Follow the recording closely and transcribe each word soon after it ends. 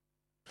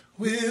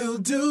We'll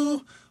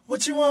do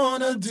what you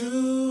wanna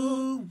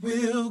do.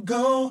 We'll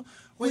go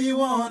where you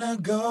wanna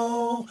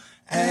go.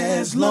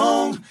 As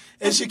long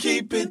as you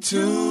keep it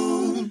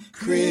tuned.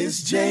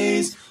 Chris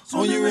J's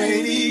on your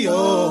radio.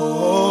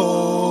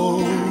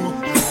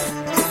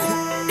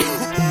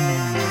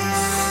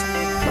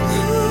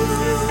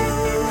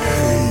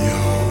 Hey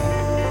y'all,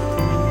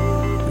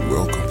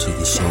 welcome to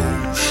the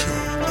Soul Show.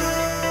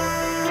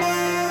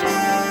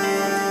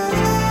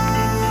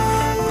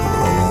 What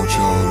I want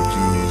y'all to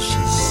do is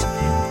just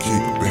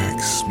kick back,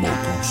 smoke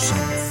on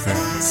some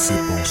fat, and sip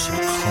on some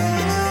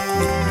cognac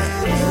with a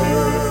Mac. Can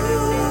you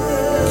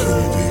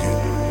dig it?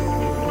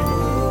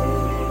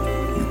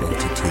 We about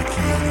to take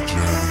you on a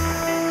journey.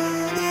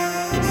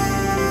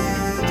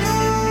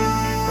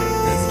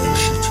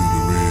 Introduce you to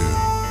the real.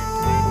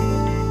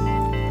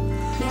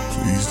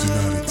 Please do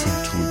not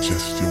attempt to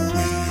adjust your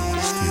radio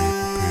and stay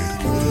prepared to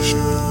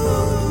condition your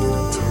mind to get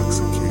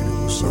intoxicated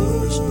with some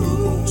of this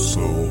nouveau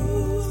soul.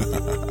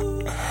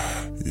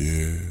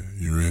 Yeah,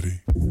 you ready?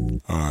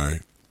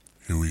 Alright,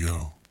 here we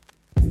go.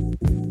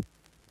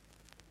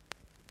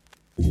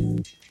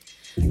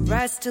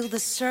 Rise to the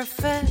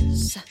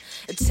surface,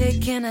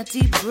 taking a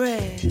deep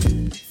breath.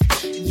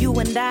 You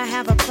and I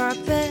have a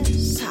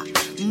purpose,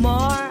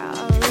 more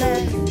or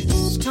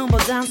less. Tumble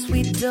down,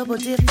 sweet double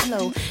dip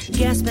flow.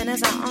 Gasping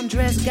as I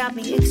undress, got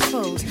me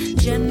exposed.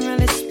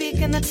 Generally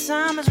speaking, the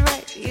time is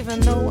right, even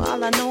though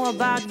all I know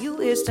about you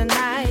is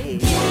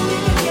tonight.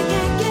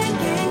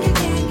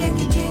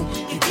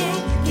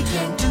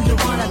 Do you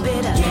wanna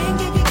better?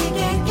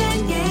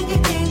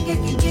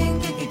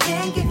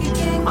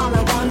 All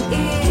I want is.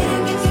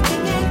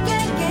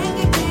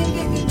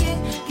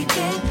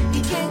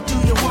 Do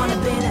you wanna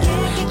better?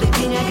 The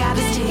thing I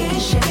gotta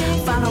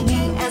take. Follow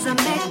me as I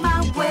make my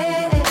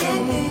way.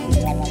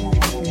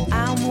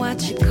 I'm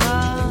what you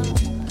call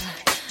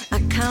a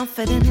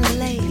confident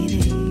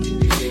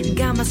lady.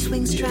 Got my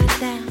swing straight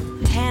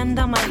down, hand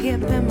on my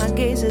hip, and my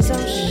gaze is so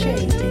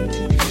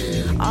shady.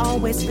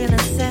 Always feeling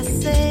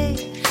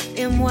sassy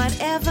in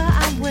whatever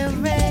I'm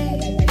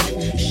wearing.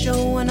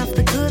 Showing off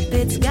the good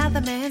bits, got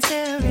the man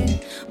staring.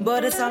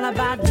 But it's all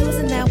about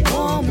losing that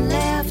warm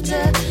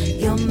laughter.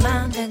 Your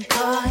mind and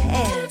car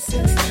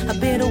answers. A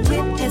bit of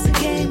wit as a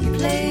game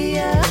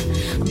player.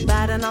 I'm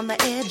biting on the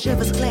edge of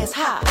his glass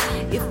high.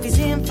 If he's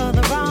in for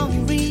the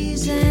wrong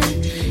reason,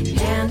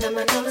 hand him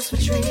a notice for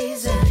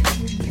treason.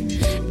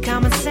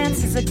 Common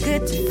sense is a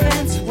good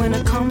defense when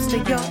it comes to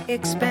your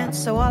expense.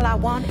 So all I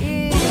want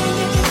is.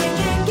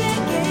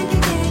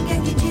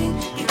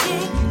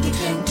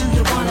 Do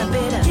you want a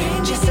bit of,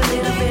 just a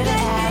little bit of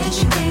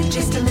attitude,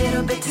 just a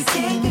little bit to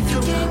see me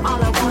through?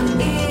 All I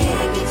want is.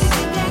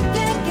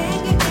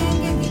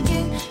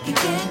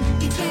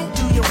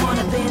 Do you want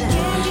a bit of,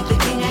 the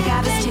thing I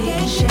got is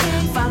taking shape.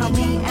 Follow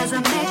me as I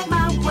make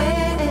my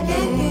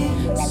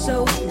way.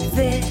 So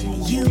there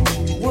you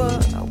were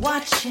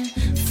watching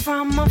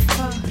from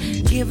afar,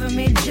 giving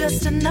me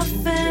just enough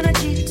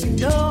energy to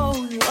know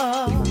you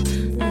are.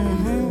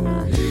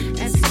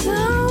 And so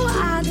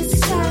I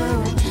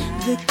decided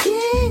the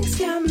king's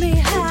got me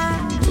high.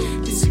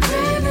 This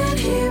craving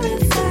here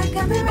inside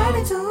got me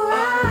ready to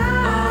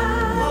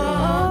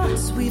ride.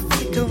 Sweet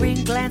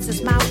flickering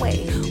glances my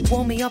way,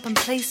 warm me up in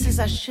places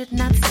I should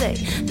not say.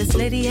 This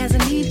lady has a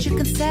need you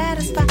can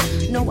satisfy.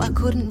 No, I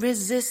couldn't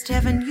resist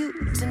having you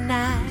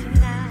tonight.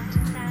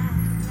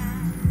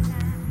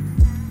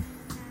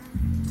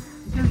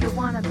 Do you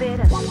want a bit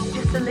of,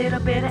 just a little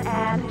bit of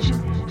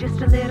attitude, just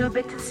a little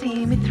bit to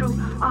see me through?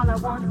 All I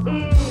want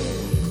is.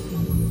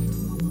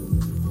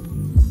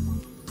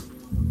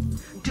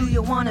 Do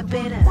you want a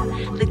bit of,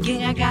 the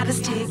gang I got is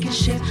taking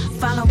shit.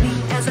 Follow me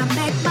as I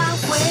make my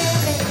way.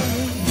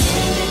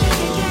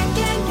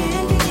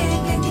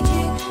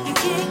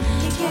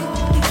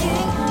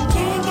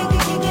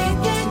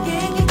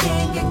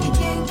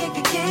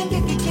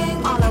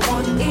 All I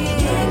want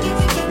is.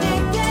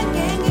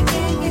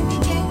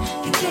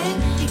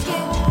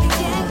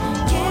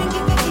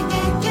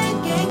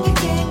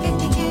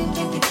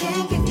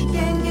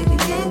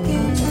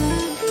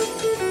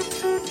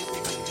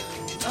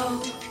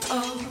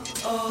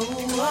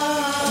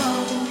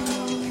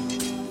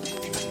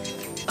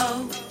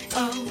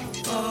 Oh,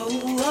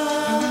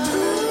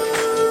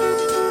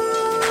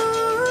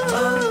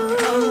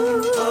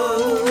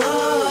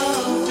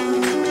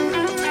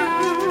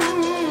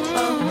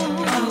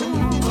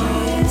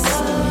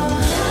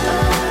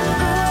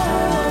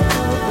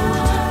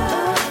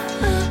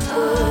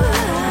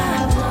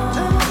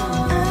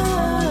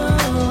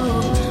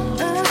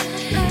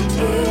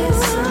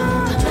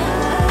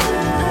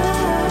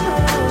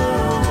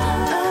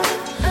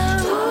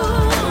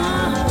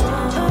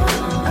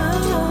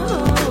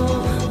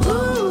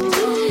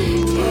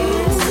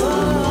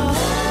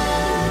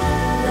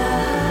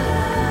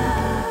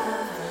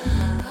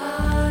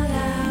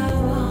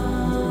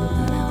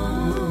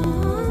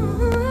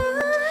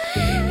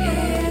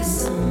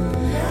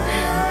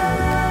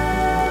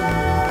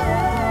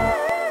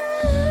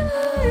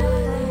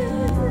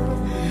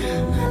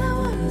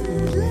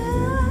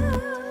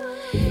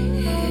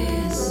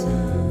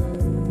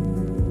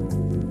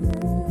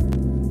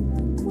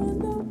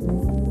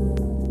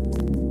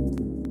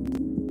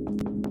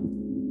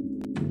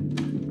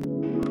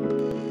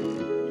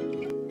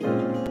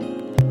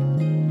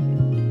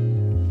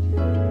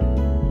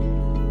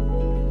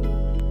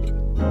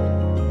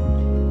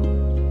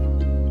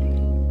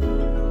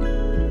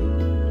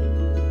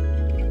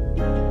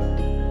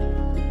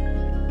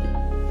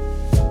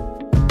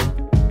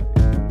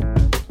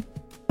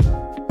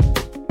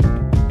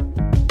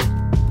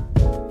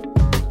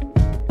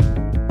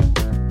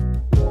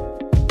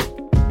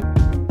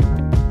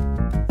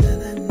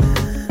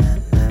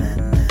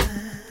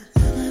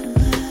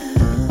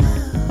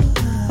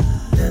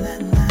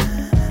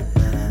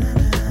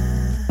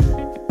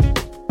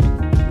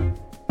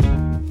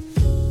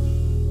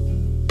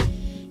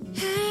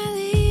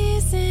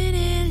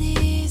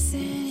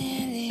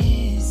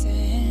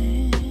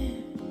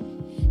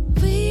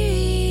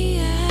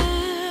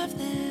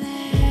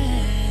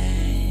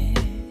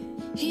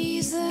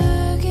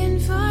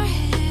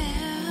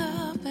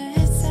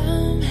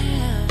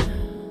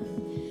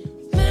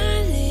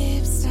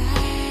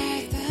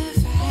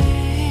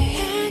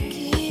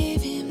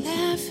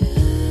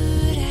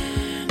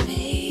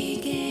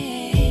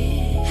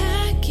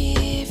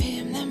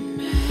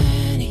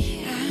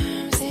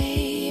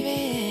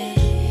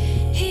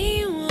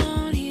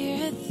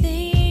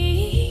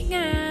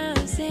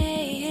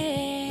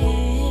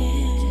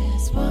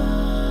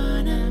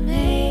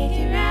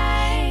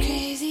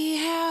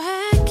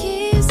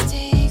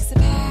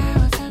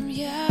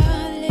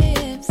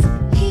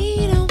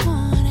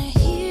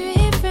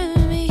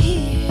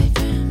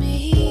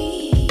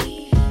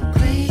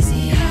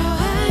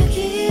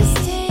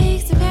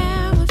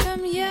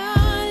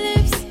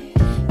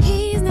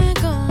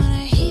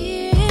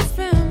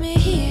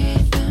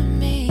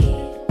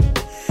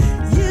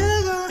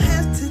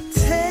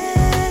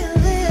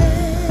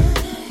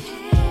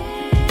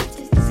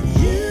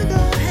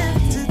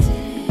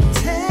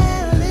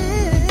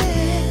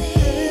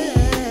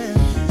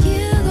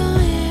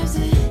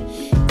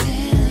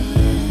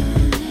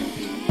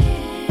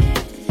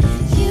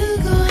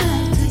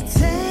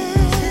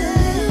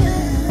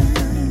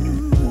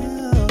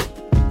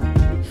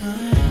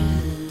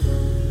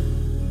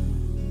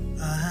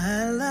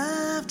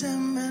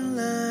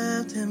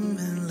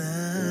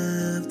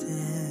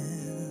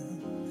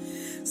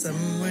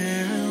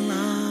 Somewhere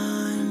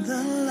along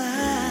the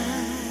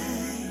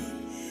line,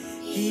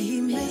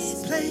 he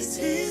misplaced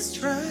his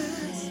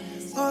trust,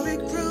 or it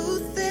grew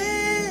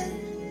thin,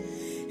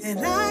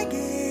 and I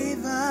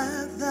gave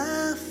up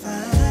the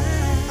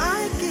fight.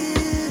 I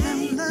give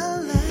him the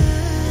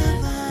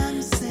love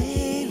I'm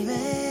saving.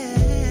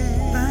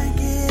 I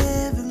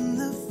give him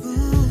the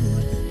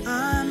food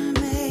I'm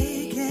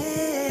making.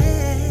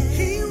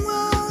 He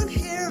won't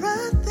hear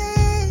a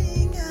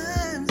thing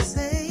I'm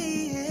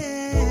saying.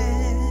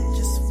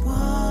 Just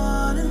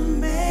wanna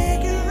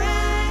make it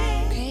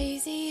right.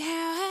 Crazy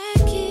how a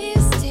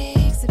kiss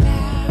takes the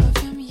power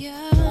from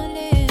your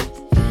lips.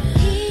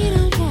 He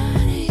don't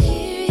wanna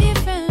hear it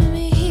from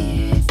me,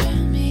 hear it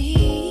from me.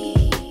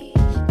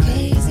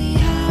 Crazy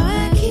how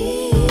a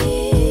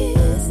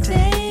kiss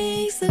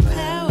takes the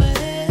power.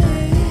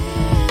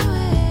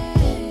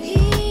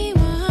 He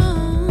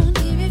won't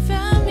hear it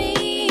from me.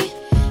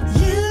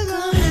 You're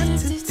gonna have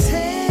to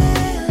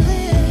tell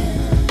him.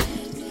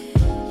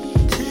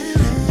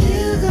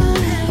 You're gonna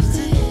have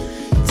to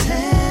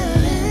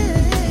tell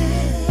him.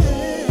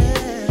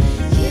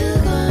 You're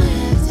gonna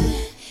have to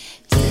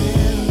tell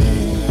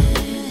him.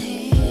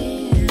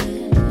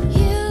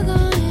 You're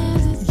gonna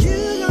have to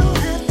You don't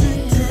have to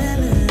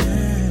tell him.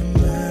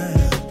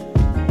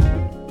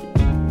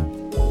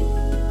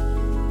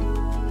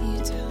 you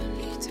tell him,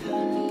 you tell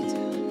him, you tell him,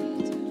 you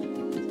tell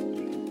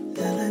him.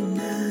 Na, na,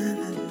 na,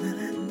 na, na,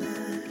 na, na.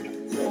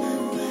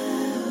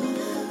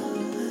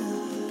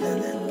 Na,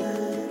 na, na.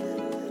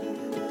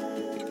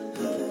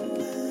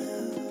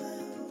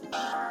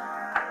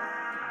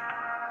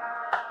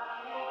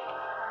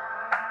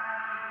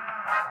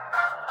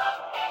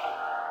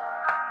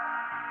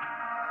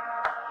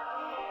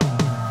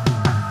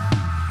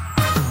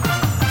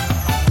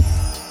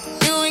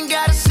 You ain't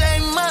gotta say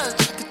much.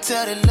 I can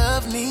tell that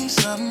love means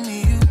something to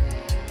you.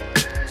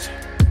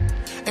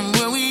 And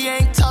when we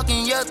ain't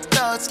talking, your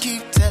thoughts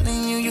keep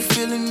telling you you're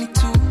feeling me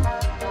too.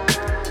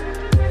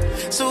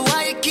 So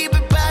why you keep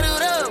it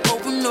bottled up?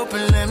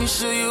 Open, let me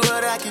show you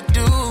what I can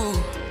do.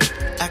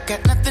 I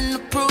got nothing to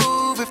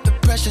prove. If the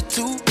pressure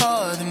too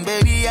hard, then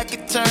baby I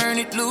can turn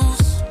it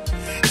loose.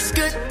 It's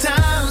good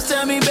times.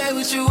 Tell me, babe,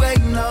 what you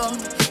waiting on?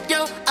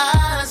 Your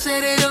eyes say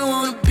they don't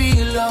wanna be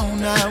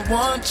alone. I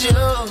want you.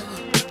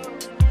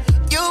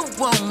 You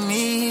want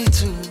me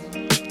too.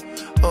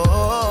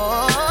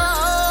 Oh.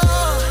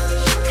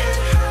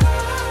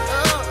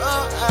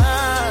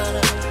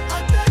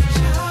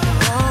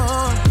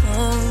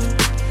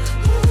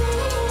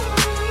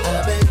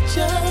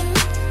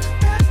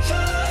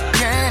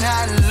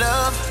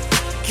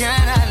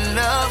 Can I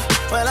love?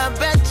 Well, I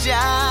bet ya.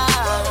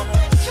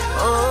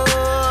 Oh.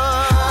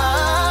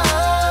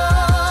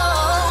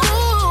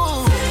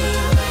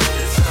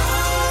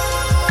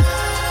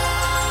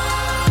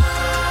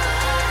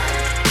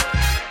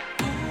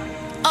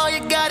 All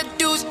you gotta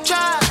do is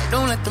try.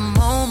 Don't let the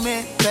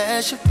moment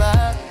pass you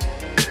by.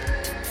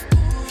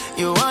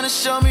 You wanna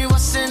show me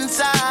what's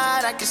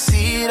inside? I can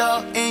see it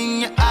all in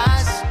your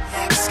eyes.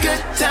 It's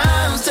good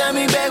times. Tell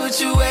me, babe, what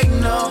you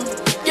waiting on?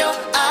 Your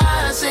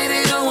eyes say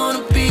they don't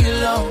wanna be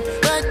alone,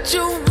 but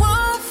you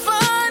won't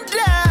find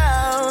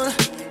out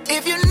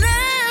if you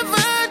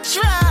never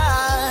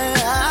try.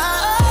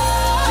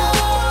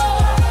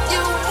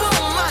 You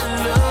want my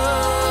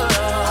love.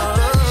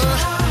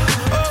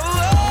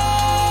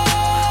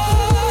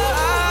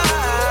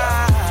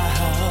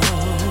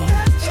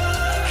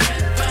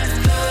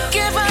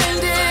 Can't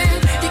find it.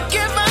 You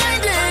can't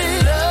find it.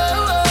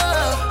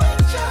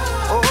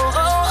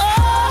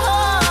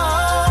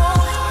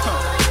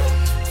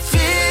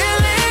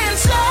 Feel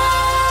inside.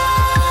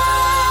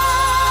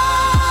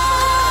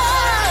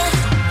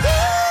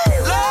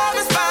 Love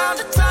has found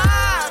a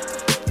time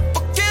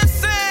for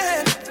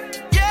kissing.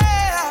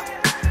 Yeah.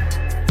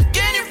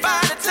 Can you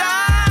find a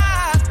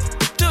time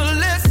to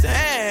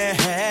listen?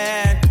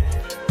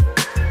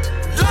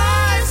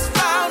 Life's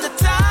found a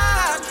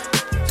time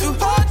to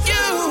hold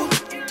you.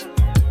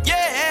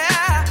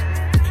 Yeah.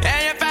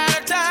 And you found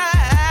a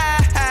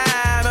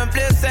time of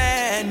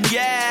listen.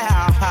 Yeah.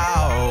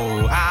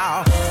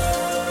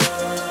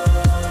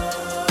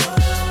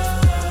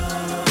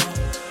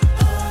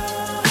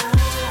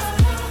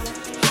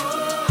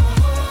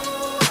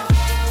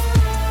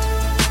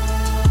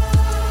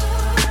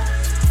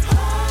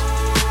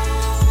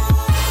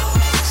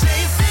 Say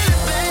you feel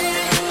it,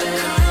 baby.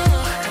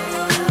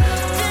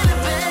 Feel it,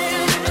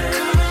 baby.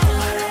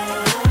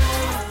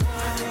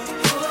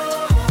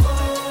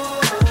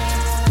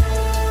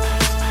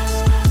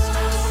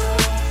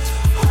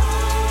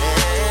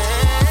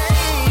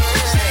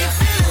 Say you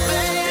feel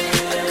it,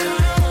 baby.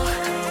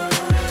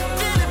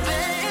 Feel it,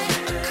 baby.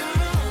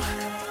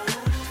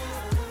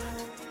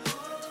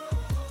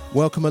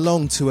 Welcome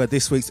along to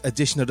this week's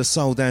edition of the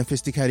Soul Down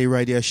Phisticated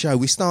Radio Show.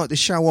 We start the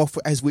show off,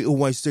 as we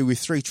always do, with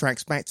 3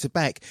 tracks back to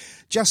back.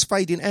 Just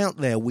fading out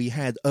there, we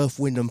had Earth,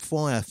 Wind and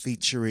Fire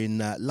featuring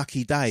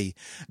Lucky Day,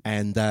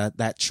 and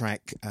that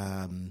track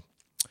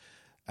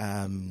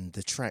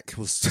The track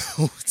was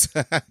called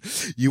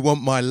You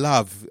Want My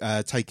Love,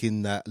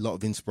 taking a lot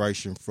of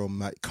inspiration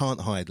from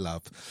Can't Hide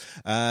Love.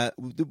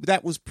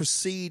 That was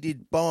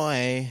preceded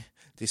by...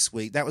 This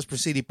week, that was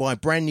preceded by a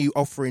brand new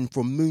offering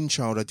from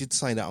Moonchild. I did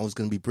say that I was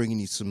going to be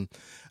bringing you some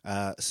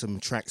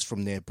tracks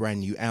from their brand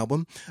new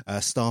album,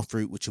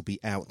 Starfruit, which will be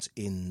out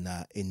in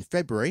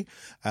February.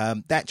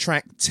 That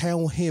track,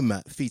 Tell Him,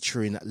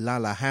 featuring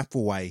Lala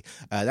Hathaway.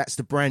 That's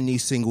the brand new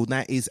single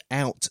that is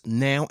out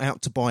now,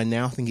 out to buy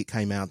now. I think it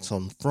came out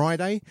on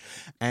Friday,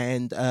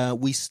 and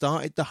we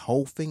started the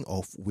whole thing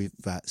off with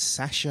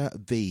Sasha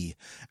V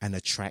and a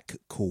track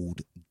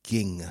called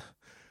Ging.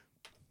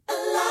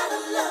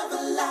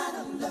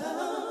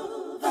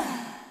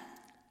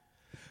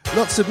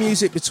 Lots of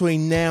music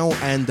between now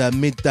and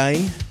midday.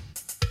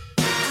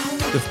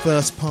 The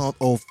first part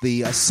of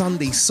the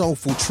Sunday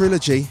Soulful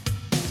Trilogy.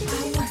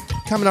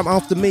 Coming up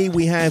after me,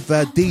 we have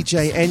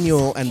DJ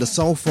Enyor and the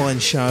Soulfine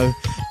Show.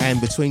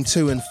 And between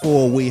 2 and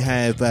 4, we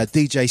have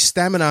DJ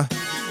Stamina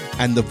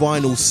and the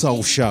Vinyl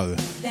Soul Show.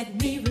 Let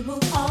me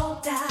remove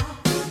all doubt.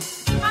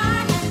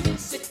 I have been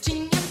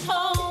sitting at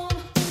home.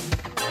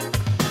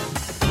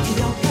 You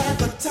don't have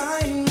the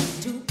time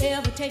to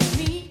ever take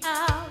me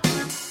out.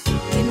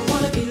 Didn't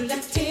want to be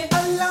left here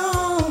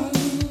alone.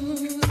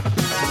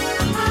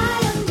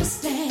 I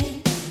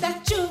understand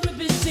that you're a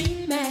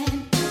busy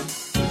man.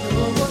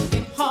 You're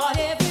working hard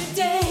every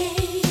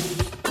day.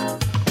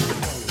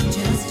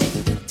 Just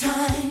take the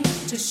time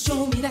to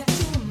show me that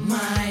you're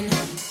mine.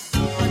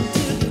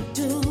 Until you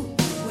do,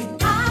 when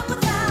I'm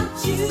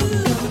without you,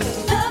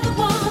 love the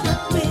one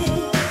I'm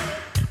with.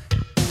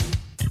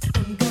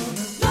 I'm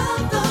gonna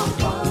love the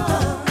one.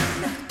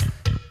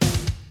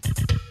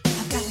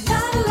 I've got a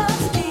lot of love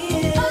to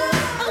give,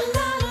 a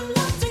lot of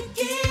love to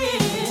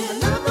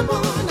give. Love the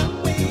one I'm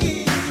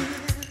with.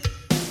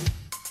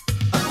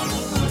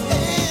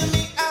 Hear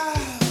me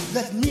out,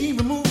 let me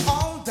remove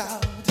all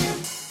doubt.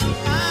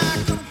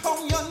 I come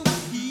home, you're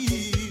not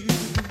here.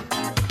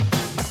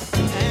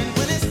 And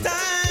when it's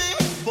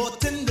time for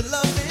tender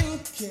love and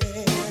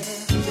care,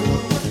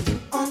 you're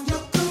working on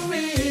your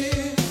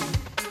career.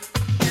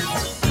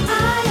 I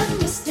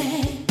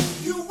understand.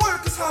 You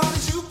work as hard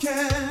as you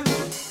can.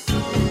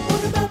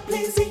 What about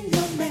pleasing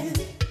your man?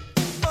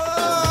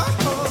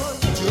 Oh,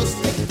 just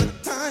take the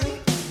time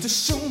to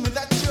show me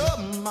that you're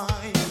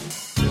mine.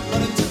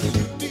 But until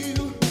you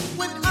do,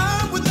 when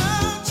I'm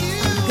without you,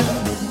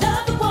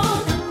 Love the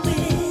one I'm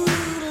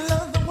with.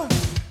 love the one,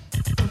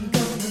 I'm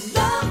gonna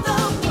love the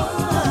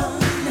one.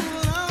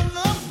 love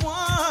the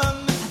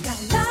one. Got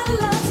a lot of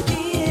love to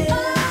give, a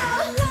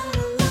lot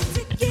of love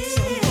to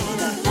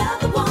give. Love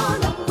the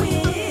one I'm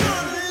with.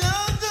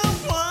 Love the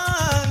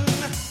one.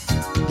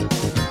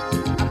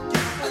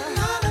 A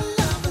lot of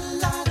love, a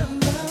lot of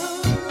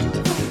love.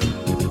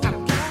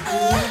 A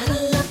lot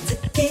of love to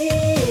give.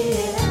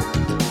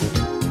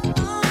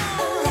 A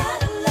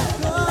lot of love,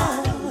 a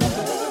lot of love.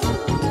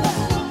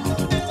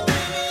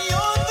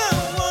 You're the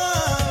one.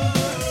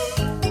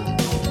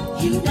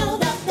 You know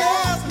that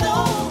there's no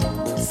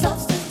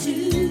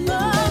substitute. No,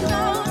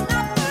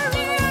 not for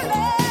real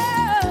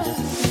love.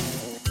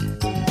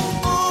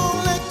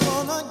 Only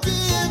gonna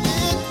give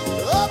it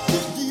up to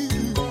you.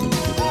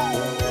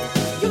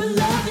 Your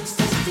love is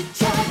just a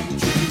tried and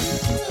true.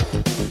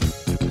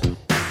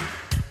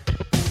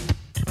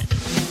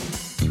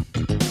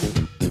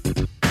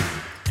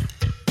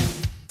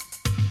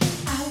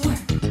 I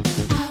work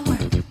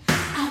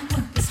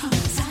as hard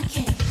as I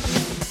can.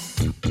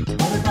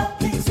 All about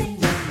pleasing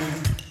your man.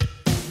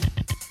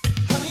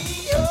 Honey,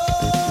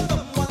 you're the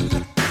one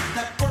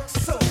that works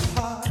so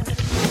hard.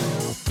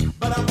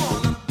 But I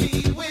wanna be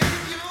with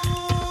you.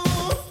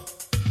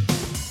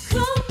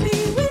 Come be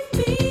with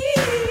me.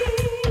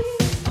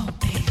 Oh,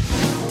 baby.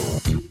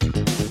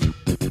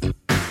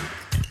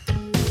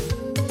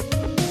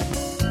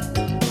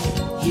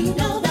 You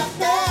know that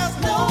there's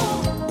no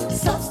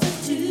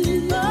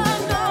substitute. No,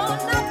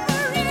 not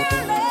for real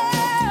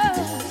love.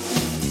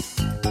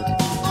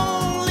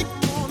 Only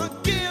gonna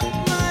give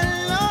my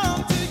love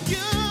to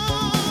you.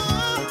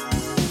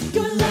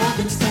 Your love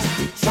is just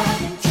a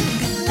tried and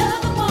true.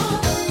 Love the one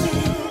I'm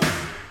with.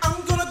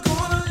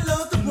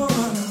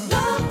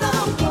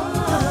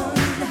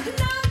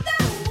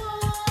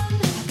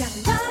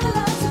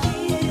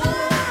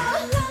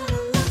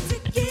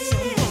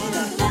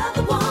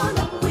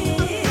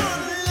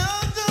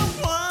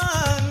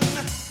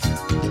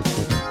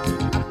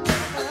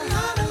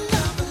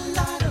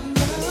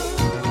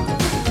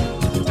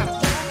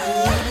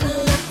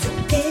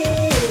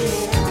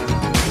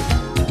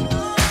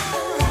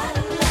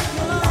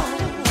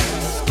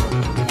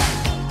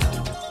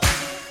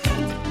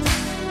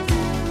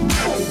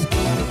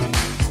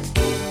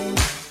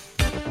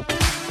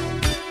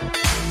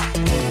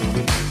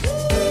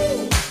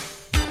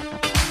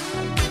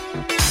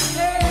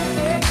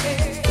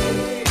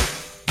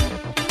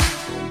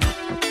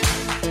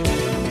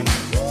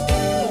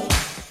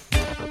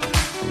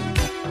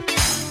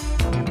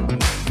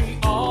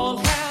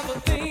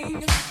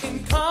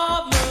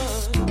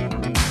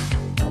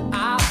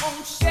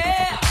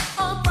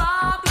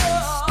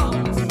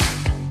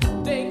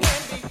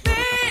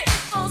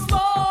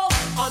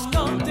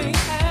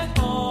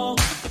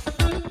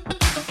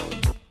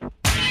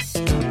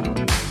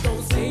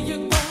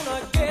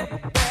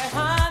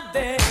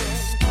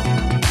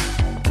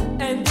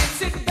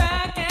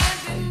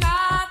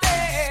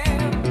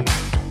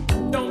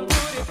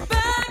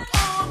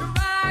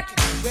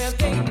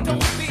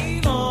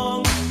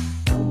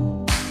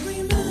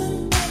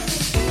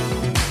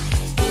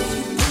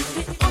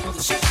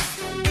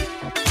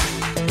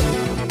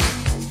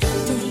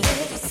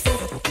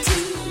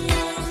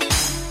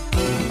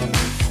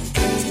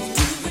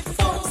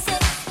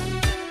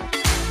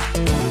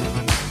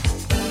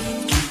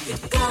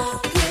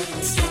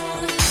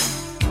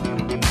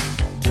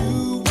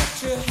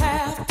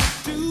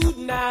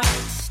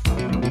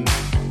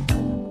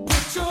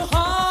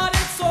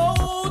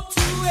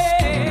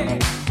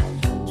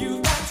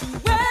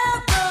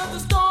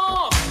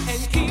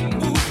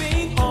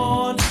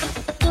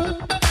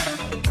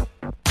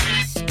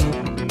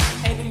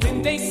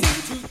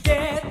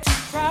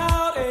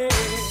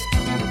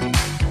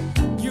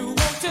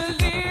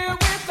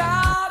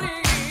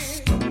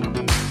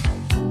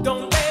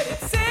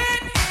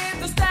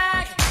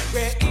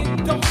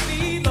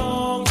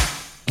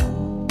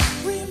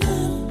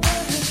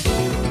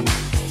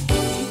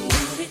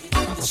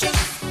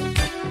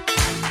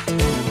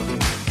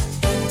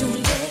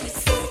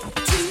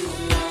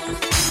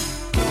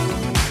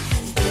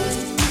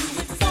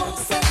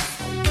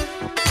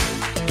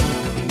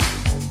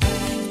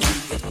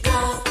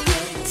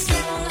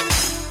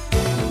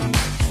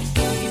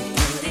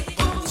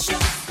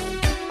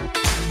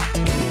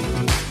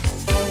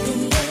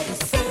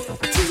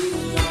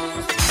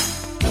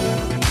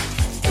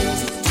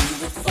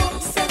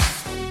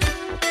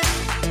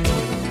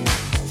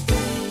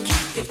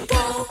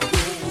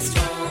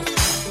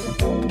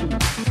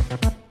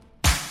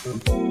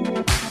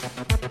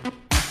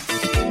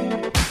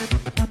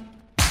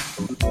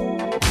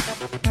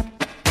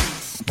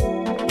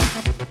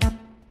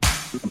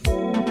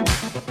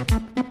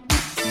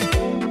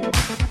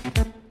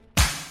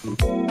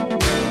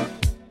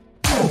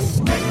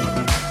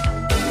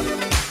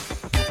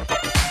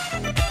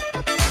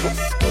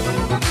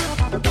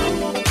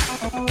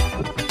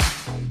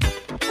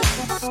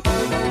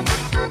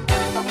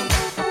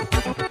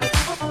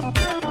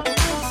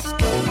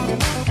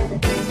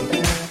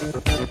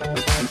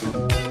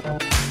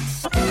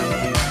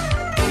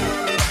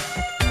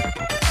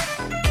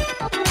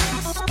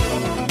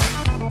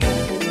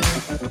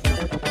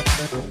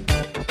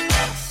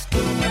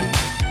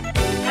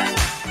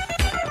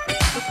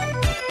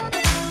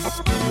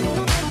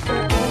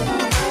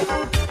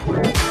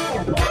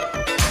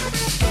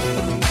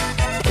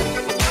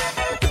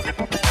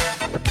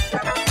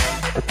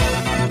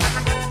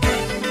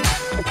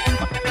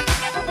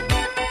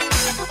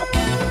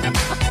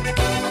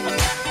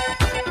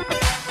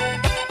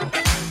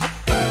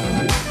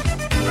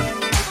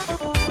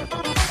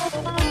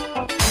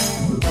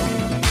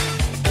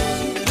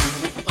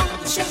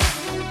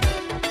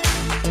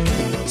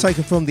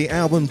 taken from the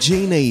album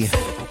Genie.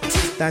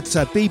 That's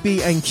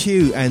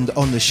BB&Q and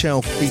On the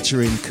Shelf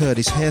featuring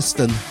Curtis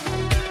Hairston.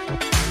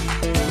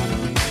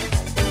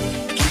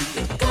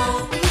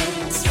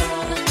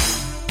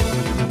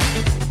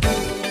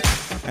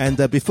 And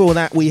before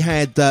that we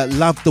had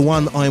Love the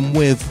One I'm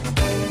With,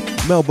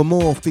 Melba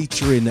Moore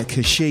featuring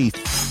Kashif.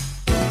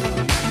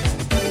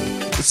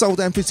 The Soul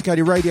Damn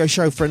Phisticated radio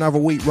show for another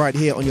week right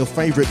here on your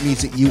favourite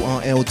music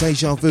URL,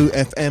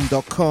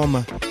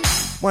 DejaVuFM.com.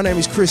 My name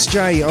is Chris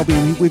J. I'll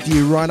be with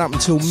you right up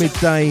until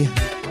midday.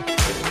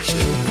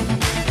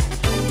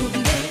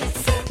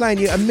 Playing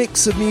you a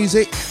mix of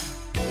music,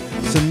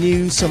 some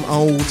new, some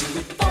old,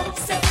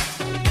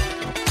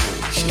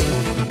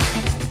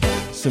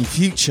 some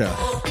future.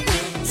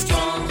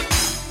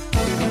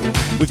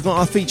 We've got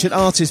our featured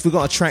artist. We've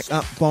got a track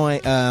up by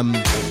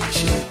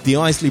the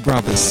Isley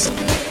Brothers.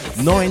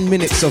 9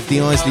 minutes of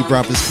the Isley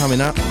Brothers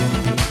coming up,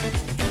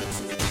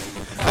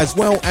 as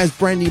well as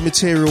brand new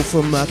material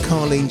from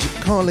Carleen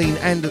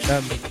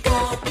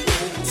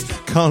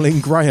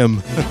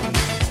Graham,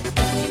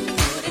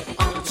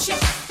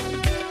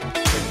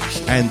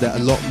 and a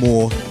lot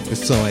more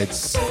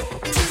besides.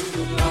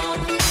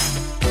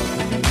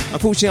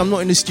 Unfortunately, I'm not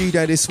in the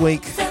studio this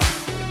week,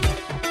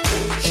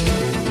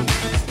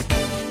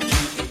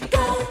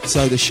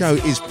 so the show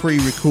is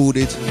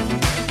pre-recorded,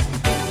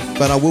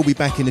 but I will be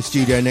back in the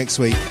studio next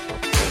week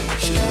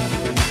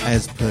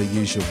as per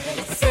usual.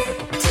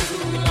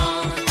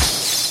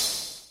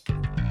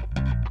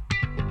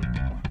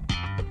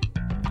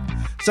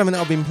 Something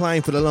that I've been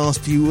playing for the last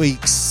few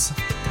weeks.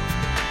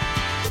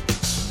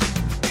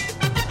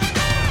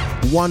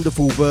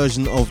 Wonderful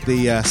version of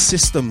the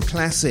System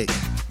classic.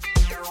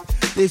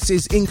 This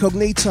is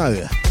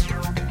Incognito,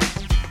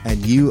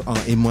 and You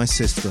Are In My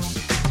System.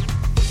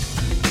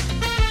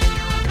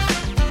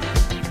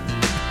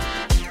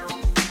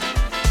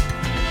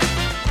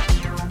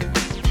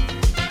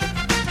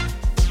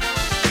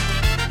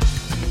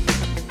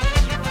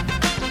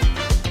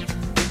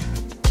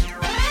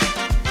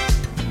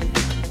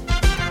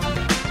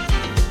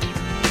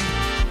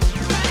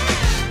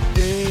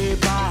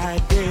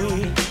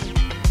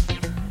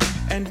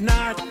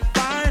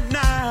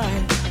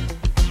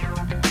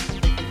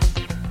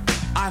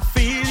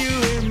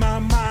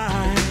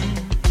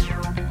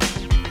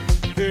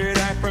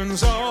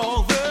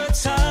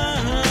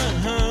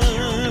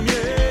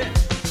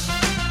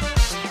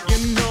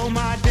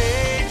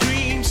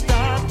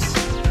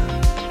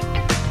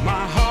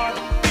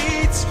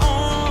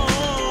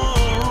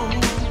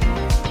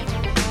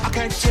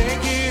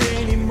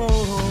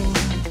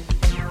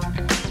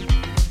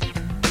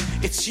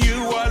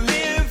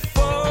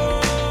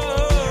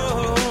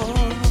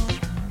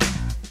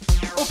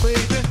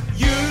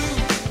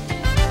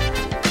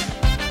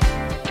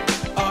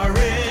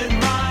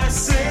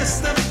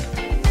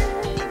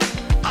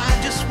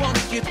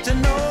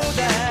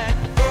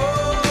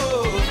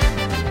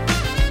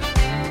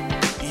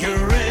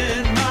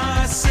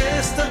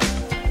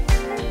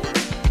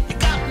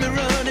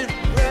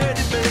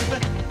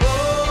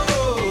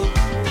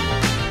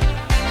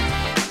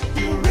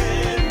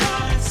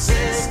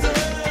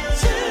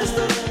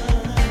 System.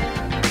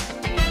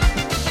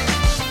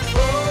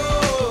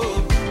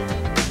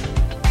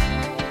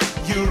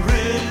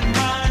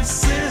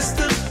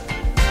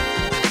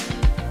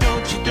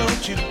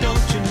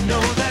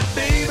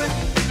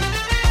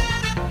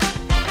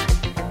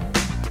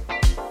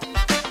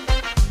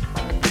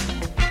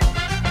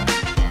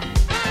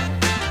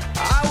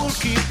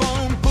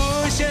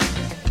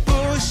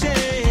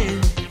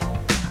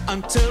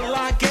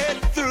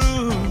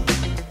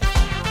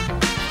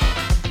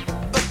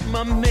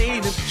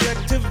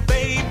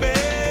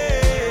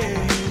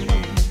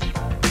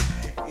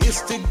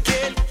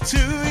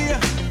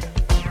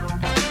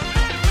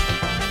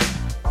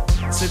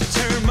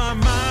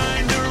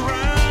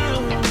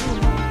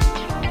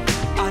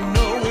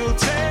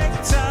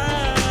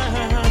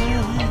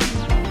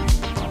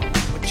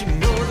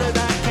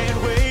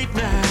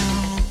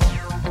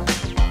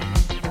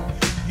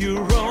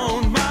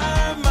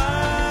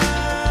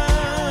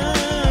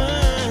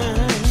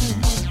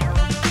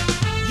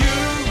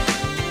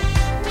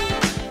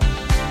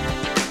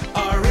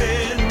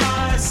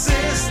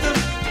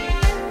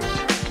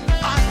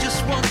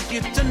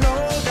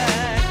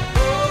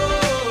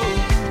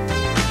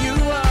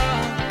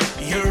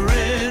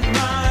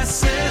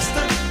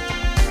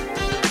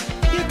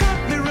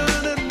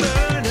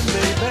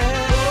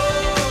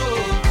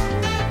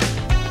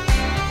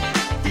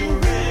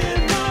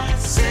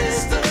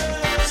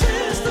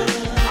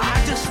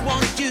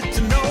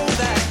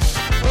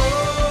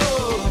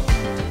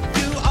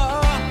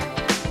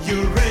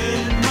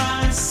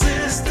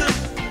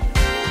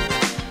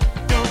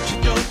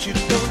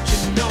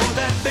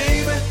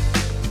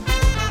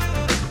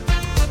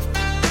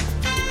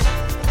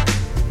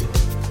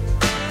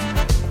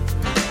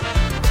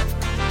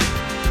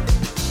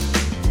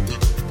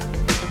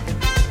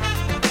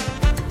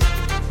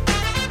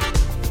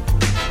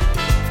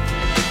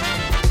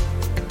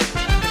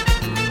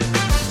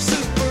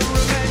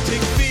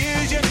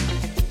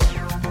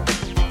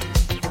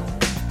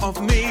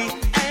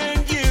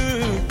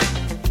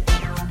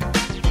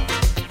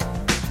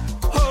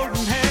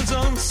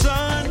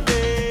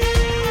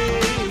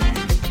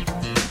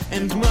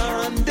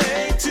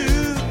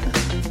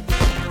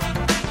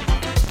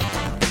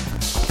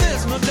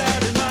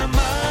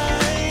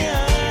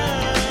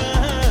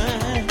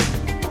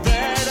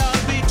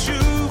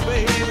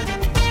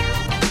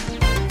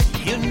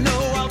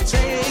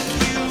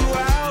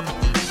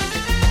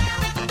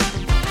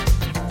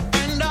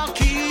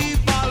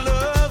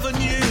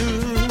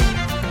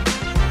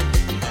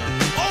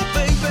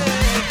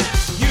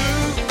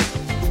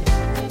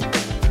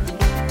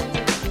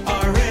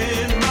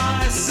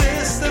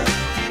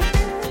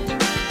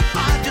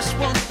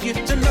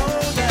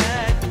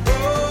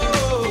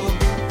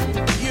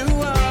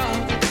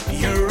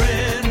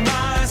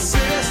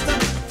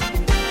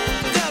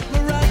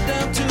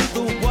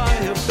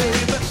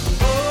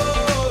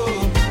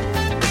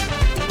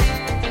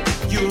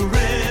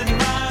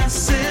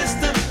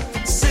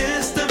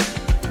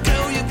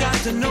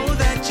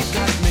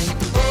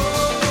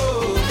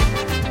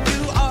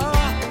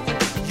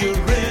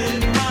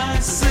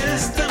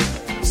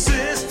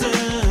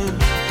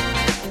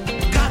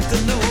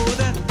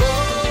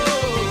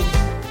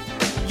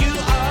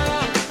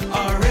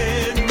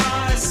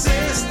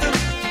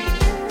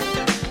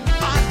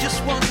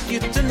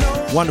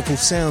 Wonderful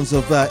sounds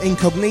of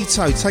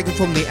Incognito, taken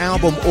from the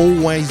album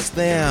Always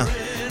There.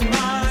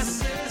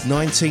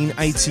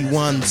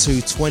 1981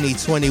 to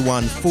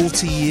 2021,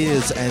 40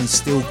 years and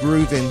still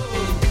grooving.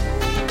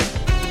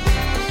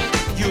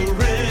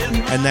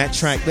 And that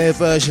track, their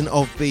version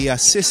of the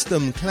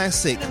System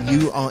classic,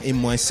 You Are In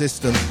My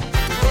System.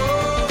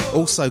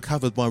 Also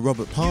covered by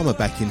Robert Palmer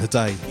back in the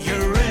day.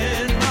 You're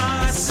in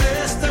my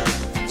system,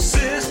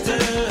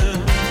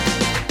 system.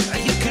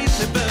 You keep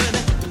me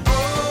burning.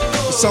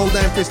 Sold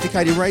and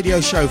Phisticated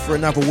radio show for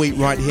another week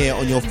right here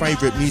on your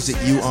favourite music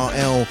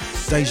URL,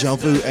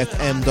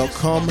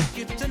 DejaVuFM.com.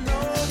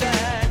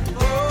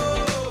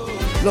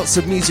 Lots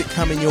of music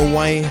coming your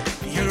way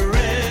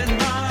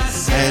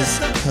as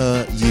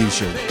per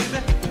usual.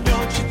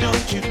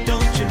 Don't you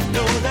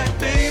know that,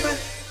 baby?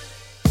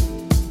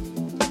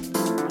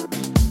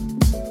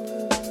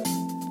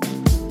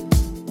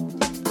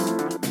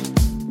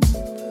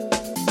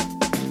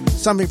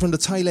 Something from the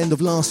tail end of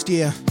last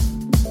year,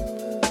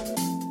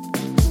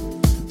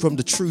 from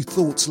the True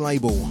Thoughts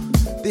label.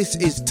 This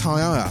is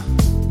Tyra.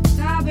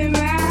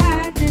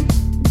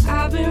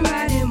 I've been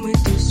riding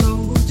with you,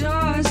 so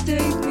just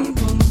take me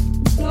home.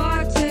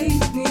 Lord,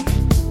 take me.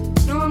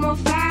 No more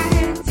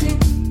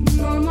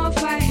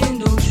fighting,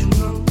 don't you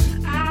know?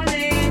 I'll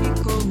let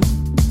it go.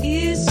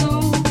 It's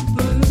over.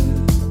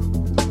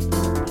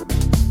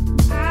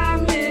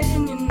 I'm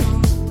letting you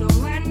know. Don't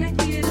wanna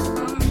hear the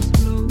guns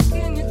blow.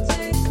 Can you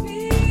take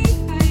me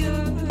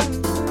higher?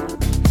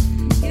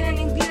 Can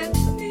you get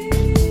me?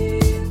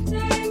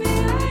 Take me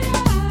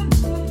higher,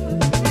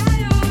 higher,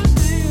 higher.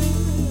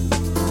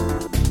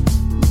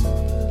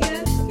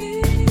 Get me,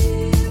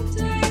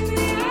 take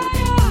me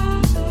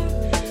higher,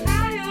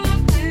 higher,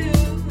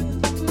 higher.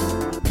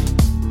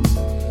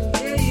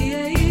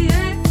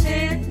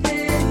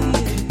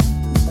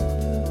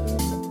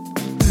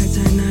 Right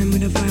time 9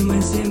 with a fine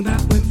one sitting back.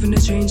 Went from the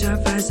strange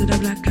out fast to the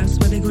black caps.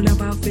 What they call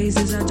about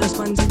faces. I just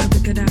want to take a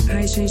pic of that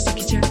high strange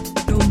sticky chat.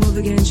 Don't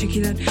bother getting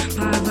tricky lad.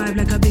 Power vibe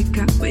like a big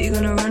cat. But you're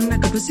gonna run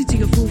like a pussy to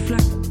your full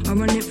flat. I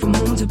run it from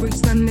home to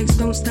Brixton, next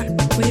don't stack.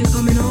 When you're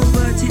coming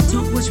over,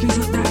 TikTok, watch me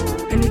talk that.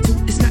 And it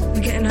took the slack,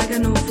 we getting higher,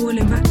 no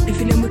falling back. They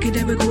feeling wicked,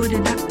 they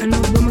recorded that. I know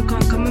woman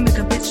can't come and make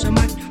a bitch so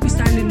mad. We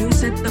styling new,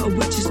 said that a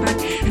witch is bad.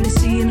 And they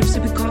seeing them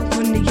sipping can't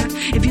on the yacht.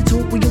 If you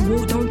talk with your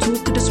walk, don't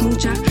talk to the small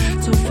chat.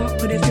 So fuck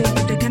what they think,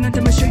 if they cannot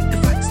demonstrate the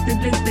facts, they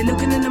blink. They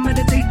looking in the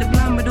meditate the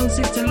blind, but don't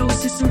sit to low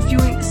system if you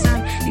ain't the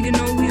sign. You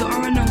know who you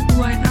are, I know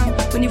who I am.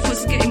 When your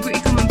foot's getting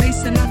gritty, come and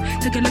base the line.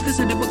 Take a look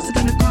inside the box,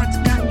 turn the card to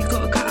down. You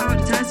gotta cut out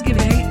the ties to give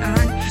a hate a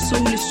hand.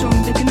 Soul is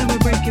strong, they can never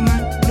break it,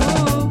 man.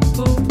 No.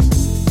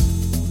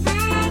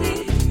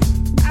 Riding,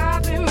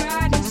 I've been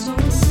riding so long.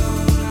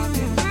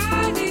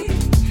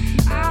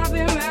 I've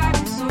been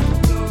riding so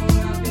long.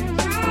 I've been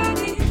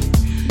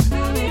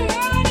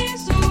riding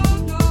so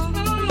long.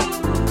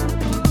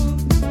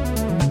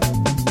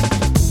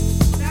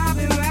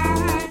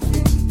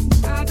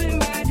 I've been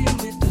riding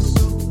with the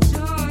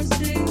soldiers.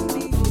 Take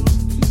me home,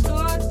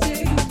 Lord,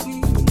 take me.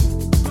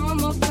 No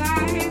more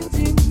fighting,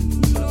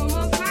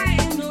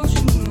 don't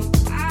you know?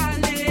 I'll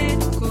let it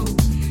go.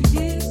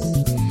 Yes,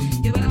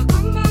 you better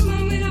come back,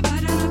 man, with a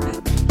bad and a bed.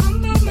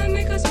 Come back, man,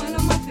 make us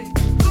swallow my face.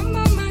 Come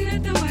back, man,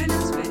 let the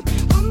violence fade.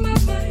 Come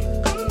back,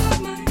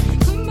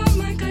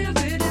 man, 'cause you're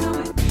fading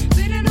away.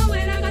 Fading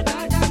away like a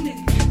dark damn day.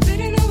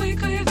 Fading away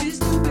 'cause your feels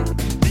too big.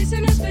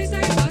 Facing the space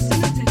that you're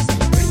busting a taste.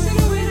 Racing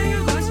away that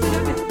your guts with a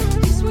bit.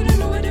 This wouldn't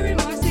know what the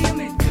remarks that you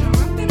make. And I'm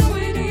rapping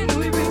away, then you know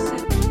we race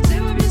it.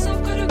 Save up yourself,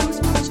 got a ghost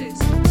from chase.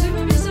 Save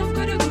up yourself,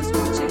 got a ghost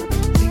from chase.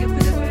 Take it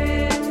for the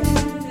way.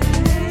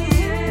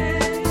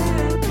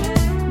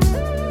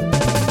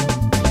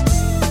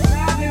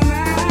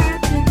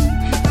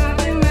 I've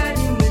been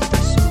riding with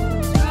the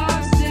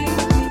soldiers.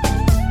 Take me,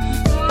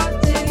 Lord,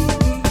 take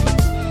me.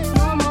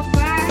 No more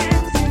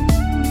fighting,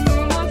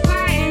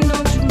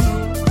 don't you know?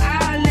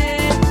 I'll let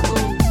it go.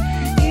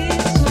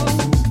 It's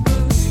over.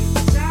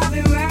 'Cause I've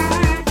been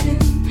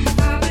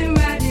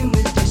riding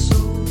with the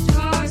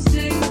soldiers.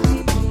 Take me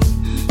home,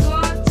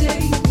 Lord,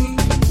 take me.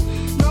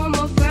 No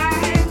more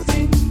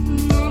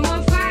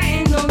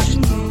fighting, don't you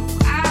know?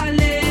 I'll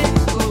let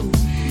it go.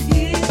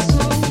 It's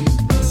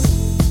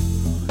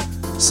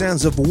over.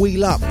 Sounds of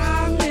Wheel Up,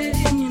 I'm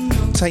letting you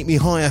know. Take Me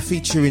Higher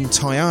featuring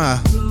Tyra.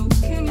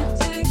 Can you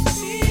take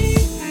me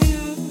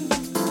higher?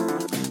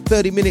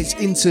 30 minutes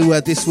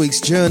into this week's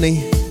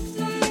journey.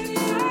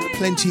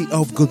 Plenty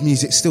of good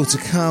music still to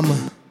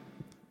come.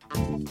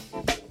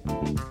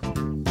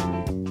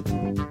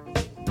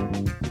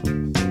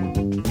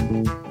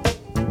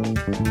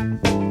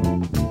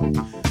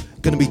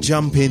 Gonna be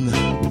jumping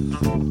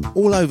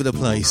all over the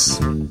place.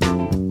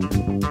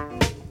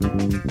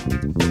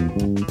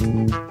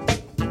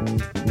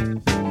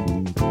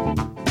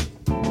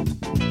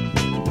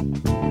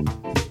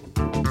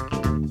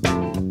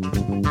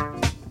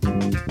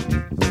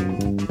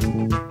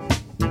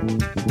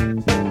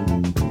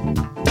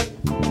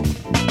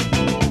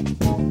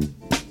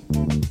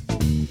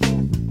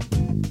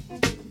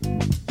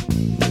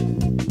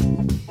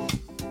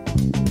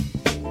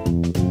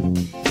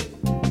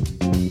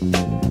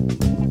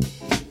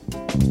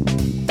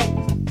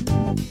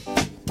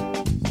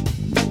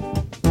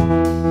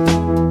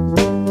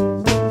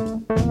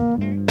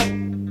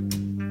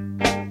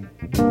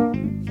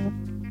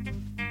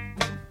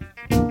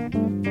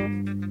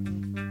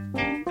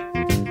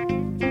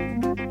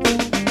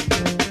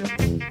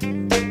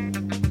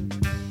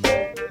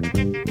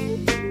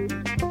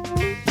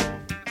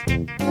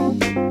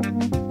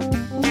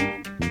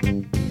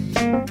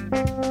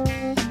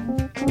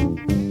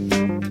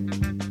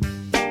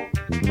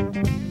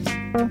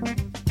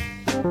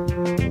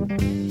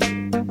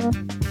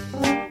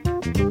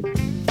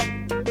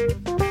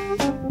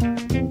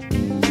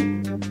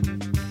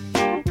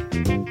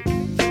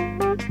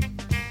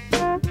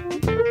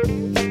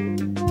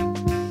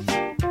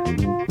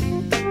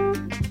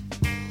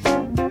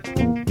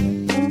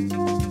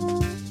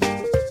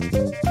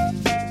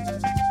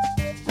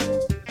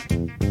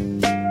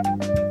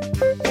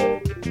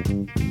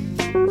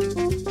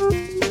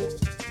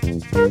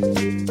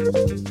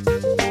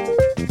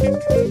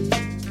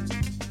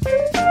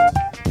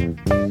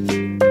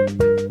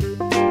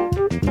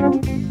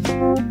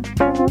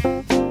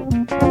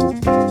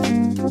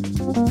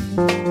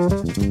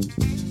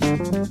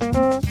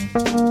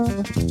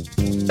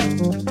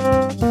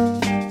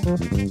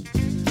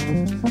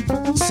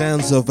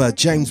 Sounds of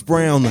James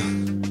Brown,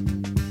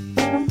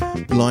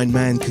 Blind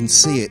Man Can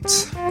See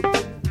It.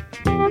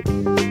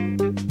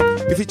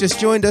 If you just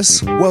joined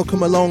us,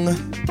 welcome along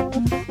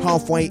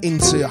halfway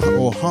into,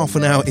 or half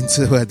an hour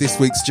into this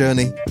week's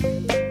journey.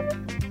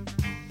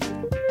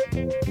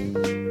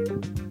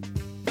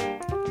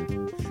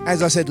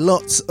 As I said,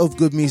 lots of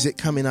good music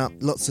coming up,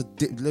 lots of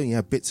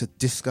bits of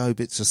disco,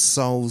 bits of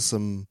soul,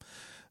 some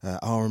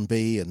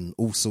R&B and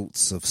all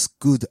sorts of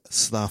good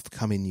stuff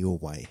coming your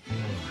way.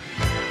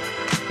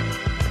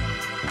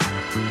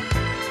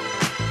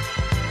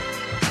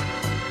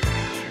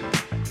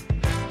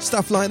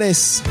 Stuff like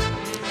this,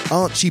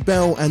 Archie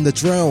Bell and the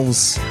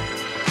Drells,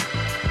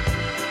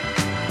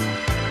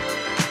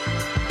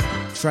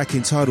 track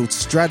entitled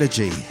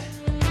Strategy.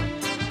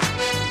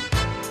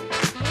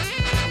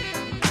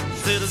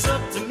 It's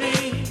up to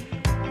me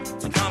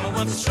to come up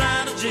with a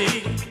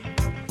strategy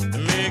to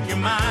make you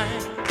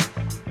mine,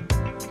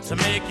 to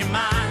make you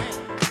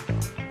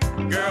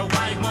mine. Girl,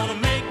 why you wanna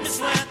make me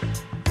sweat?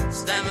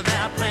 Standing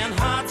there playing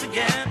hard to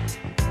get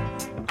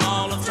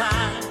all the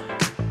time,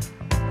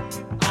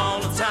 all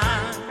the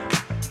time.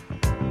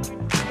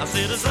 I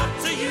said it's up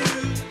to you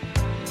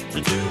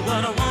to do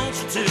what I want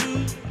you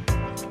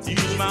to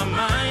use my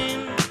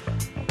mind,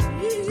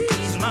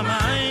 use my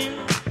mind.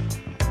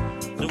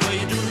 The way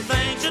you do the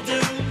things you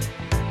do,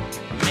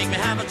 make me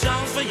have a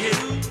chance for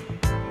you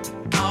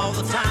all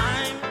the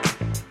time,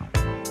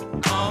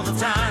 all the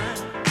time.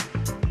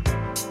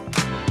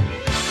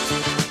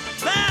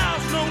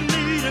 There's no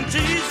need in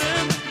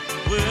teasing,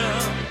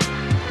 well,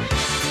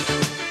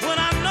 when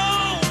I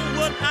know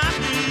what I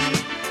need,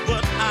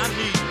 what I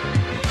need.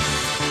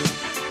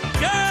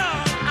 Girl,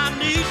 I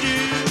need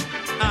you,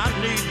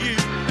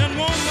 and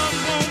woman,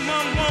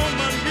 woman,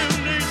 woman, you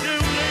need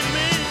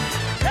me.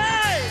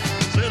 Hey,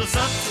 so it's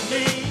up to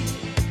me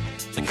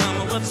to come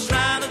up with a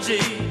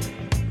strategy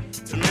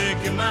to make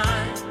you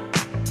mine,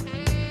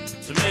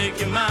 to make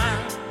you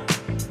mine.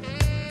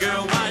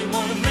 Girl, why you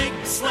wanna make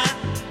me sweat?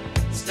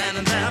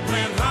 Standing there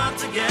playing hard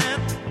to get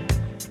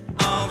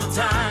all the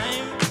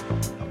time,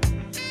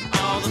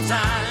 all the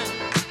time.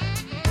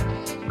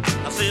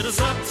 I said it's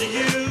up to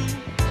you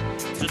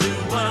to do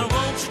what I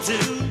want you to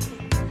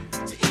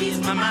ease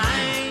my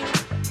mind,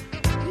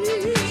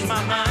 ease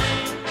my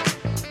mind.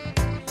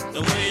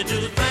 The way you do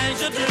the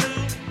things you do,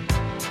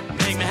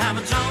 make me have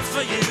a chance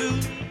for you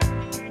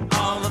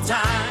all the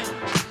time,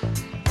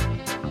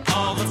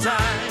 all the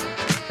time.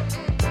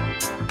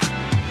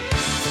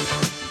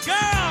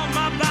 Girl,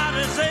 my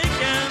body's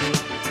aching,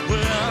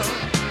 well,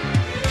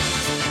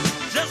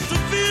 just to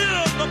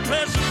feel the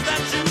pleasures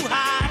that you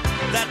hide,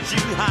 that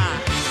you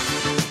hide.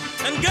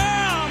 And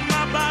girl,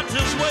 my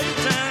body's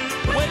waiting,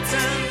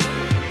 waiting,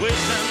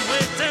 waiting,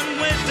 waiting,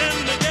 waiting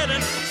to get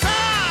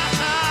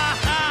inside.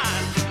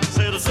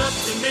 Said it's up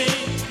to me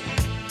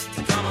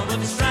to come up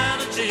with a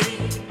strategy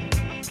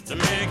to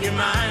make you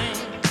mine,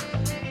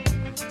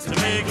 to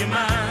make you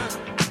mine.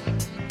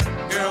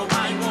 Girl,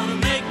 why you wanna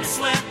make me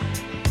sweat?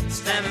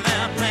 Standing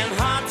there playing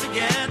hard to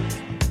get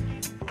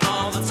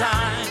all the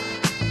time,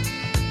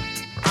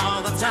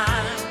 all the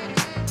time.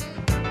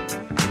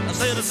 I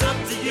said it's up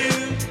to you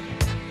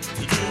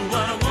to do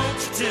what I want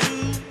you to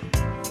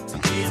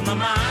ease my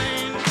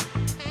mind,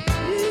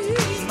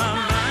 ease my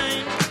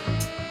mind.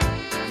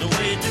 The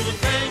way you do the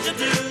things you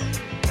do,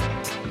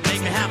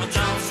 make me have a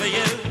chance for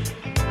you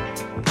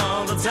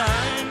all the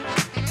time,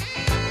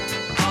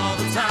 all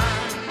the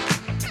time.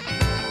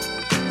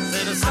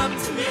 Said it's up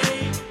to me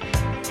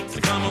to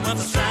come up with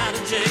a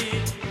strategy,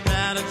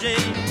 strategy.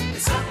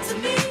 It's up to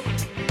me,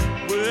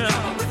 well,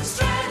 come up with a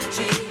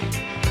strategy.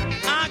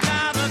 I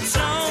got a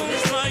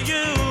chance for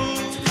you,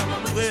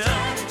 well,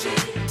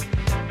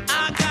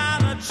 I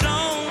got a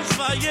chance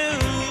for you.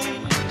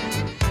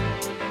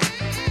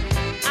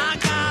 I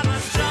got a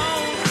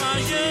chance for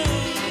you.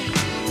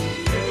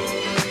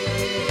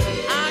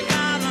 I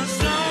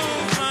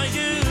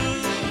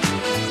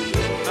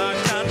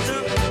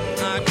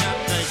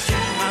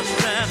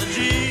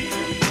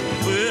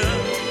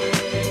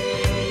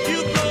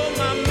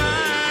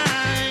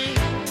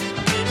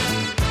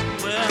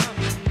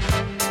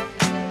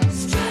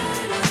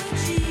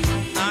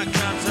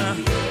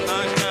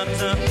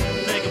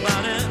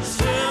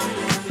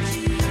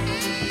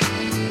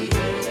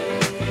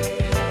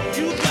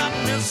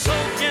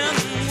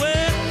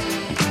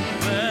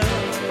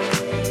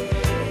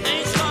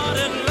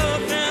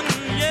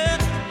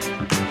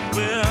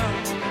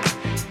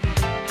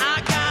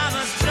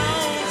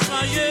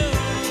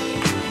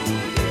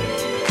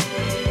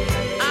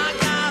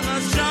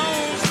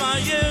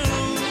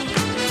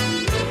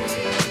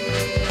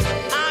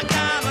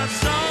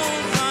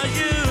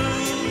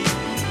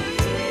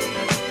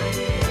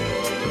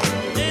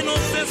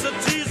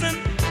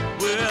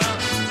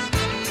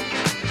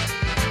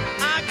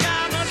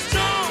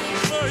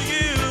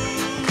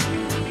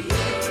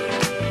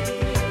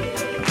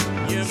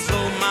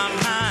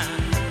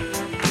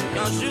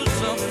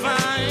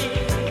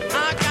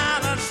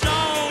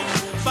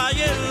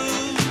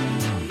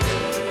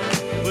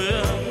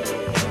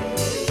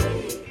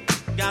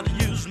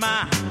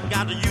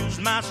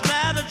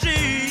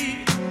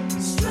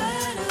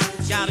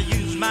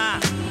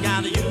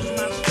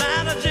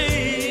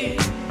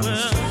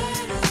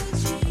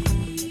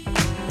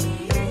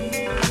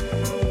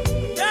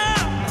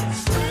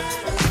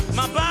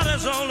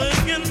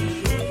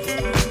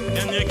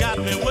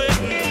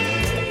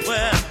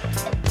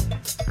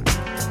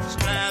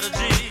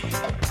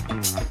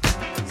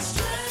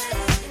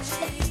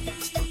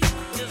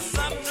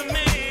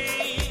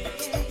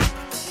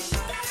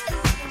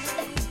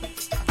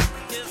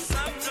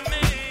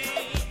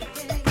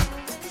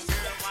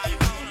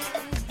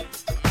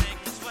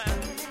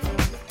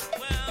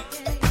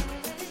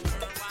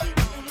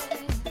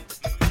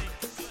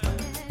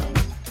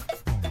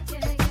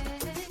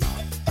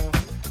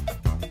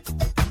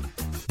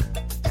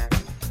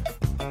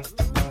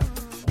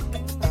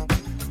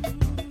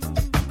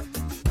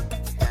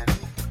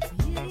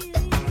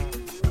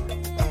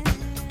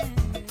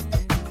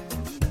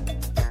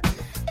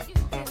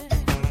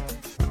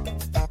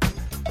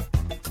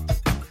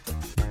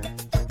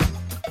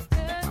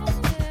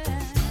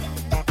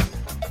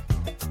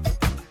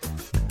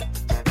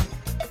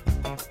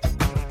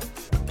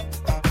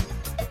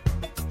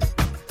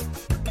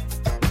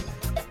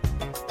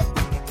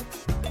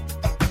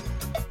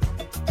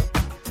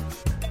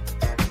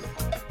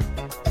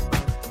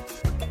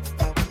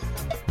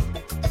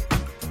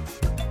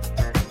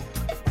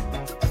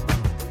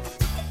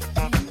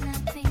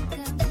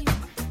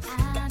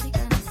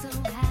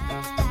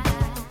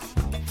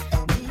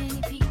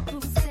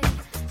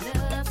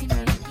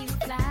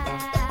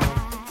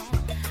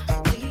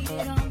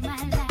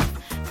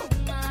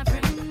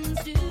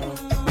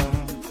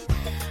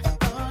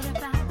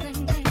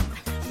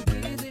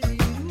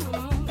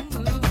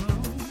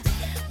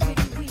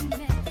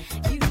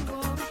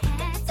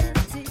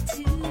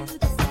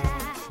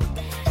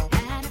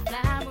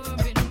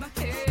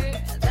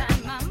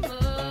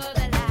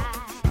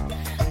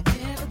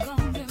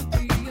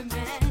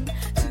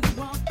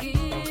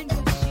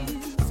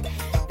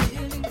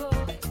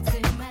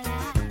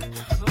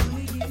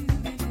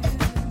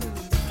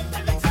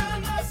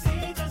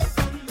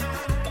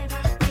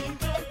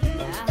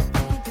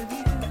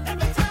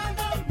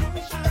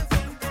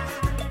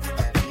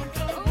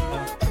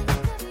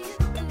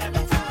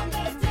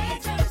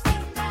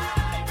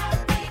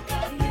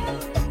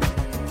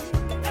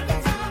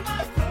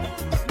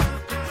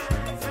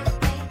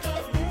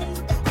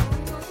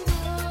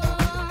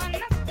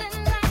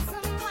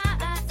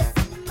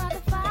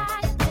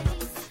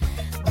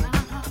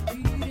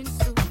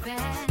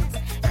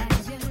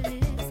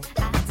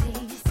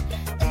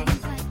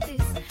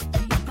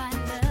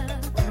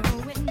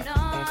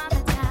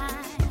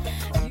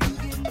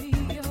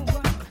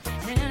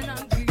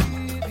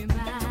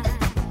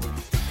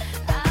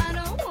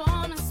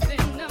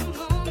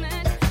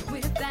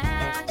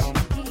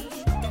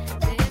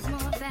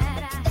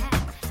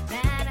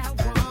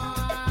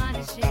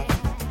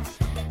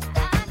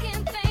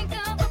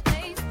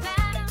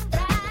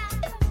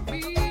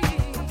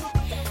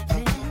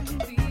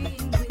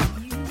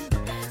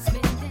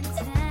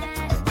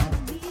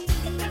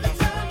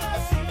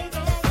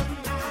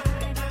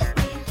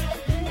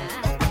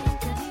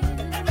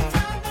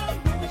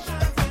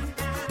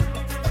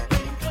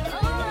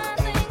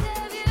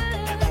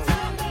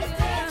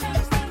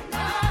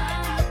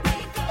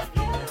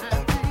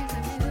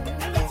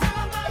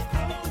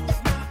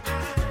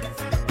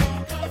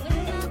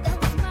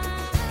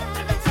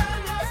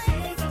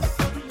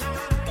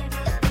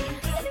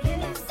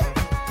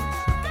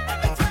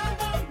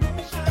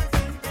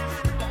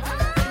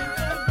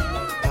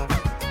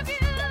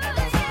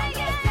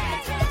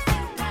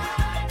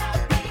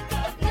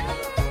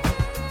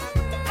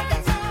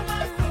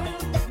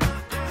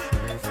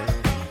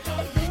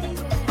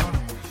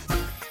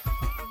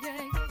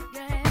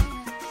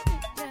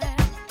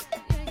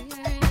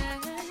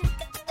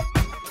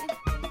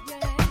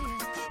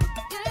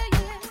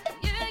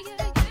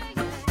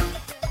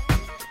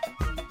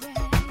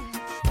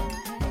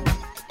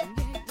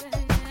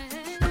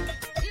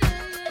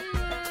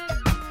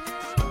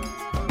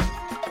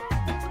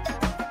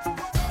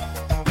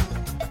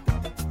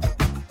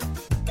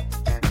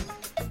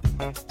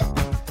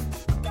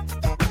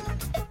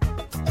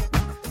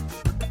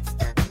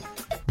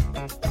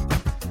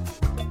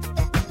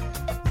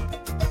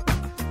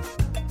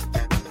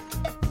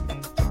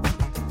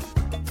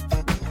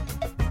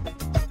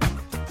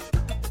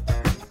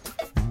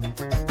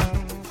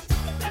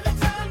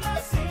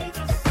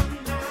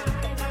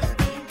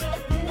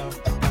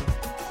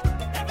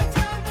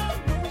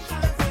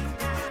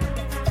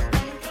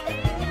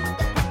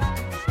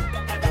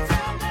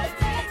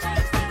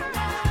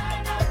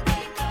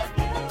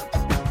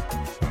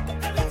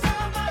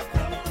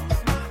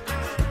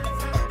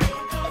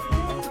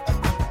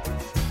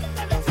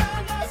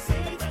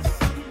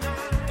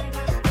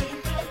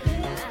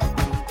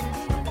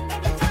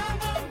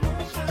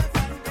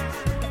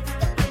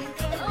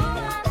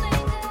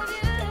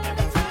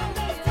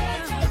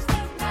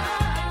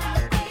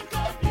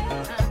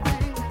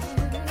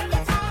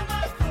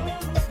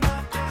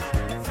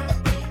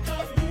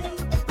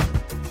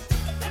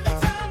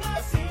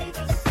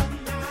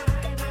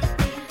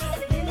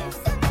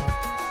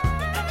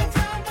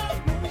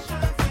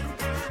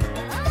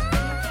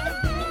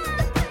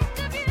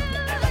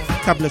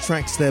Couple of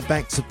tracks there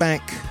back to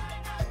back.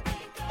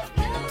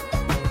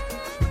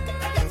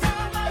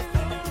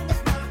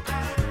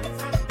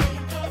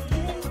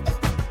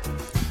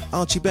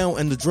 Archie Bell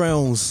and the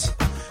Drells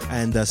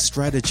and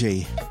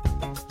Strategy.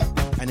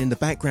 And in the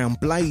background,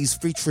 Blaze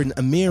featuring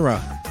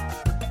Amira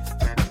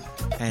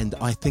and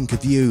I Think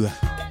of You.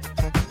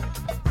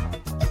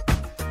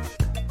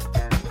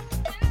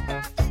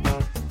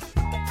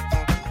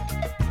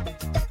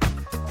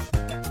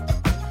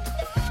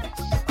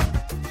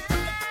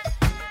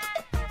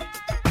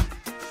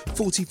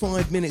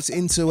 .45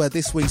 into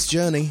this week's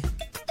journey.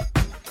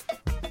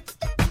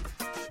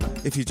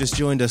 If you just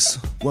joined us,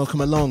 welcome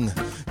along.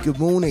 Good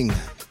morning.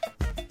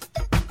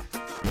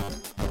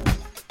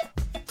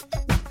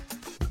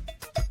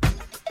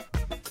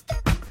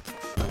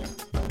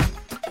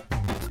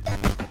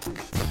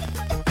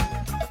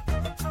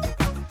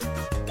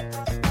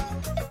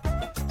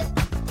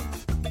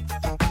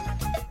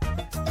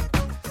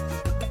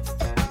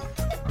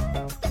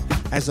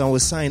 As I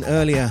was saying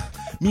earlier,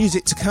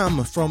 music to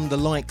come from the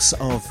likes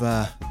of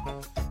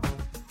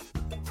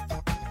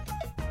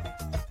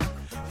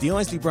the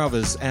Isley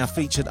Brothers, our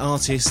featured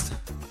artist.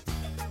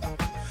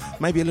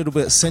 Maybe a little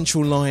bit of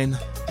Central Line.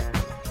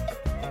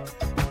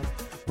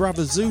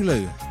 Brother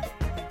Zulu.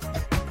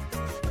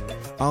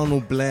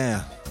 Arnold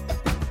Blair.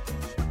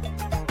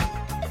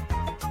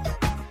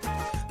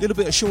 A little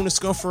bit of Shauna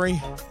Scoffrey.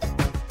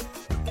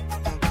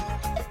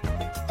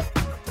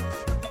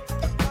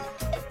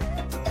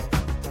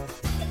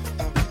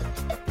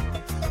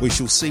 We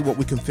shall see what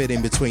we can fit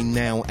in between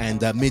now and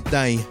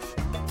midday.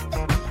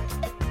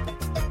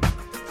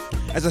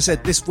 As I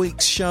said, this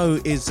week's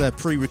show is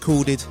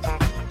pre-recorded.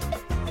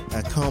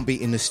 Can't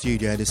be in the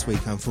studio this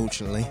week,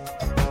 unfortunately.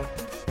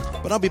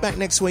 But I'll be back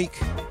next week.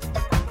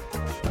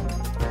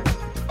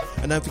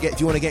 And don't forget, if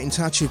you want to get in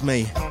touch with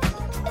me,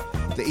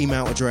 the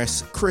email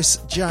address, Chris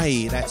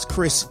J, that's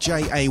Chris,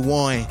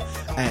 J-A-Y,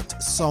 at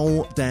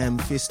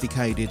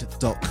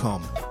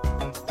souldamnphisticated.com.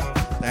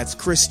 That's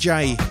Chris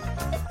J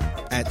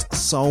at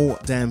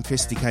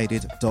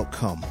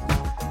souldamnphisticated.com.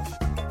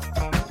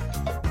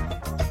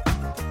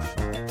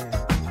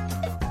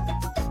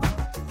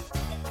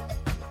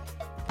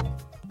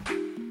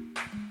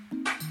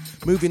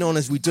 Moving on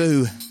as we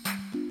do,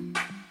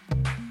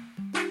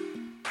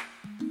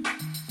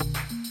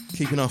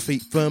 keeping our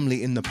feet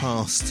firmly in the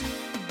past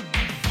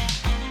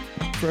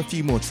for a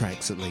few more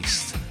tracks at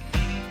least.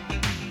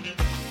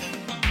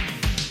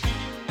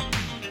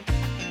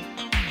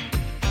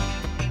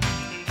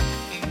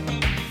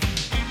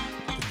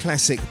 The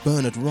classic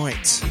Bernard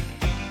Wright,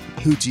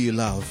 Who Do You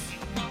Love?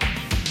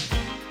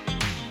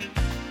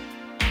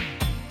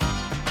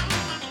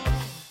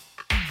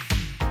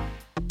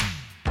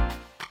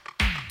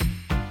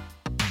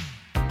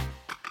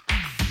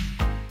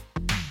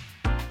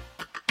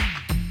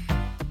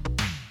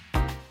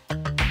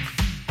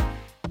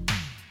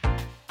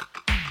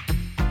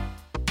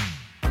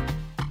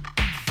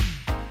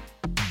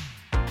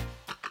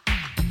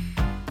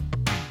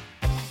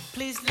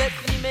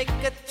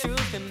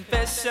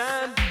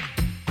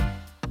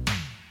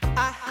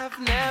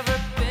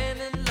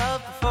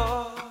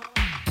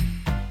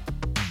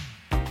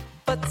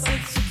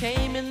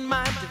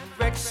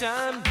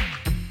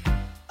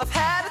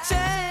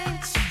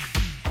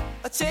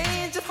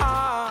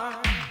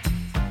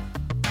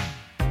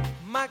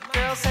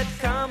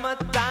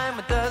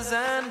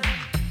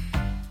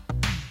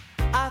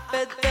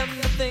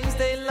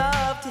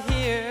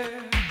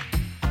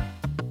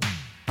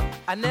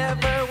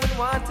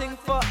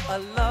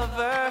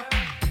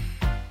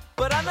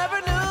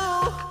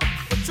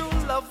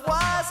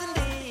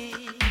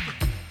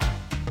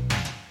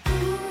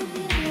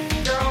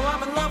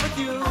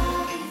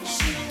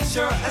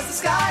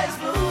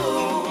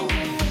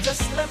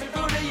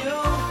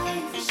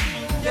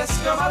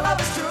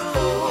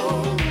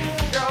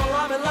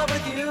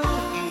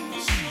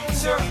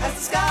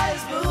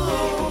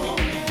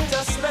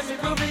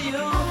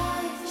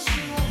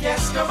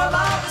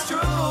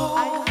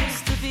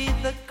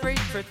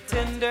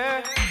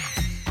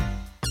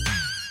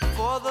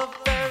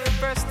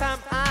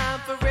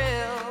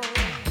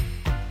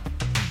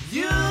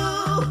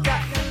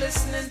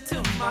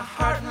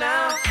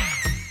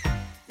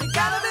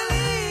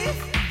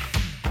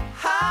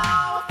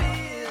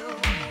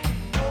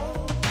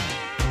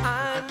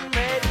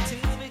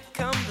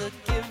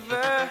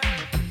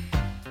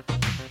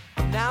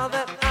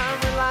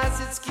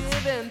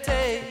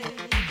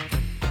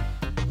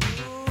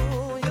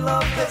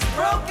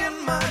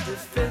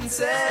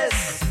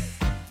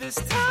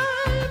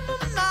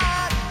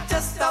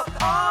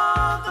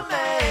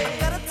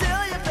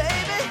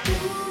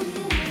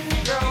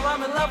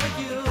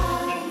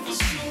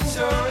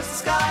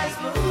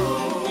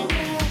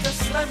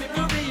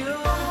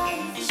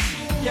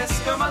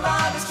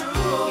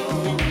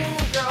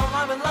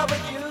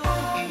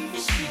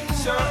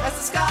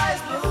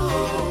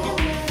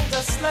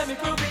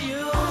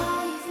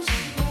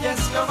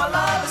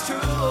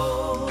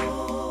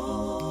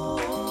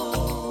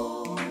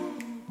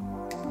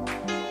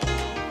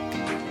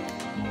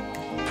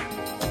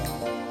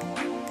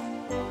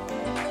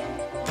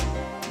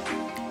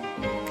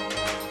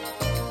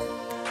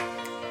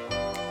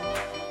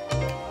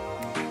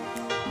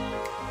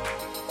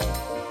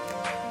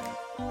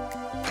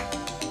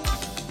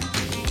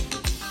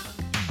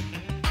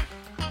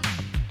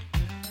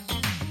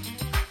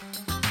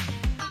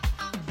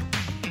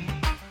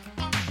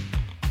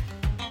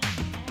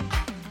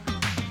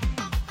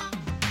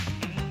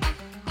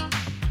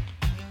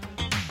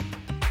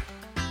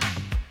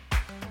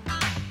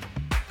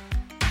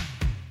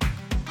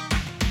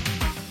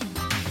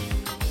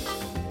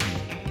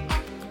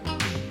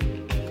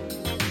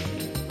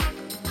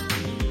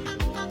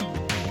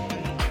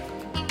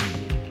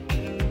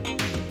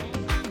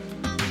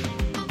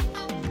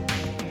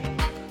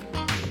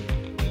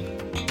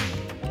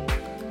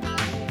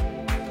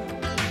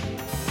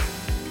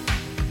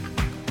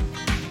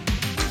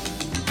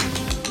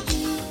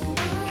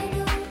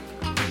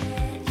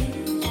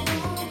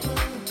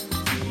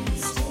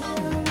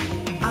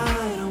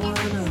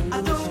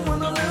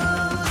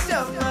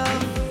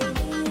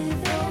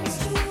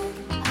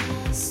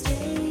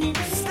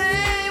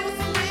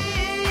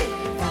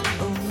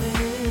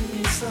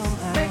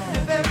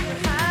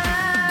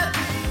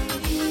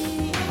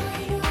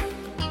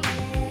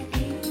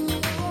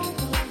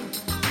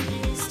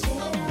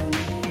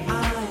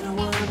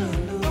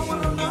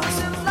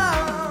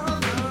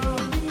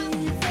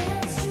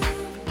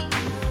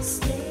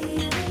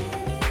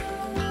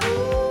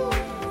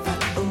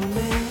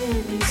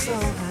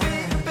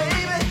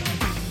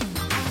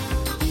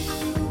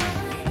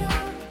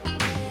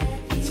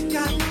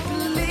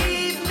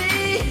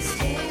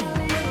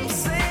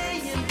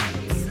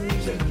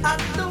 I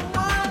don't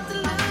want to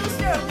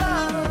lose your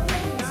love.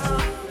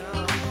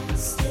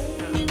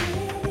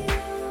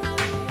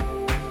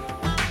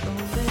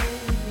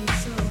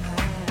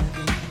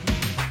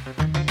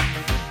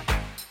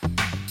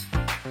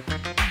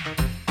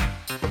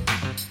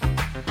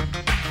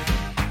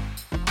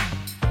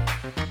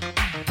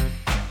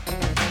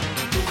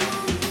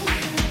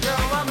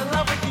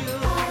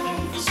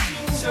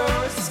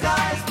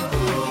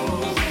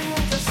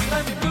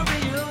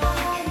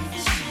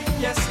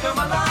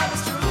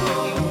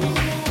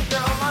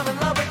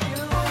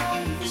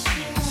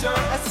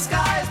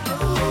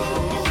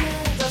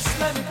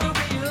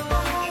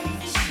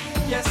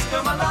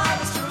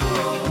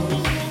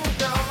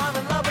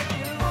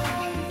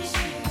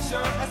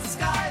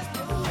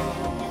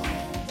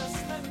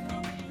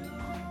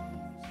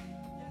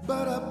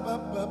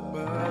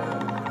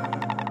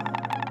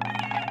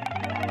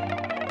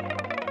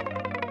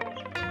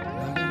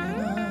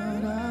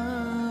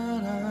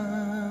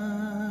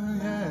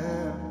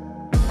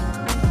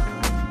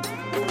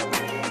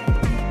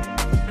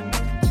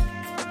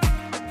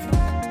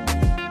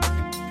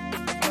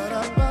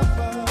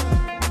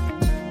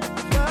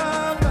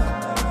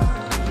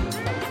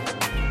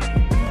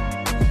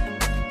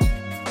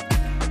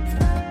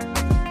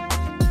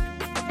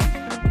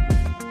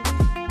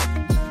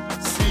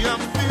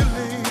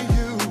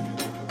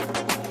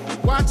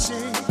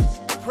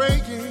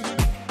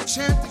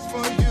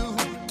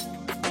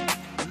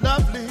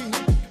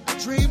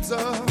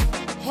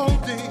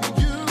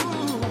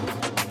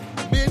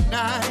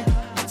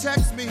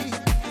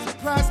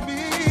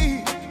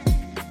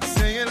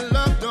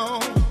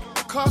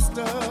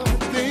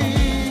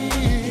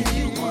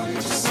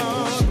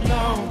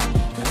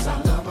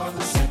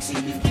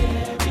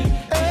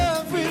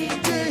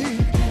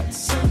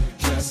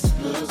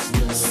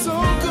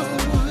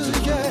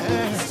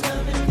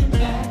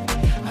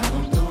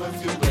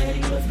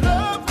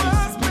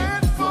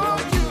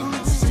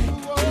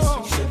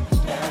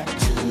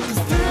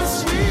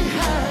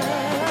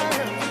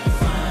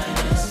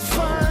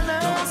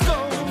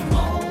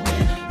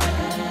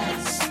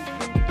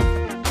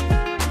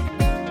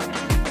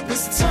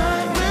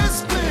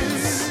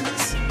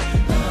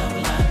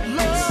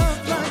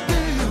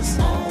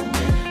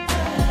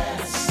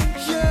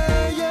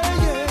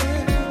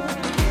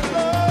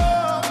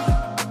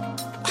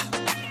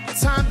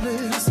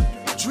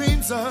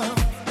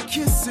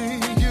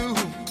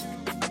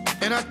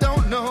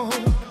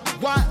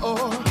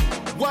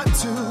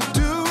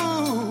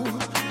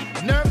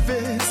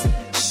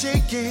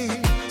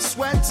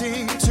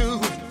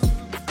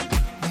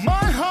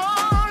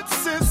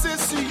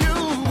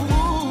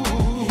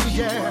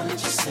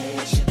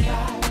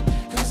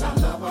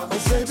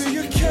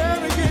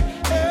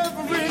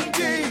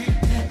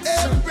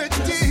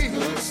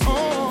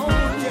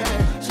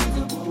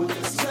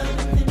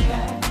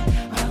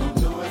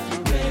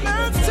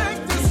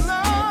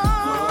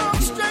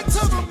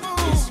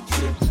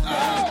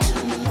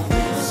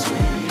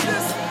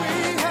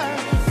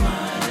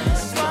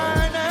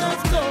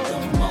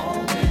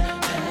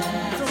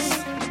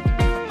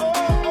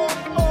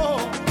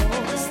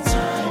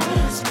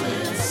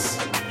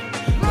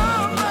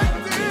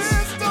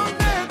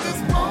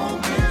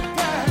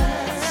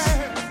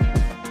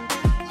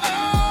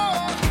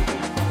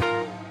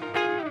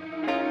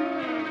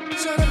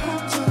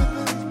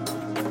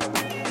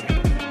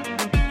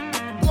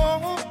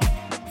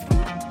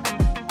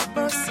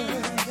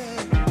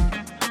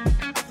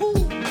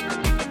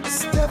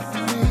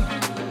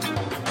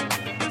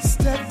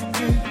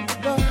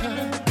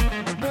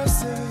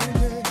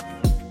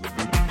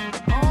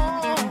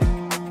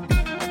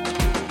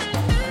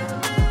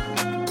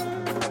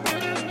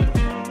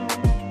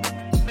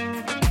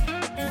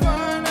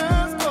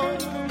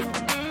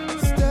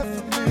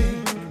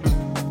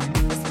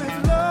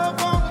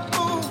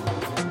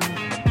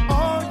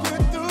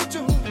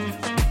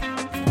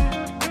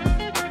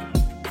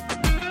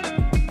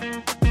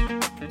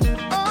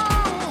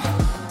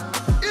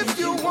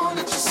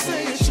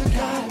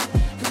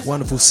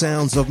 Wonderful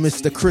sounds of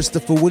Mr.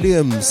 Christopher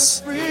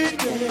Williams.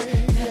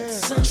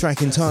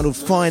 Track entitled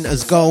Fine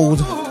as Gold.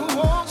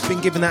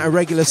 Been giving that a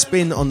regular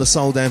spin on the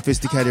Soul Down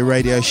Phisticated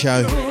radio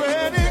show.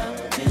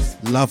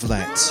 Love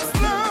that.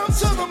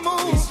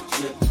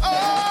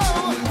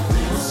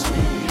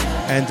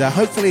 And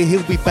hopefully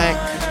he'll be back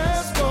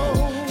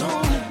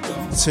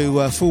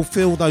to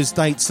fulfill those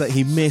dates that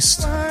he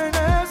missed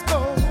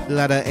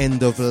latter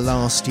end of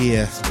last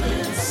year.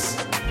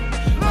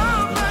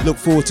 Look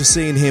forward to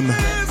seeing him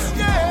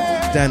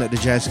down at the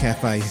Jazz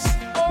Cafe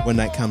when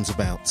that comes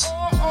about.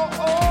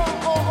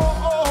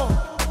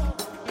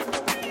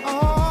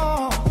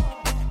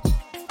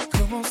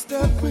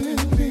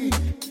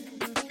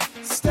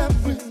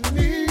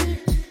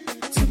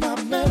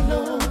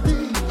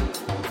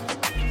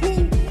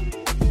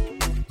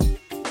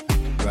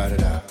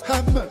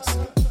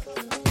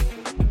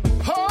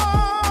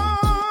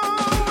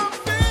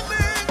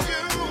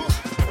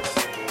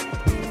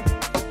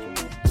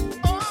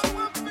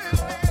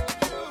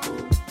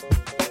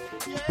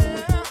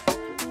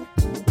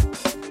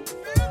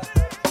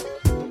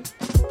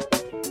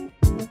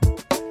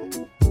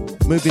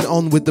 Moving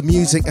on with the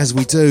music as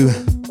we do.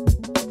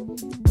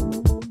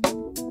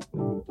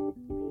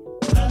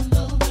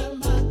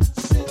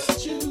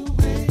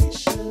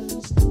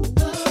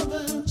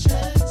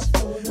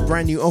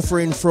 Brand new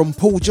offering from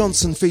Paul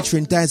Johnson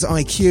featuring Daz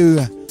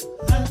IQ.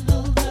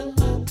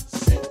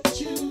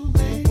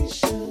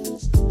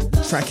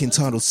 Track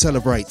entitled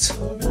Celebrate.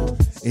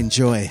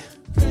 Enjoy.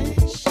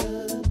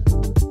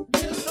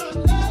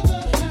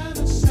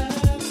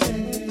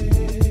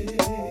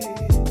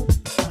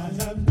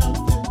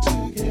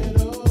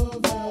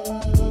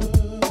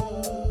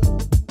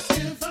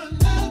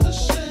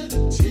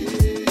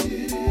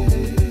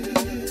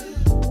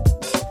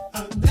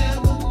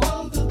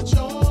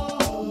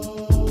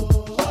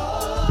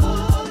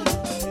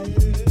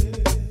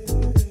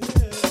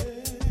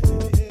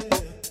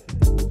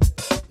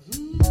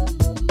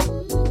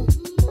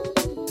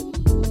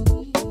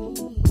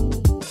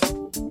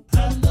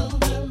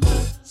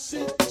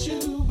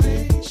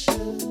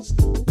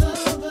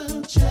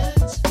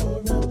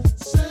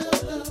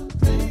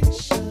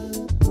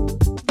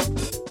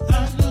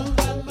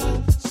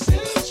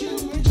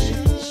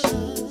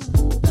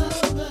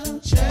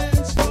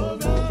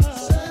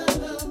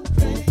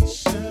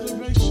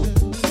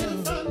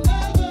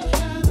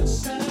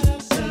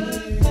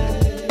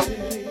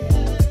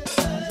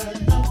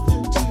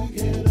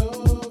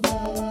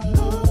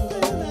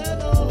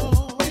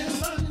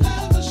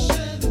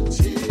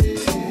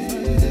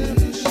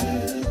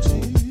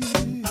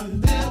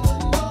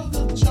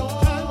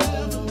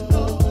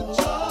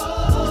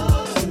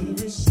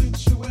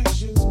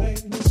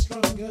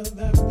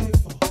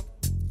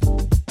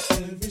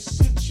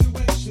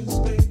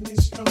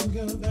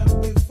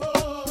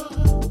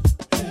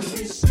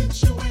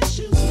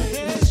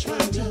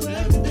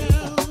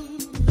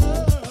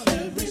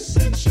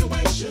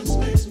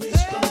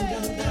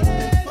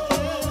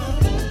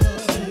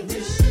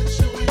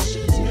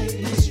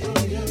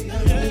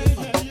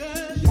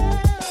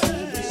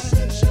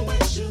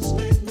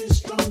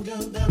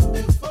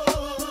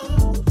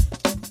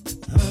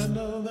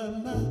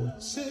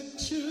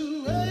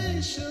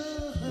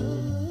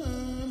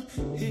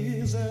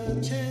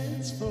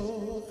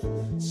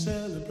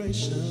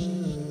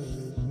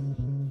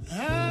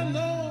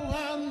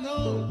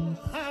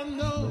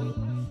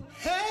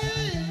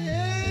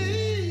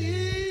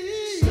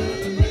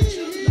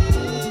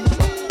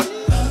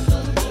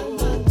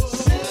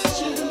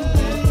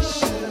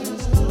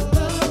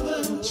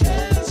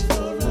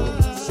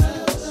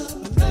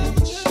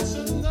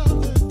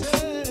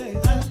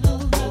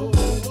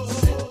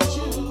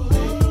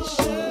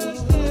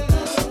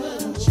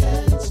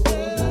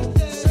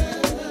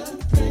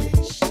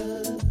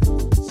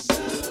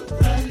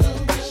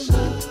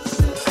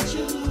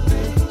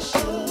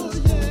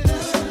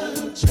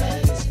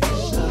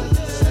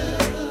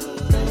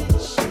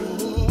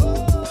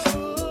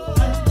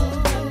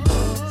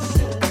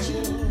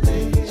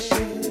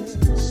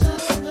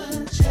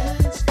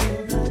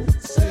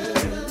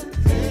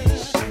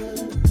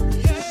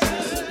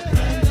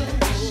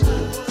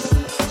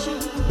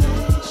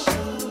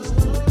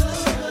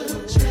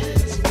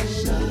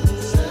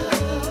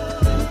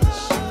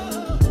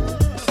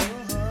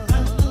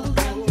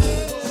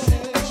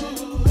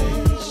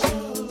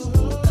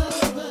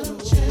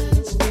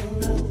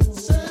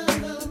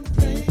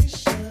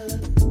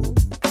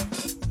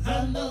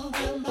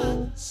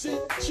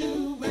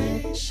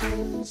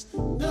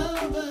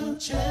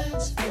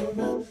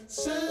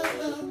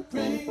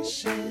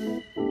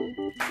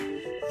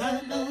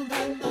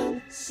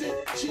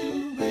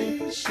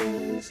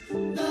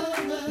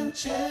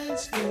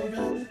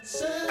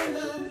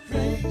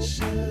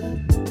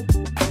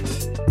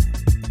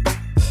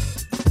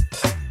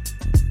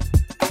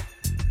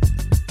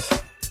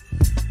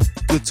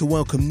 Good to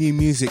welcome new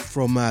music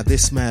from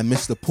this man,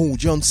 Mr. Paul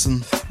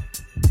Johnson.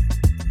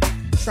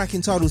 Track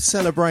entitled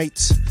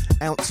Celebrate,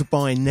 out to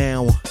buy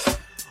now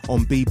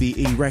on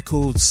BBE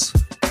Records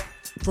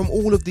from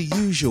all of the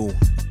usual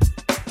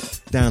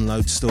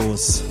download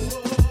stores.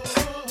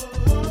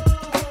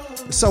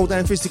 The Soul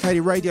Dan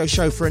Phisticated radio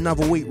show for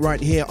another week right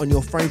here on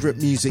your favourite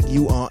music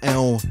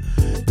URL,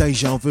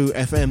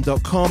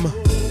 DejaVuFM.com.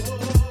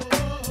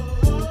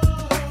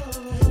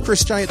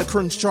 Chris J at the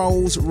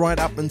controls right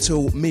up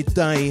until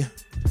midday.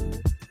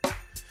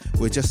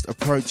 We're just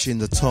approaching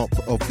the top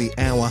of the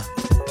hour.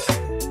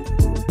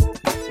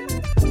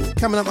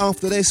 Coming up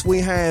after this, we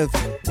have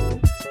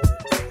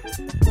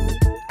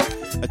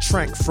a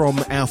track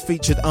from our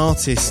featured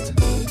artist.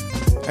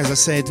 As I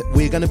said,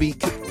 we're going to be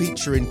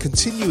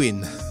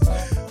continuing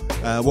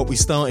what we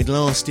started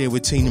last year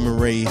with Tina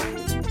Marie.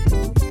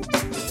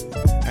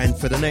 And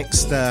for the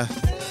next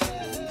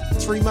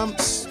 3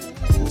 months,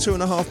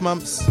 2.5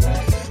 months,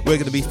 we're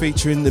going to be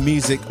featuring the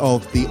music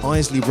of the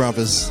Isley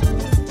Brothers.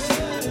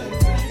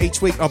 Each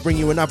week I'll bring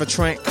you another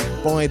track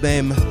by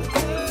them.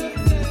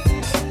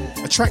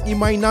 A track you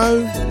may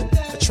know,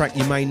 a track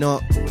you may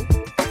not.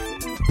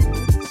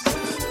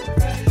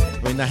 I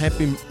mean, they have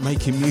been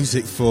making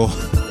music for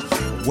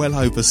well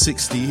over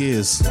 60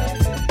 years.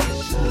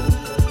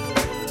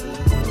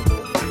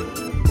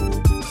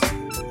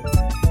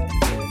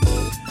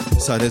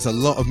 So there's a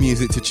lot of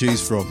music to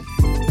choose from.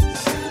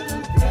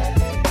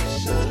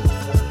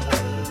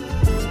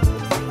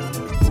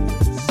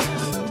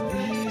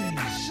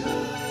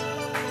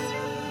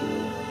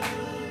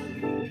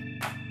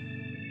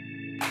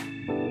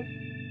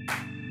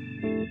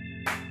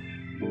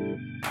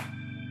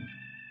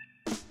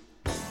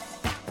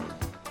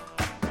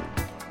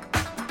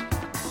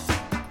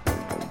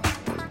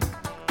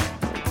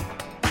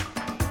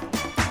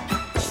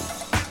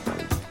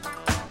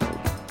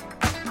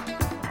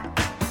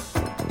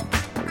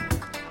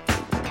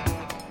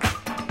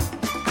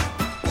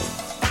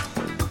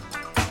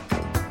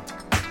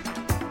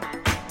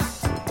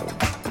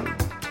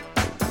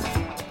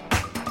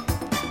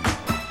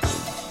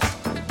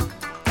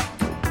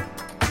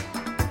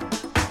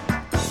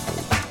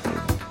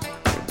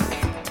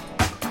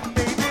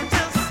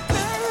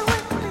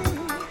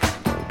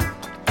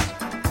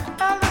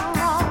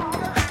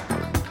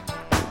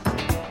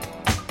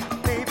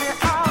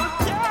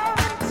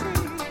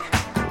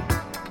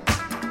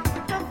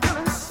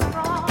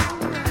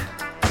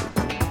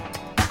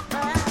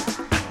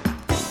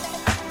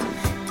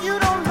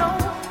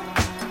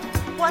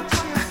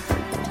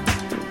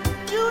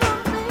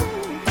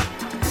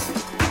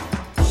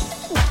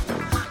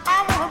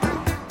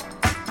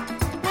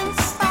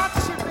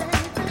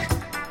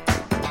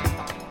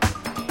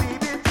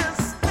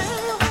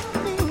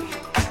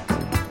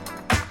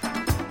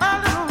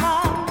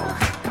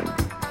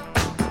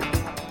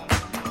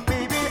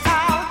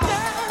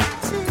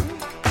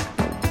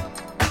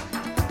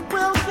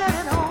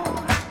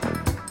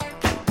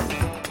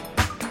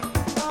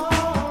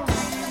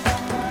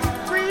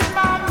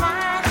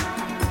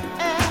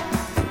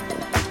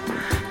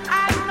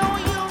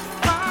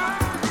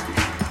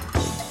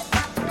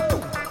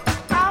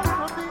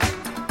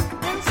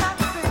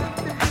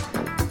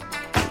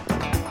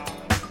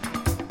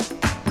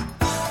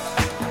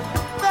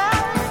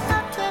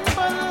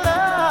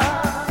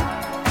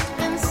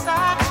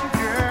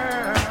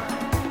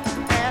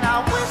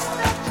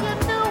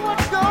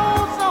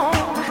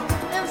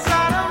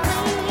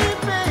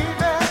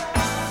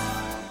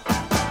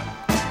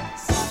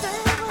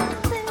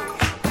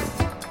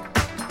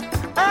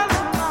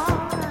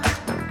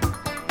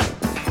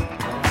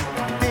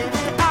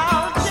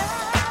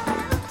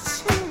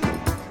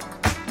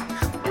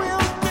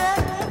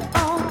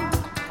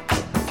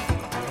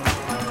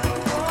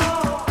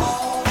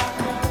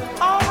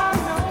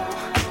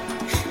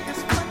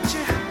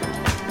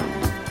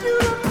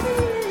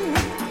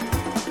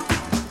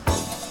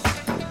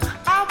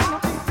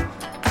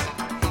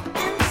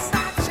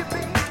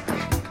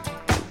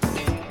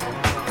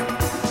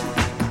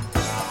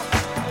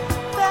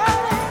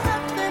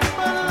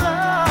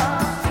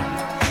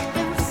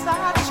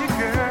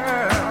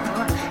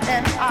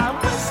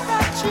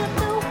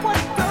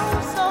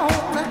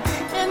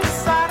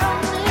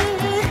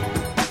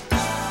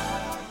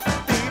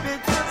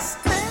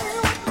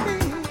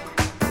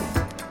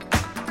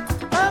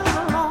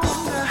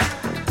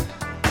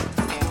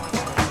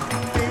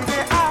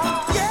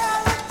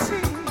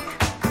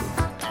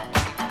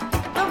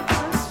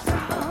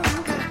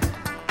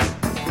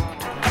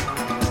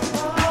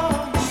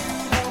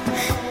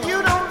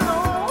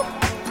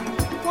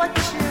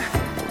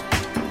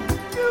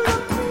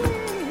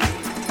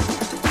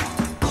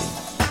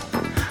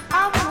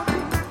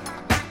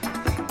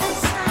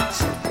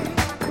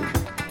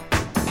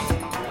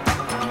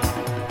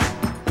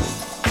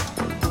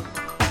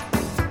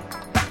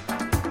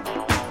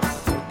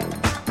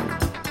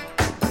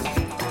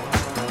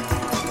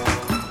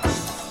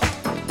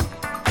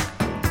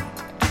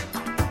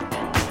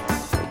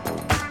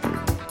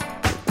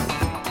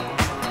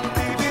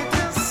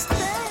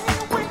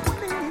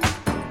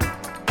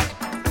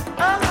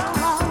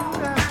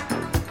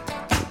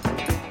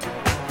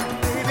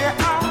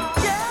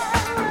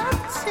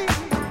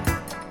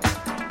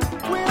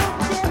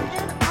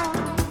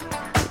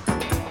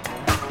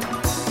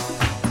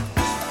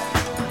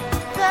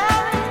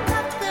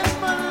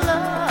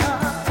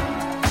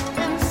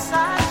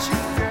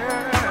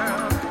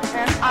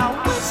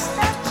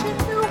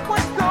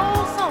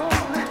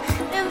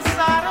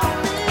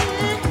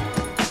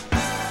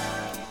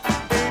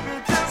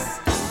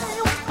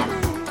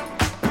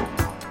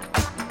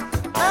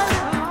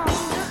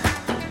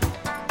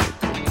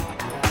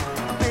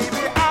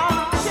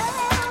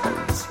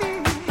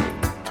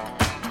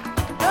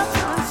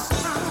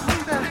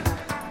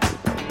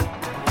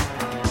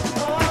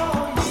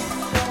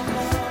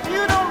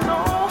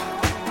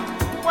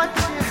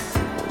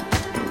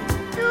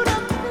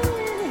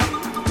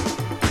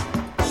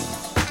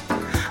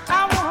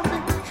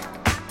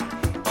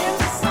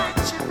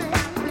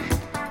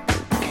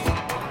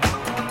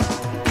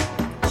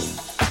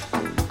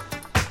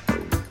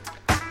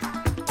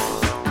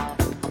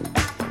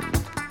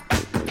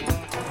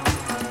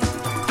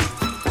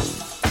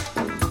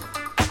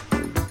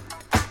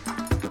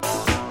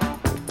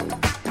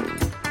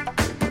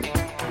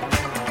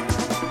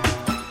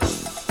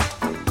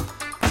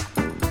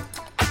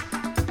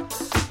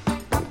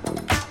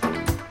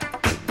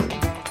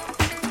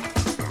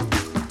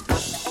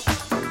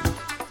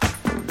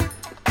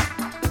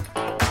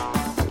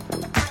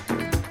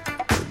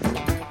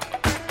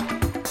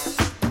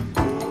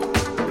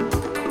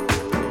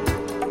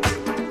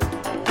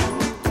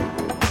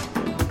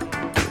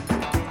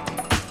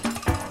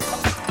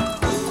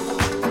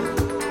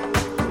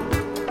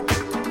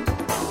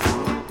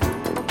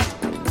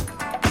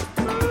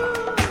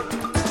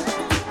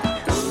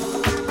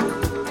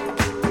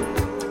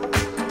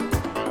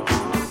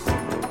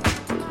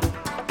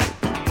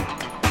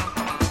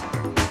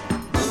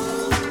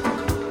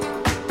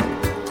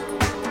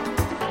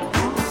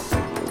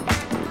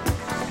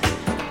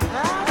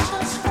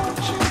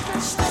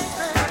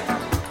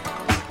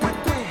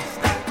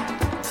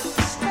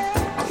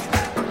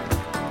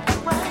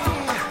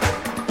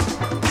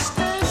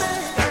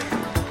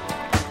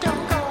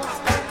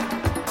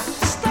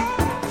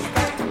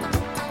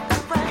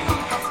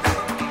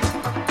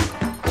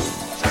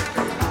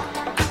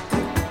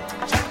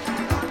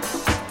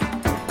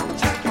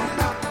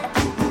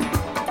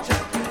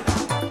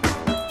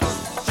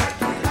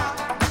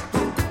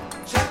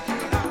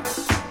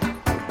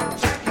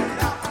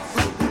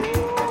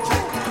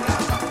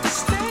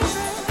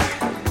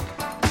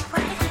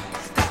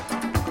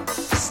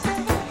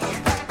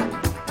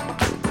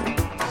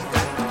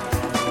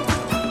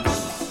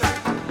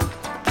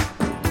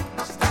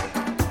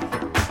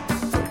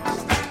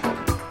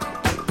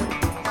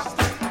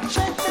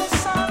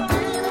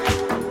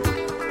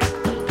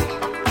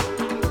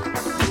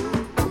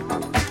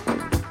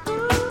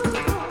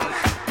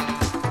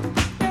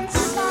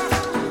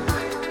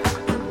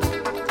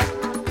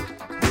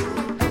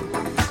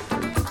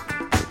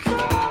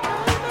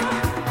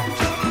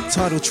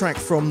 title track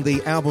from the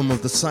album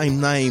of the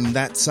same name.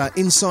 That's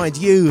Inside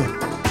You,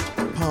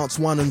 parts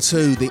 1 and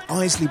 2, the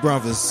Isley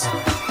Brothers.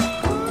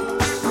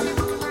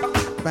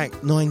 Back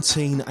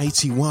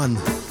 1981.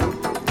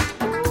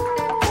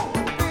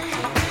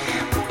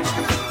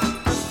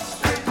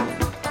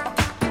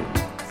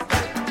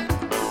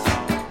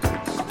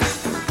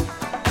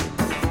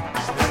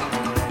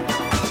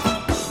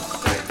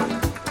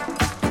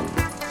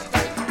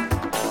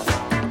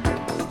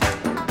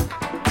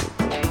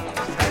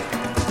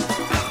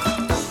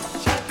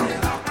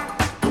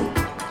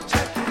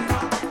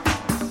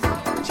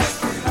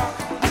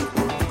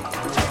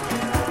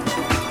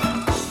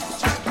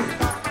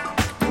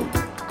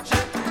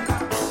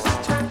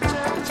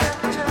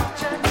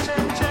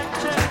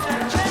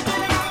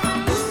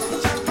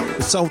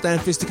 Soul Damn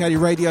Phisticated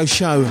radio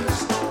show,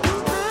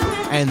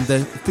 and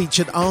the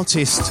featured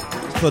artist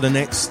for the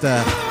next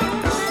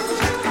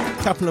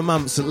couple of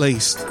months at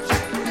least.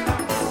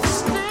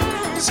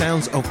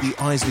 Sounds of the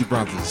Isley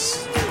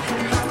Brothers.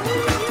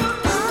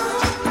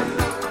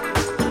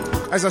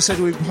 As I said,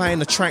 we'll be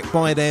playing a track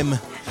by them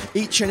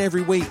each and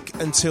every week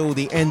until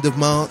the end of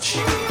March,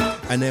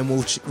 and then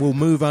we'll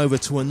move over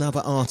to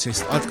another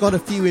artist. I've got a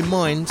few in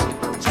mind.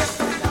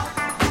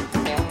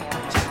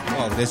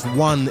 Oh, there's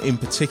one in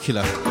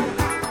particular.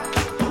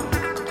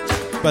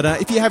 But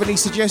if you have any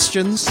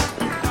suggestions,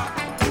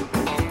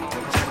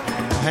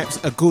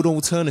 perhaps a good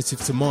alternative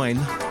to mine,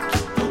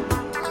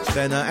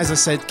 then as I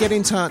said, get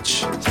in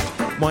touch.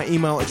 My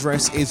email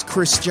address is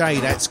chrisjay,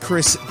 that's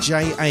Chris,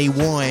 Jay,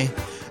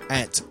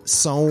 at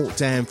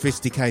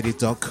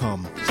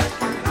souldamnphisticated.com.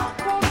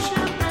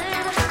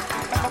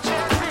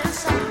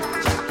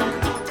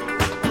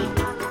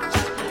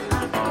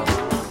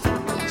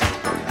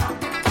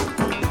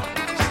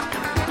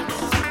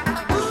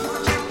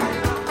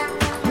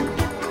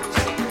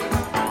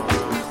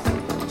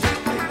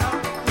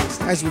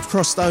 As we've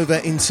crossed over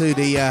into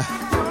the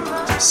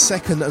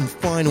second and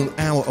final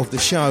hour of the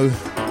show,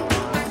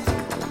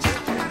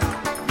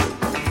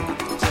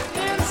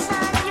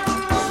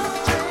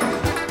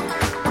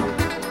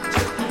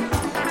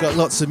 got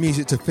lots of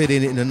music to fit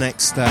in the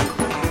next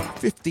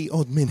 50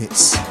 odd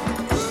minutes.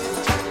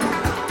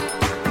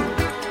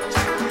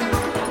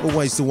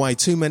 Always the way,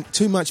 too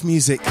much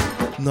music,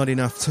 not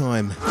enough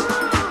time.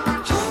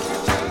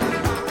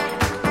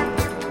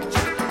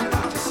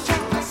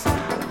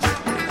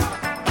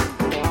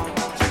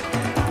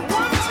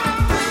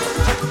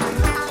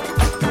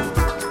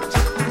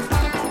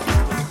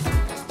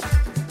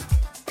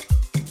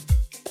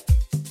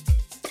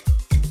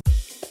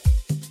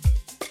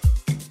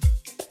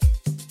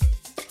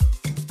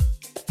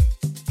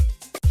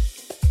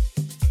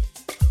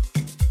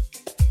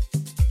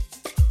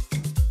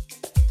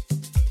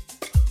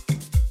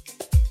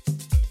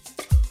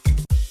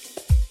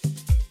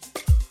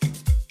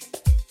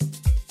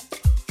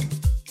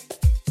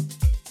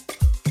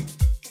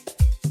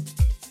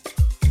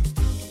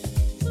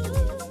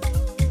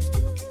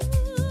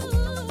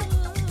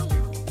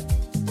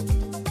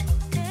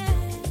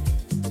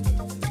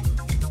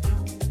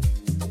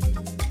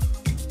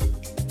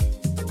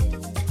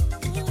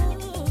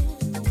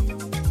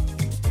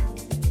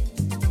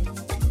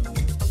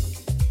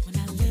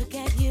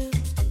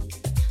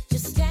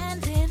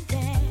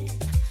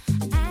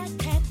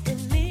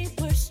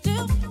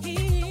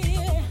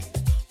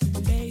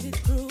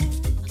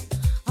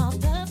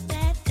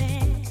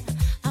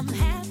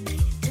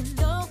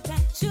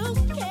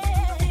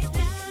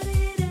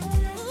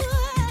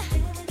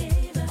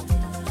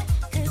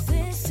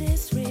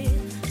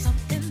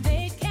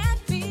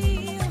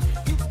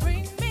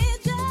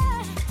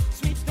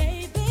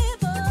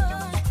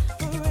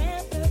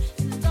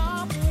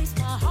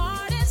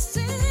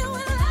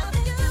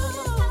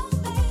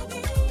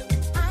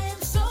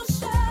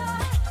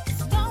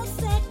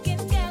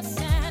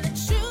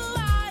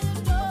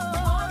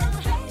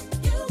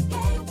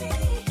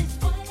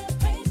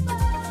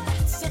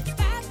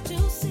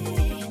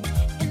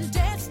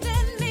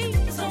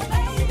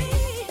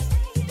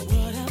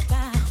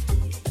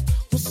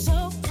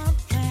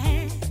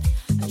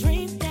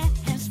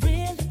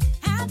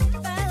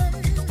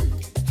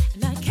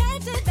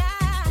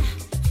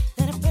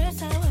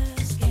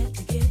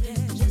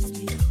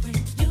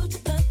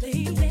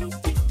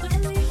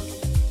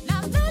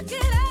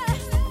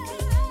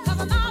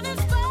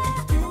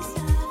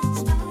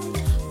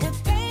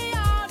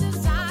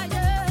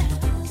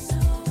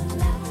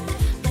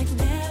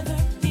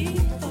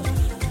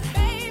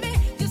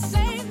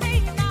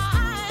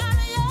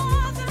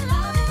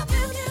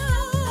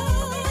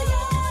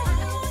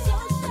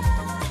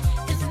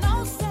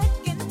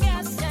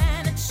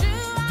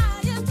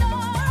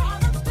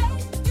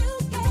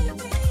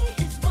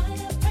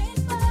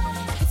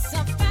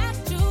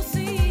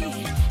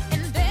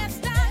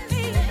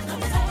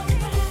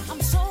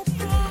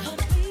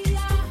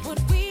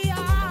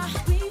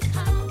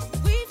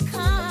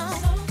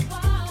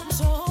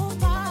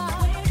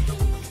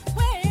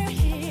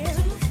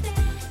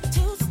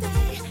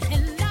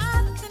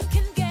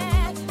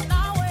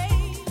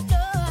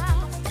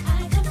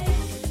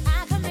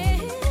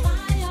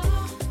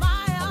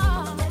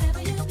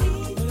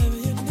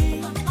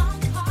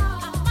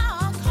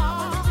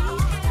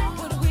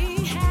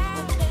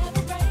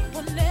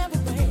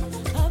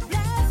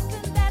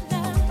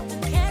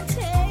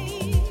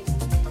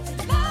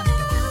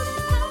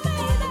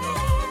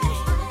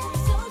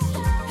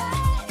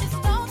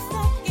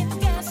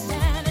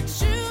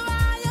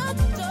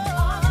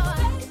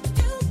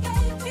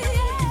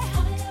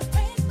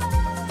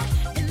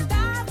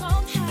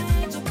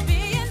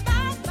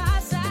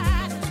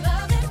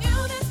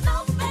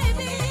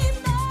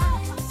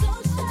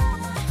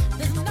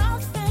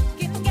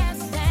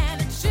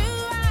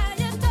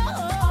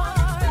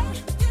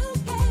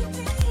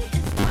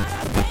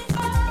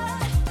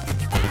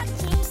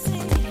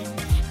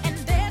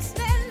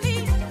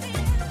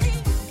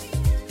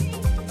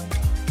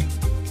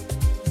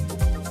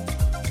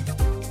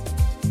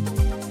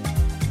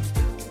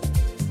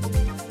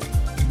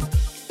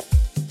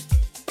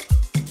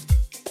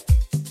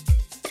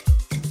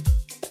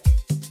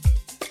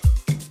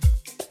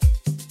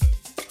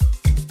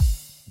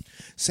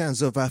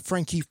 sounds of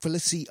Frankie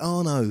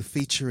Feliciano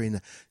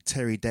featuring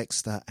Terry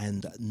Dexter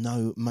and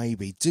No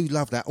Maybe. Do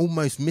love that.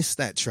 Almost missed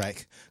that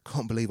track.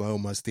 Can't believe I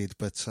almost did,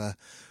 but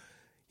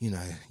you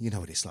know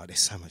what it's like. There's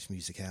so much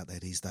music out there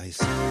these days.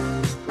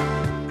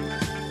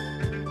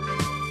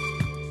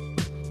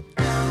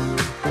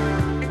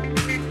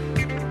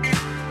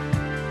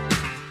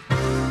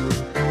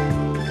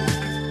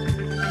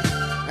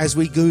 As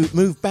we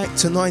move back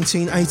to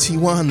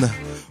 1981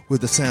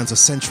 with the sounds of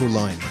Central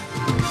Line.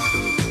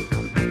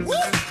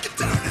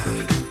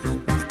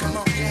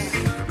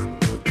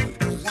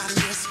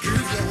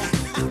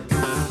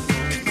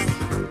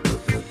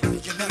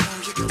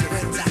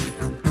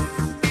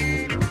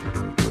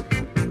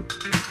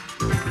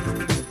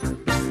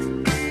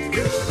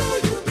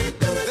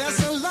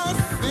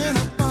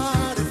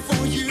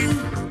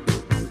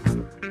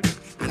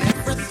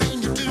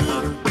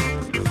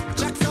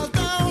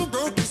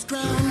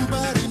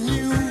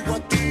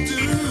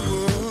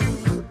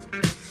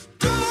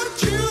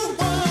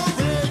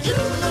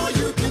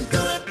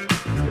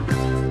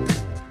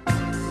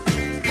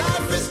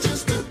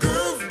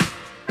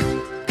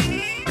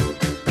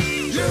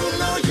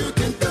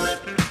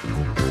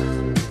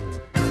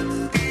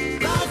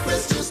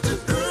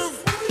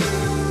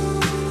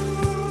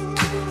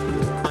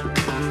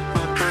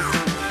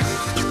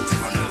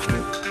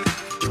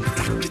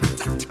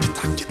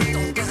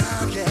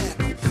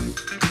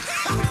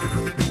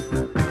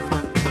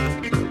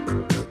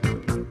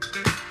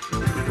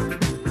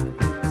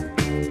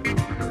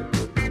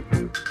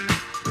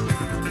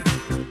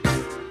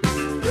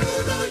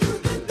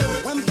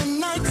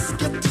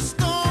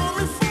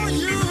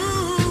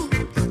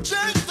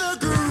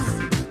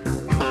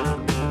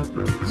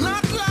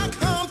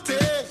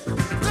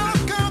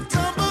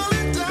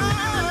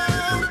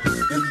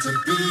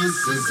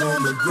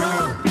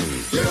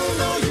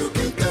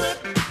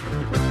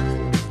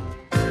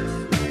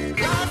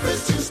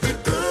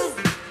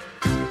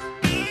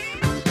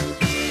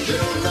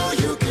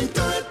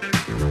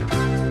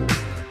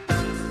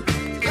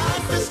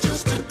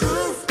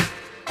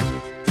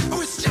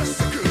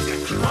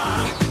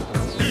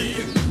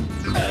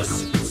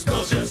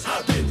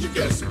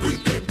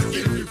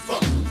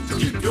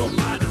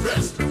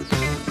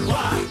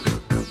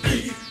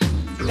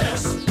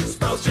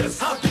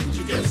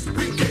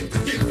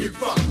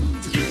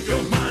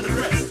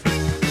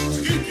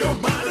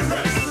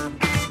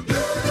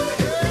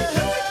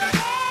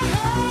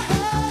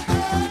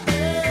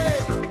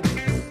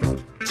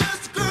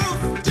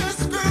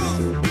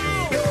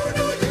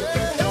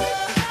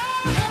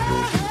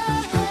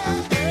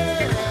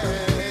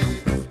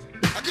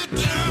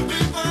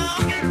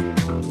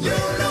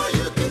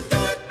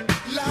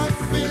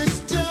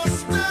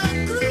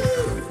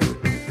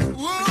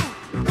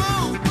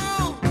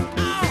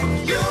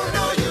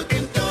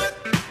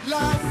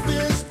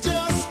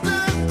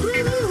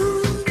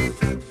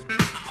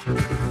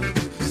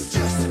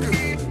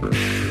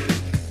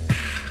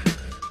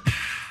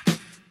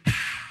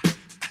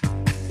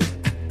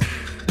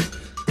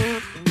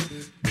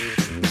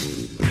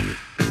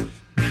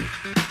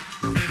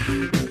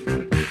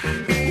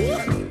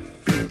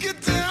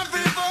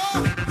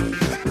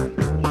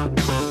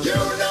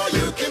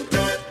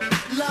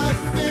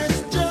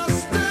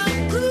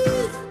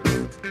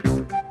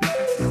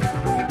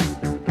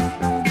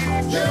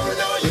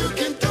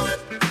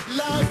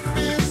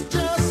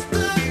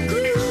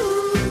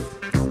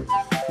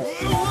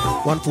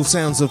 Wonderful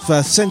sounds of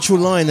Central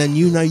Line and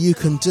You Know You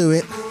Can Do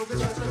It.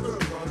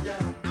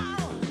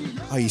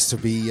 I used to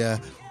be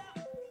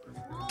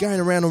going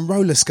around on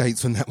roller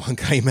skates when that one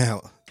came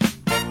out.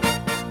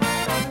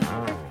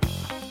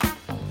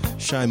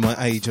 Showing my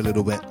age a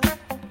little bit.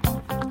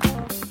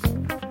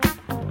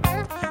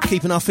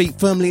 Keeping our feet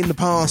firmly in the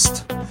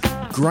past.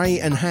 Gray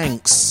and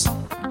Hanks.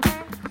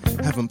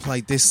 Haven't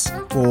played this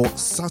for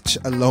such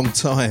a long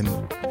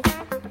time.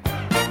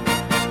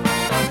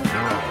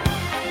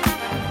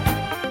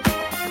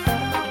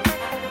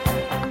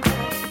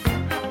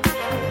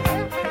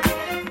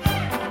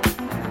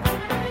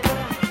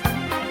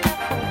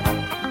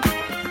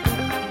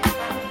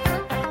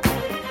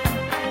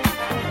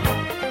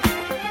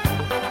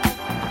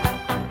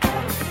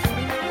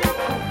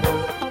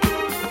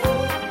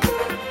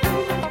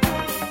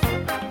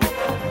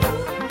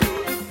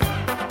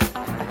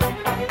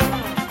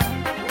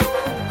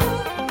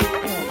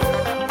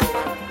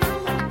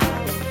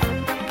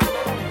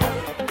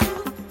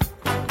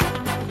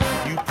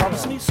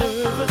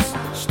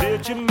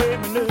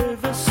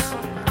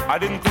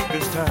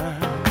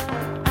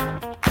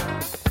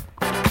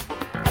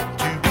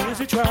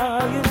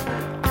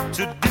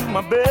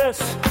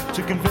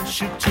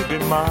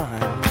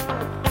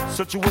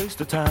 Such a waste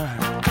of time.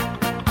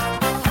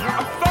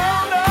 I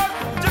found out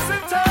just in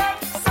time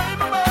to save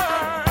my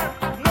mind.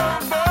 No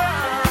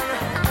burn.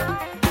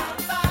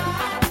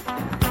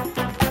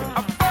 I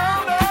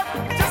found out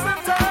just in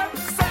time to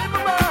save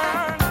my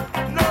mind.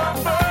 No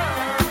burn.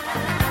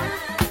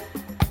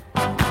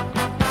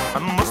 I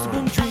must have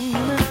been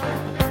dreaming,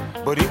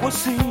 but it was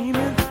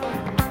seeming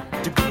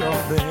to be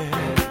all there.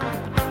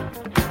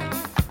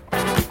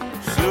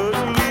 So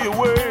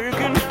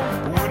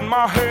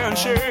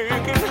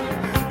shaking.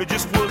 It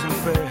just wasn't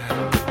fair.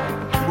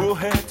 We'll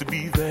have to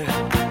be there.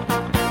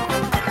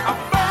 I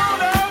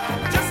found out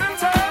just in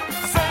time to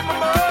save my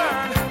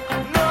mind.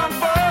 No, I'm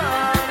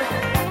fine.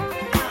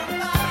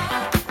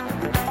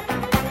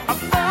 I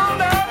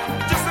found out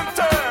just in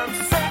time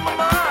to save my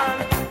mind.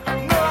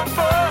 No, I'm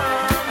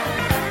fine.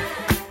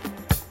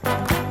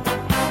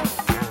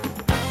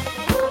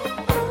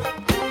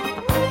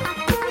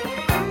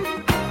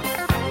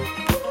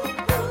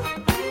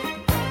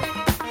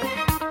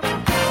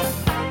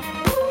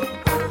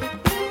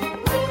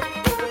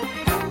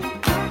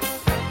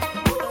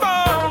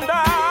 Found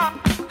out,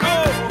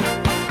 oh,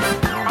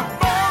 I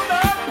found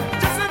out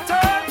just in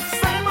time to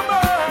save my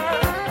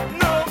mind.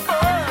 No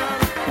fun.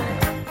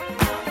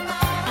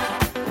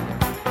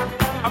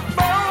 I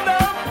found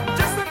out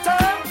just in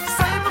time to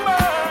save my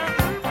mind.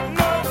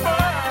 No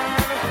fun.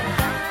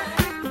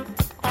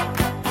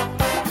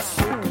 It's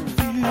so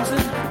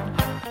confusing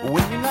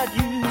when you're not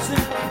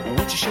using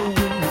what you show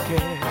when you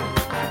care.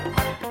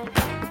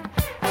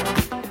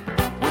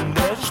 When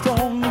there's a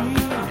strong need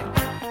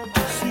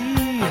to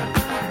see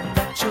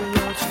that your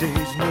love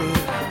stays near.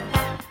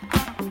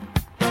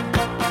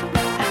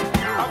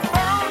 I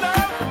found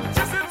out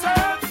just in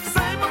time to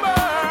save my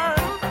mind.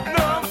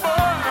 No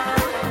fun.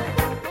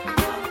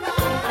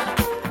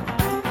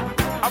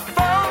 I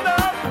found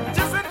out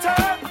just in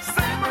time to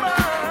save my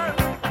mind.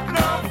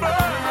 No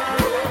fun.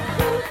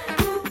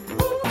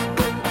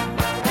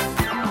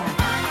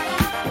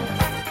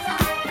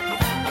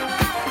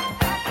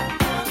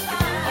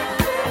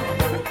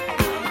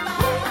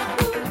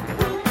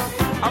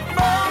 I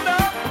found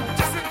out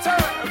just in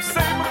time to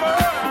save my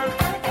mind.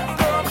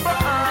 No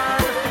fun.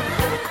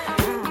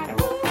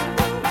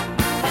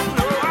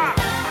 No,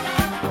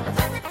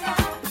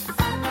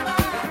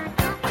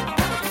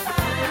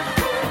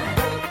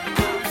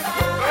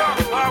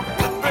 I'm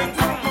flipping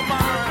through my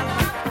mind.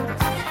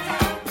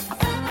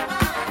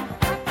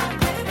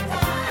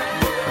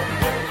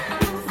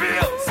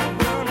 Feel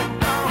something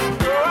down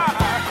your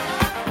eye.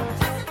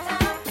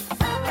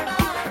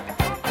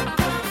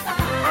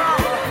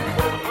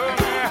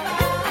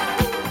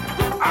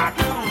 I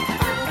do.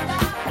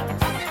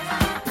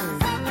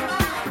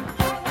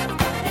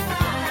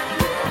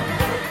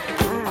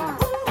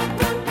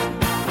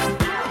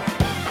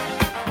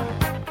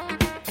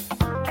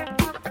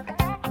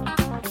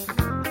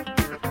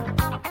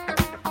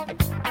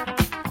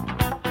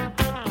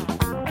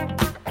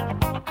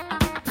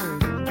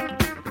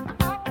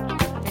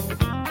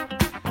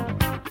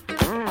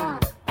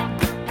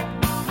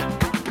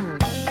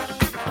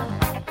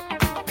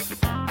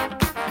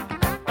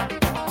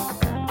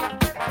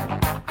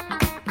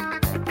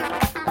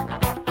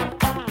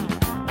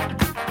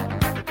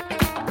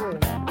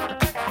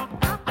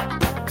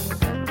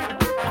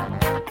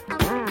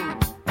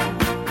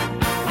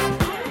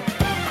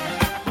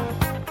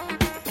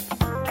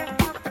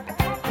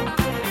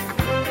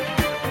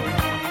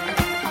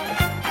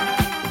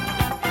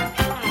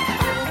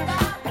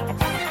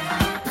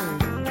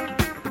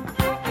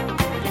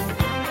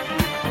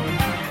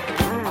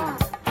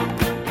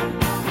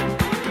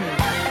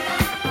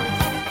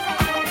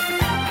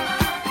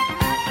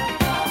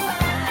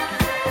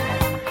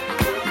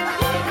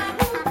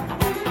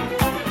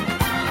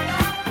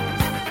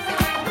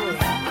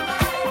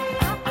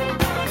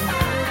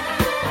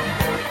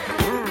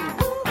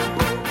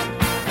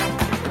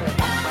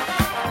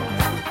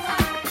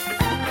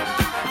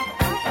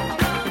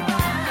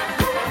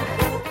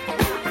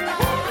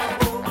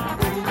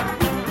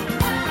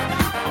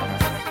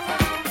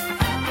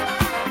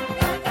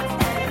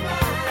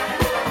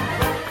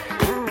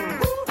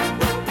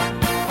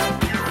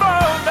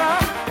 Found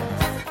out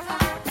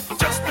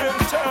just in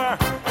time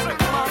to save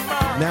my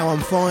mind. Now I'm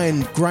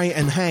fine. Gray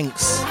and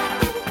Hanks.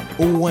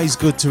 Always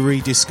good to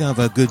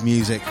rediscover good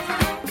music.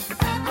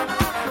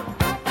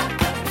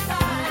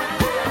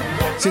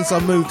 Since I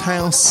moved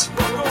house,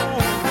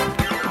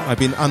 I've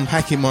been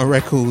unpacking my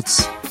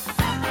records,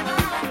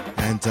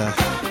 and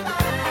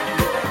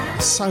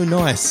it's so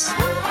nice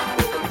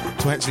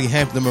to actually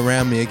have them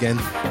around me again,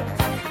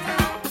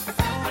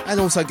 and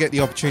also get the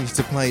opportunity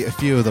to play a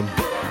few of them.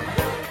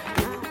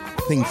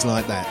 Things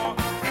like that.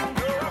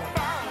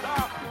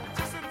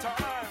 Just in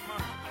time.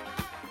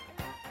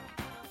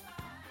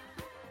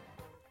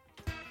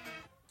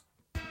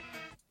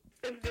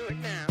 Let's do it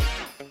now.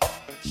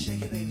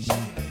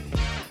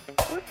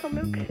 What's a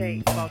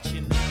milkshake?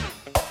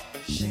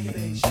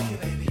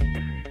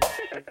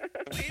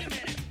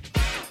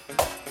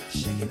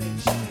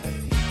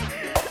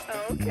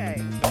 Oh, okay.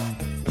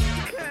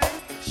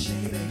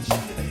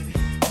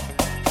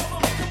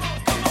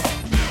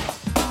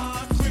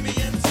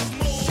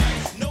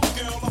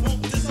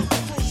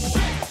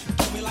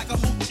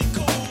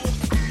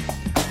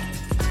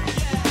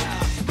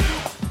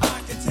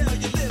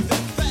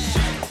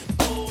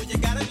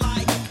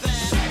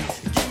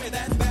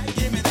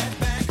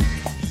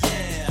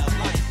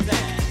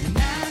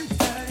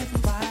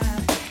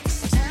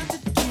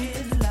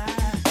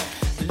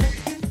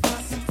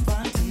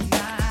 Fun.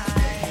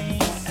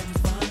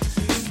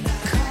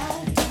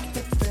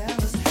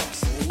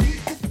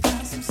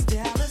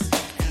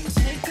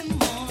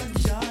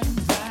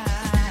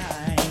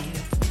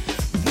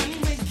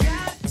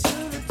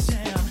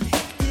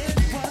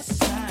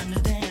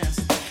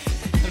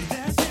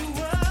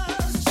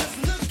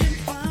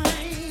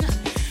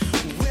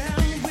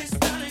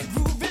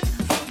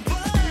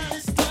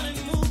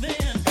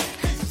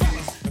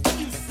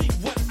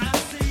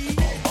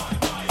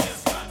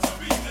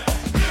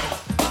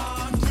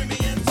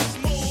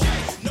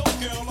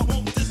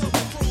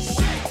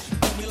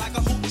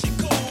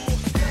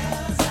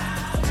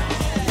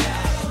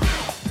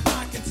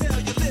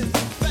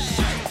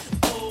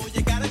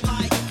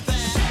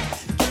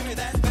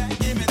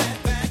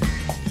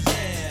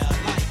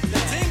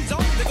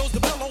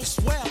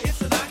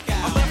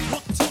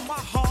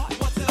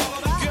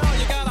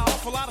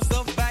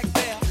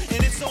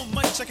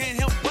 I can't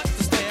help but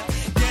to stare.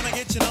 Can I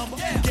get your number?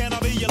 Can I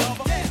be your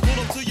lover? Pull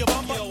up to your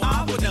bumper,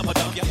 I would never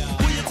dump ya.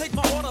 Will you take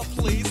my order,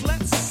 please?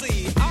 Let's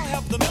see. I'll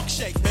have the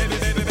milkshake, baby,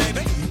 baby,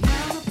 baby.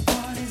 Now the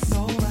party's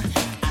over.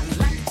 I'd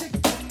like to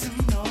get to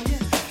know you.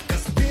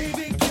 'Cause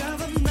baby girl,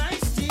 the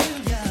night's still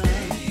young.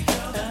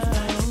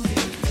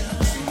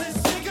 So let's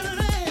take a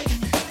leg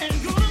and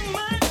go to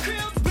my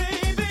crib,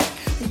 baby.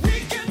 We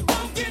can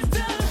both get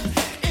done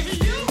if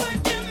you would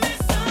give me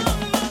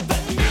some of the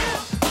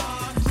milk.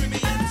 Creamy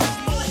and just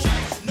more.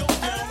 No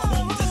girl, I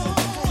won't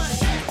disappoint.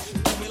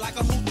 Do me like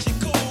a hoochie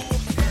coo.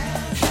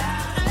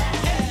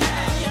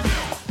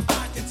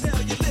 I can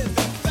tell you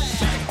living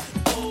fast.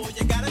 Oh,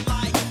 you got it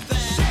like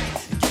that.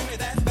 Give me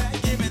that back,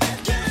 give me that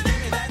back, give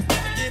me that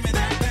back, give me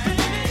that back.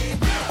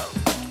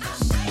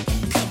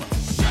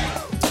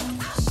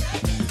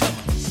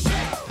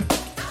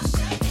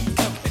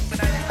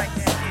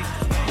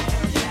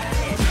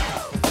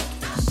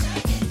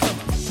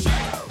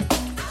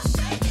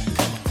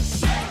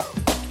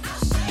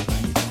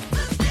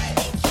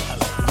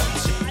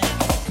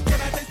 Can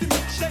I taste the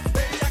milkshake,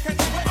 baby? I can't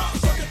wait.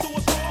 Suck it through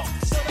a straw,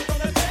 shove it on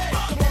that bag.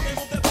 Come on and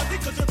move that body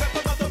 'cause you're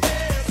rapping about the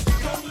best.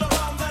 Come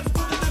around and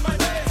put it in my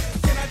bag.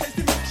 Can I taste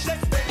the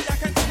milkshake, baby? I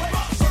can't wait.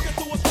 Suck it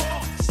through a straw,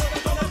 shove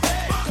it on that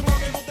bag. Come on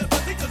and move that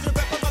body 'cause you're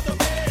rapping about the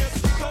best.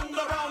 Come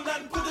around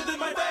and put it in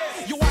my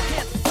bag. Yo, I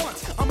can't front,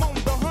 I'm on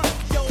the hunt.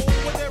 Yo,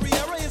 what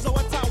area is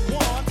what I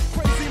want?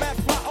 Crazy mad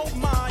fly, oh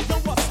my, yo,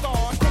 a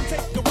star. Come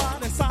take a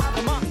ride inside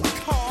of my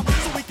car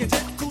so we can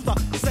jet to the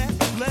set.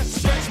 Let's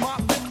stretch my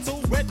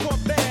little red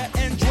Corvette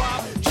and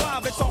drive.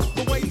 It's all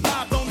the way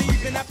live. Don't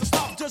even have to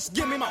stop. Just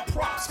give me my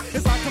props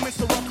as I commence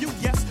to rub you.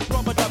 Yes,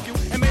 rubber dub you.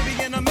 And maybe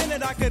in a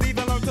minute I could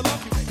even learn to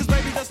love you. 'Cause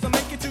baby, just to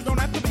make it, you don't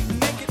have to be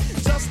naked.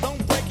 Just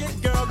don't break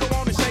it, girl. Go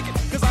on and shake it.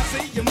 'Cause I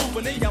see you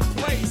moving in your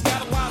place.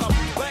 Got a lot of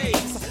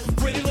bass.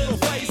 Pretty little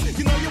face.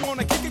 You know you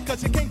wanna kick it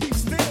 'cause you can't keep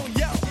still.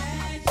 Yo.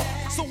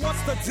 So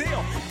what's the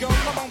deal? Girl,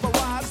 I'm on the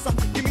rise.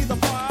 Give me the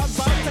prize.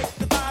 I'll take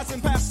the thighs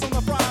and pass on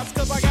the fries.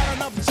 'Cause I got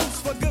enough juice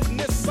for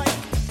goodness sake.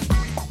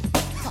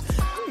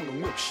 Ooh, the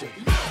milkshake.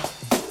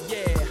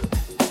 Yeah.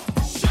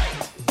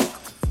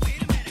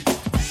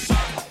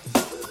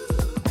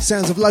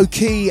 Sounds of Low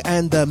Key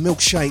and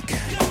Milkshake.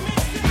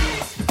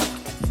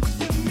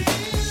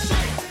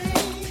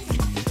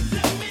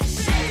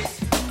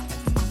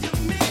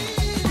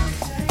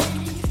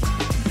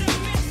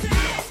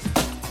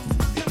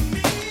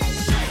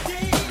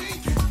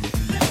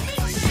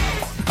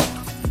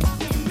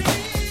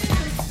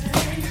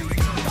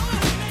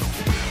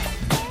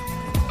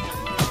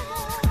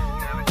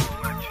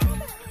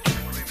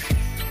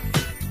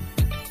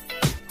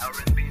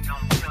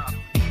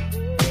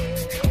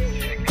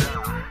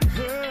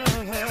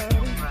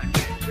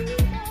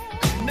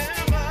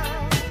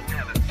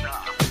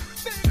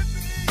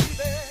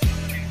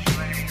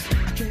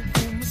 I can't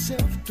fool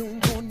myself, don't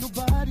want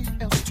nobody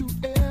else to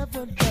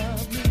ever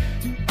love me.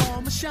 You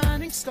are my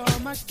shining star,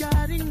 my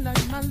guiding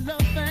light, my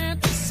love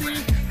fantasy.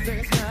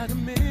 There's not a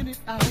minute,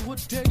 hour,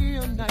 day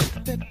or night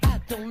that I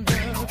don't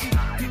love you.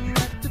 You're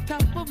at the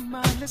top of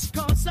my list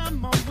 'cause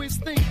I'm always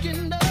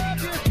thinking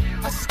of you.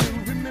 I still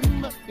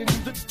remember in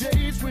the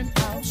days when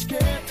I was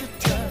scared to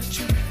touch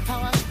you. How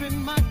I spent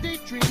my day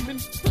dreaming,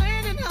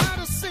 planning how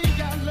to say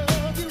I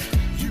love you.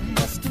 You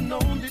must have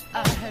known that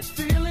I had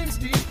feelings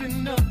deep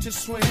enough to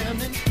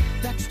swim in.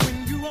 That's when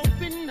you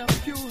opened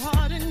up your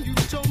heart and you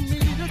told me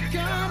to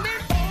come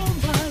in. Oh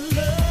my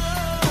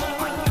love,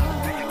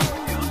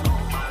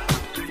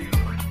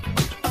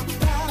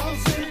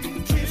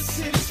 1,000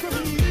 kisses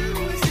from you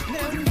is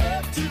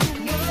never too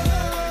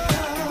much.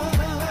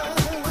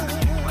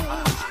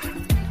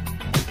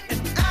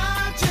 And I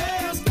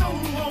just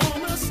don't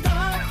wanna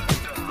stop.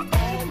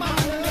 Oh my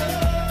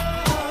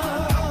love,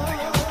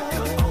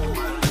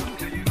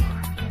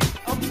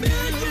 a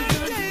million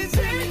days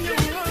in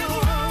your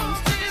arms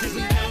is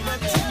never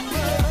too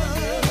much,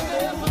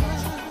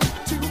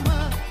 too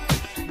much.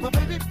 But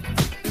baby,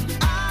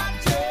 I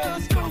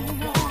just don't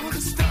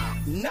wanna stop.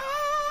 No.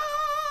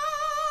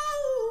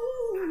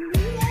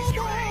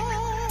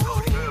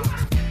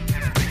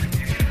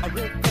 I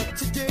woke up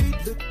today,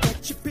 looked at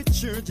your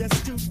picture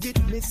just to get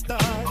me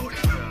started.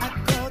 I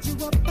called you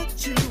up, but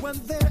you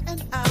weren't there,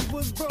 and I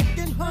was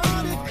broken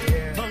hearted.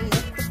 Hung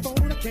up the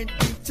phone, I can't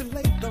be too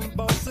late. The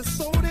boss is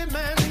so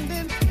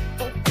demanding.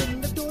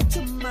 Open the door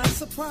to my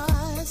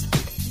surprise.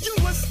 You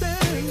were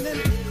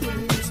standing. Who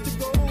used to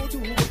go to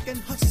work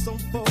and hustle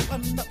for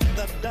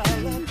another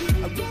dollar?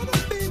 I'd rather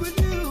be with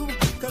you,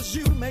 'cause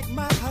you make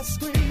my heart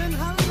scream and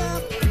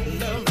holler.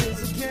 Love is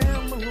a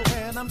gamble,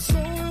 and I'm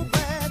so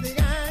glad that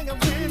I ain't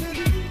winning.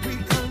 We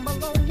come a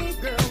long way,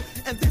 girl,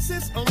 and this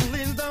is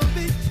only the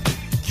beginning.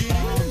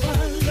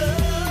 My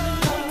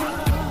love,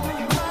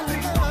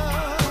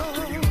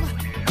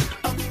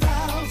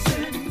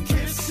 1,000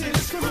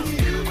 kisses from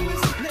you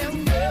is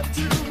never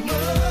too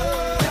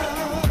much.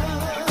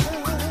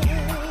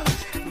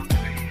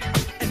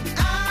 And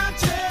I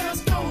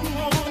just don't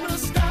wanna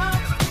stop.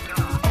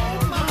 Oh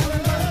my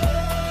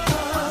love,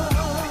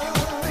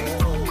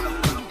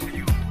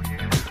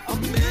 a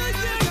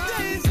million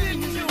days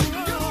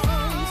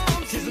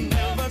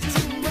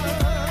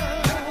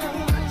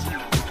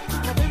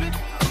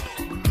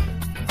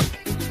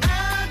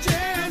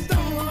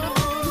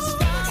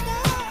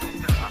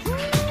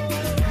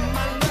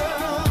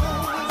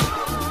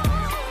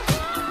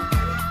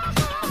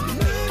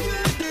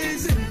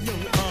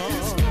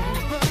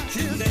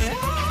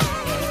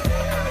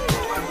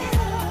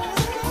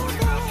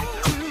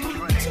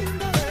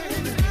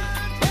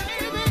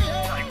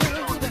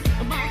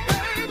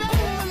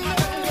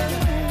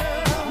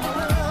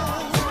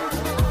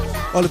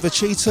Oliver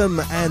Cheatham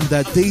and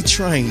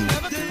D-Train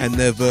and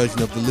their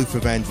version of the Luther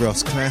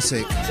Vandross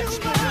classic.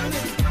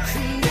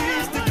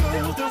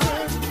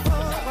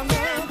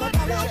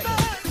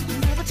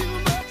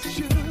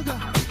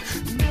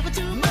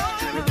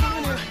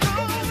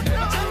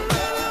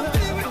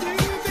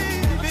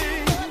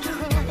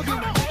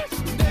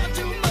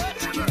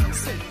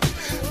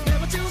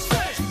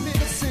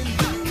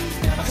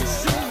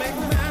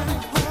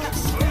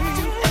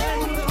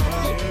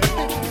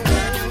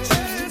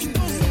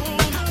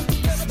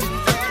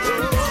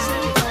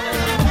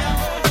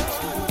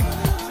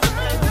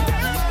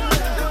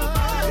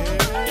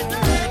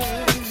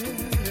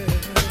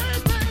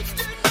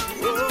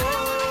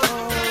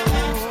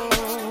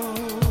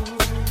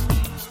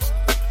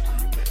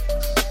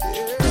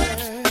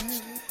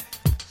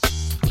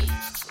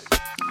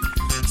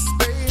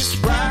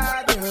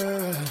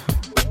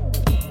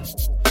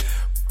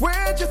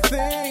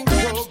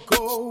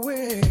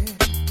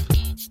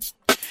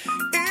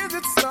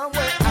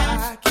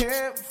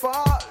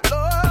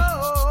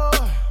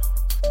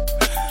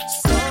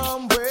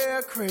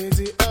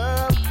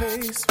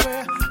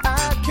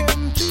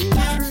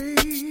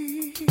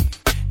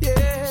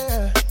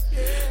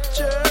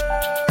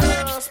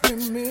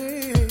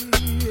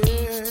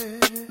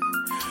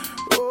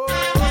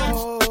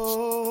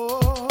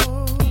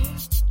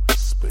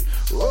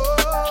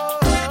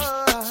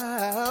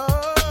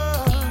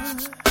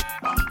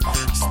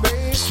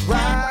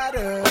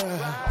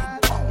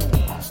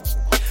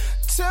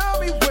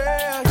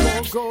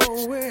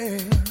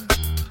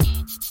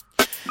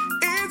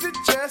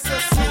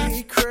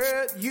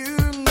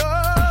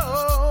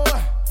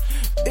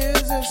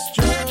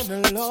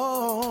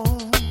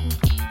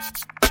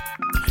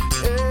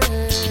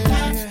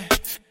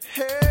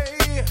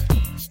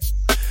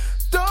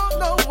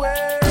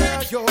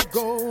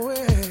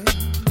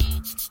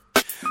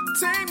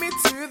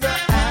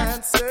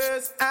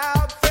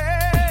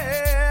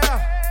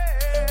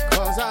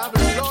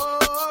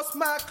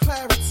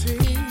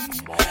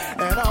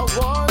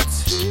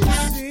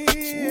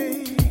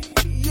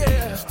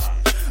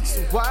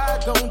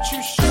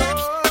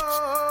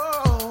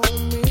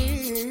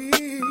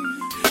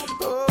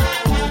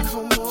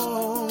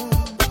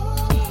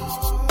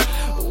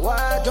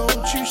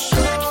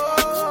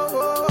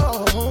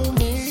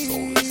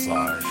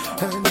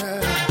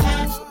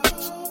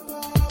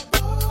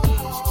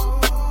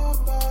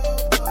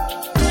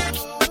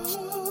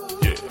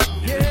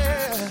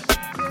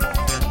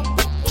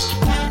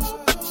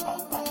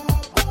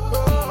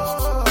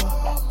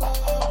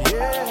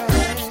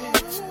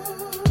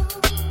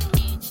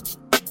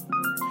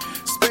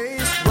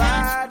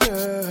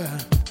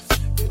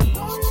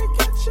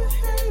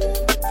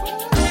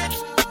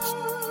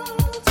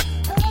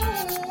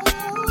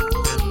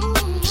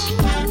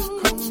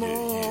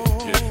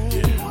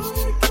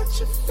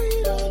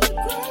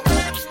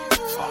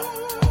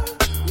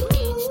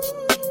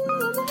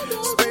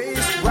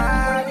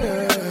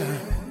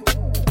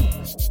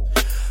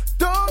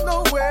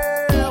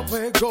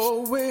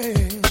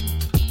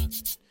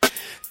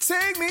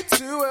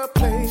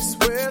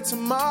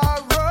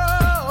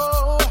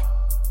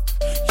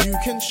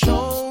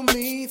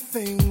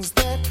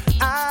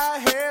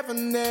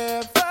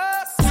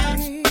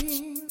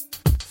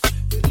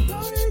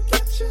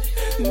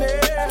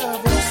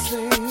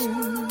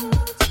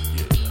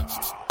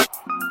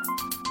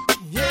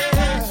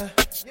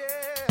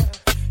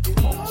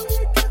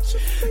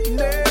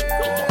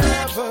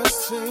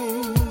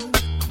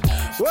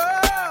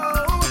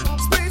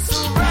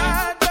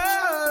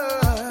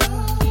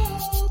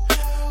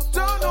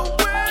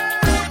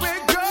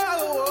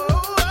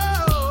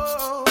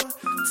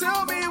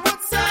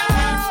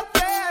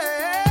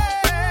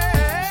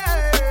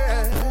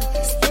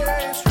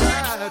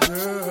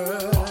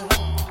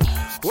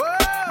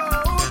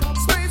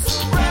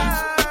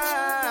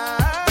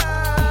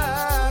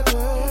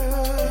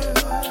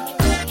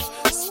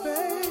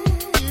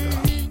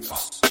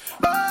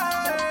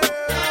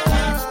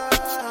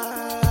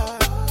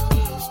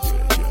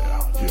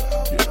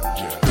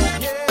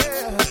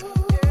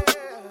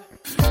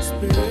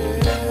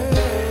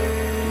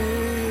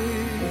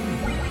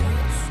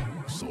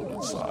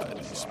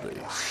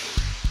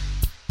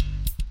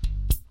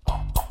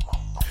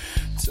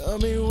 Tell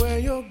me where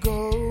you're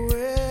going,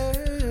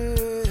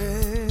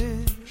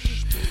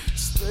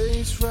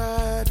 Space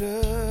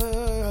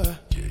Rider.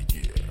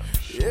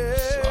 Yeah.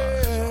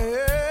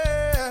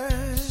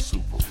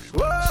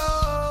 Whoa.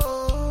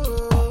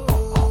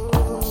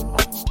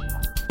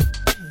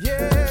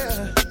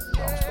 Yeah.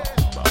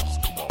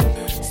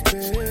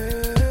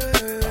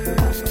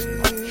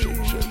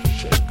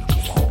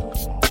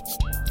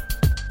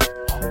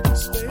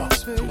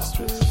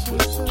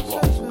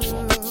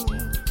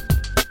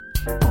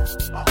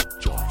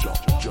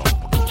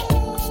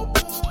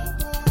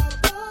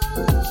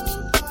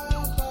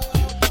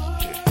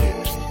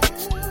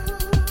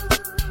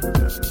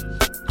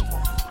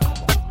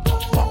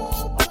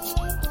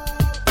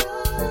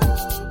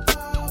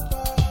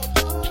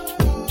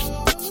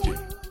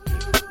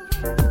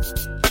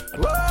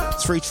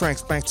 Three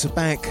tracks back to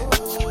back.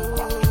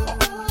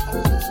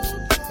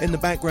 In the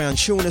background,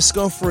 Shauna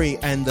Scoffrey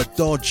and the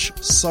Dodge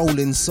Soul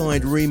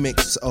Inside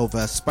remix of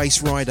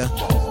Space Rider.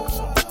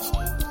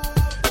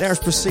 That was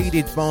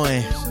preceded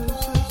by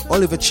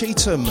Oliver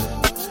Cheatham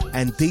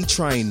and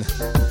D-Train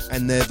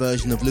and their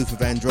version of Luther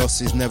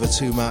Vandross's Never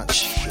Too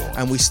Much.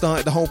 And we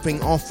started the whole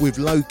thing off with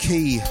Low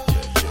Key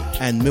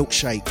and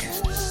Milkshake.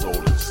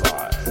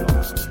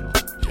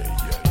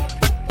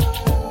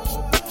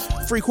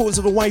 Three-quarters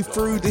of the way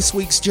through this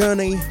week's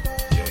journey.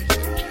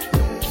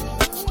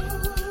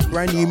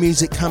 Brand new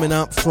music coming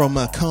up from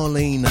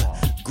Carleen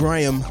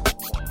Graham.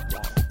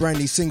 Brand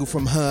new single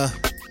from her.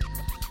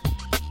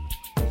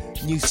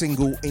 New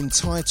single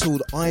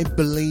entitled I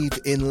Believe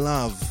in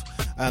Love.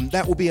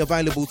 That will be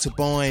available to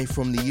buy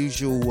from the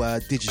usual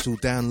digital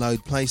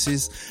download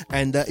places.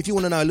 And if you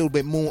want to know a little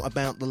bit more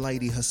about the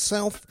lady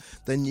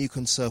herself, then you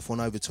can surf on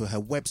over to her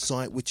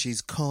website, which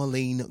is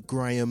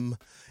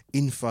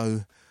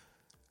carleengraham.info.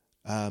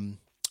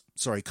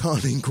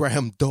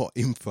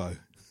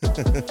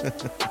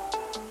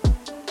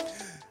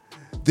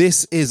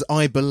 This is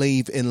I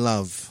Believe in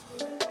Love.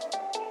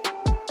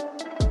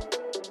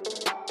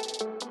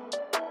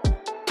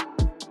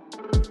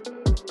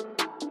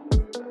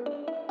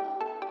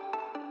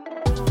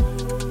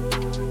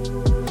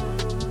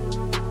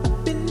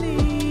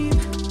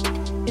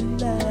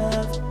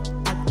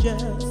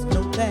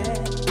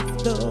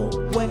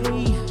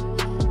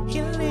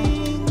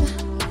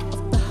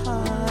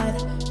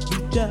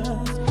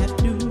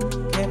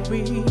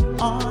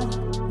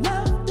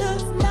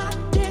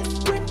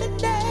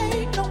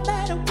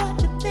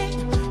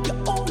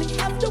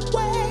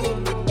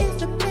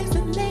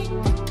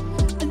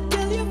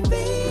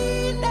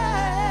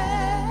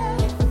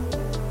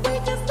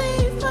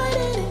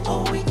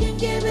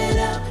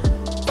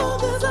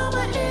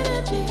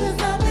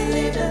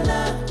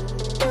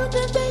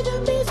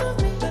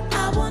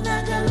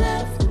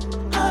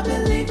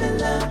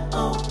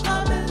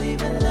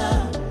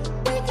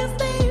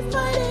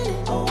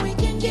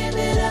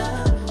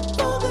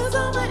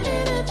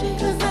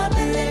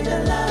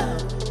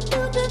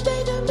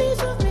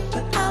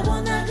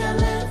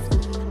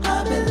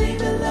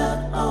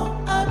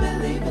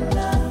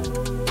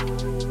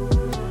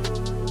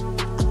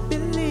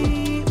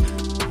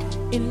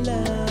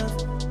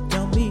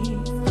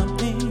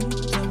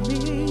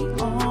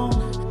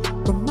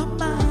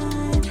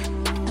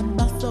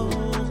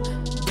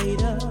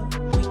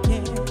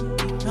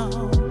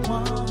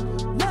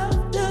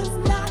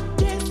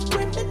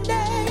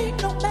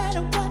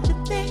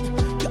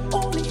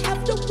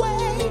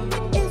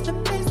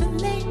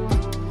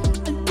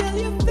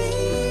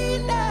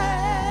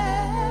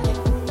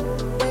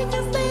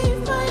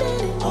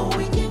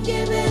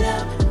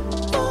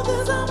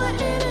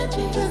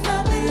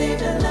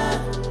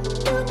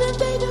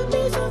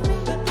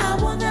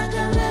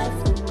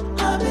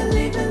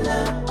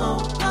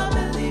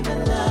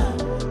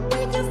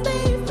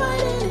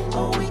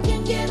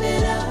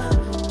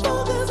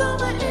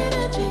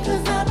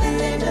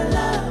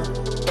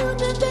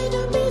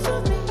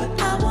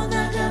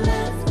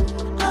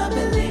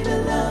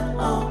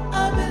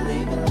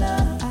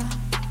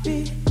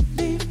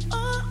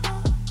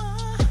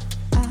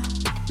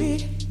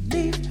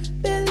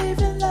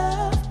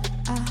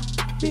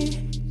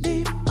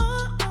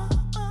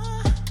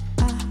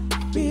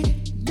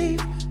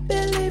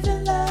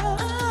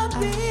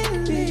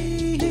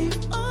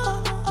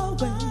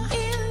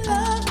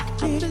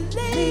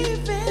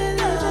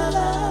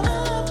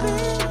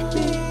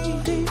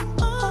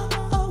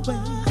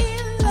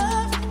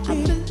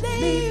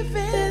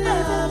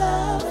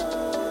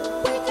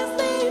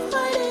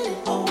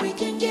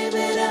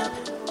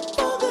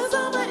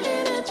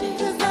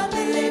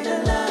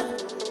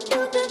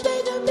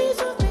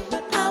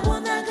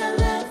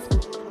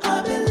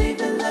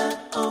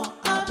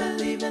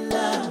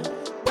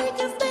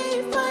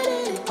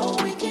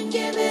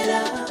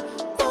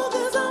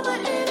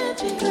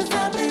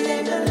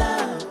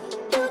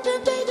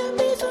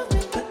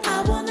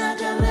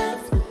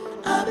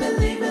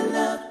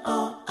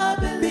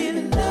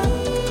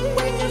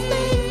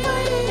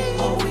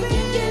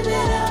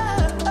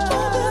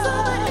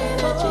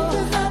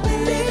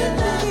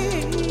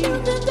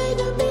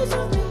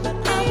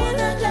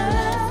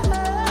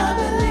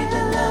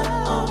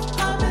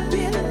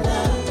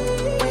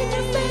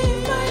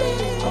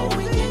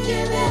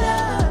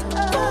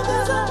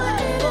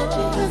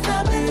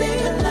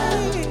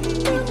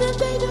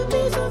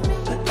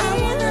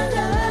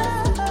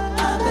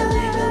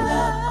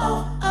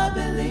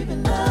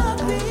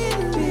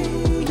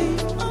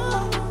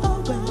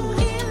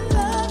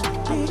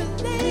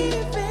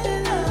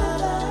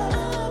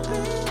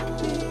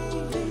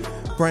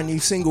 Brand new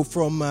single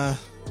from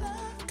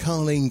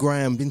Carleen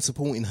Graham. Been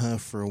supporting her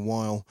for a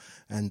while,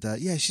 and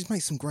yeah, she's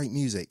made some great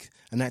music.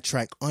 And that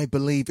track, I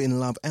Believe in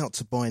Love, out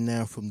to buy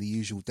now from the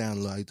usual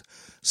download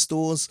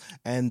stores.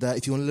 And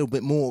if you want a little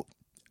bit more,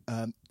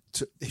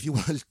 if you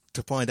want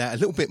to find out a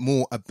little bit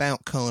more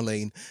about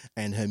Carleen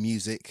and her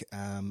music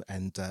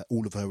and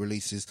all of her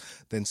releases,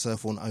 then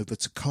surf on over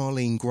to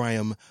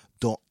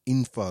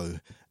carleengraham.info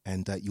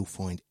and you'll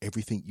find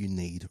everything you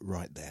need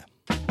right there.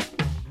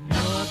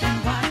 I've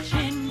been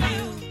watching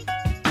you,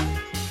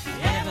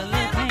 every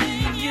little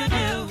thing you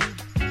do,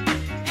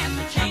 and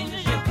the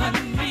changes you put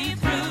me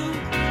through,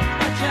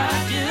 what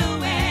you're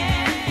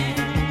doing,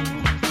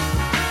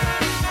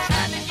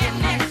 trying to get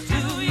next to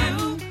you,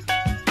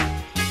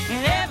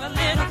 and every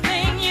little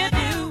thing you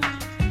do,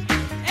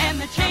 and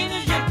the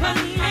changes you put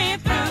me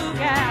through,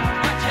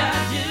 yeah, what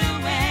you're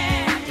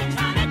doing,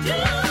 trying to do,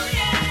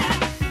 yeah.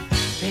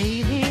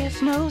 Baby,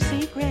 it's no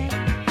secret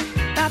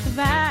about the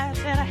vibes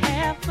that I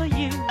have for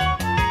you.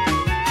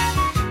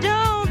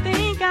 Don't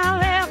think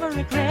I'll ever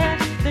regret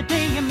the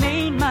day you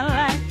made my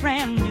life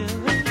brand new. You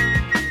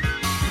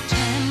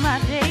turned my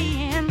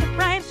day into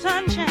bright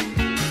sunshine.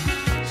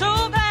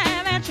 So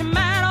glad that you're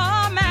mine,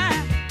 all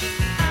mine.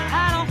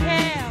 I don't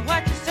care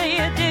what you say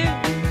or do,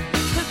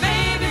 'cause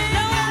baby,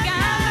 no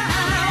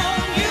guy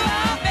on you,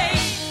 oh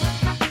babe,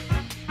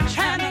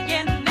 trying to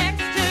get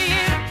next to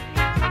you.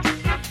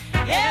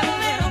 Every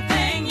little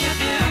thing you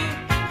do,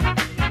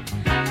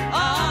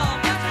 oh,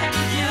 what's that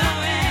you're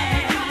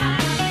doing?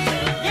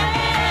 Yeah,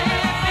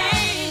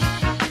 babe,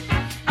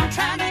 I'm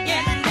trying to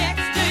get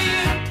next to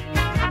you.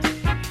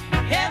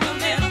 Every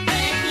little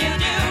thing you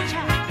do,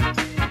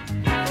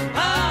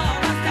 oh,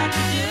 what's that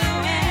you're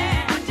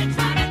doing? What you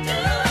trying to do?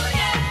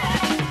 Yeah,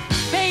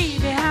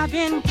 baby, I've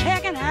been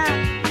checking out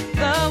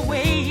the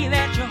way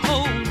that you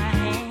hold my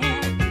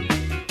hand.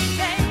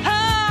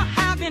 Oh,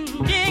 I've been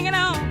digging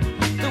on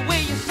the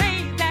way you say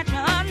that you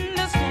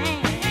understand.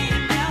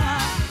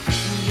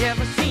 You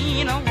ever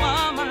seen a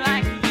woman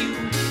like you?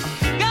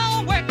 Go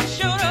work and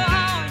show her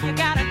all you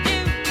gotta do.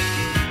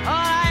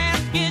 All I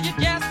ask is you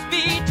just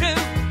be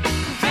true.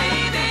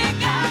 Baby,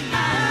 got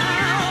my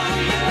eye on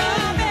you,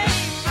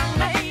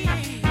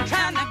 baby,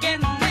 trying to get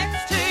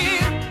next to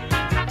you.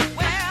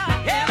 Well,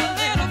 every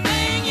little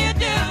thing you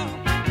do,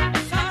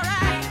 it's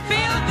alright.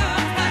 Feel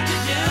good what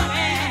you're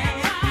doing.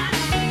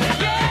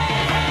 Yeah,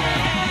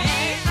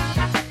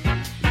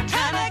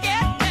 trying to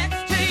get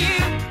next to you.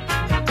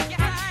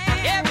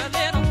 Every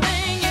little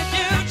thing you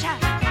do,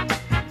 child.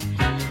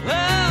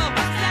 Oh,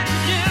 what's that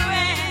you're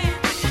doing?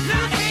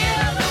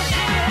 Lucille,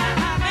 yeah,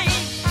 I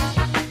mean,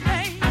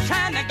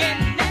 trying to get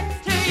next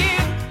to you.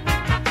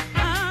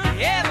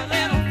 Every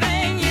little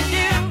thing you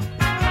do,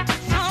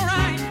 it's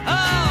alright.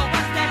 Oh,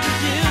 what's that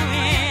you're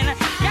doing?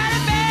 Got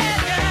it bad,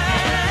 girl.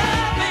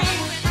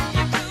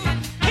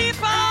 Keep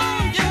on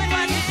doing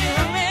what you're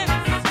doing.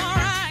 It's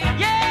alright.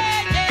 Yeah,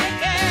 yeah,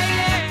 yeah,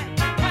 yeah.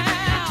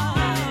 Wow.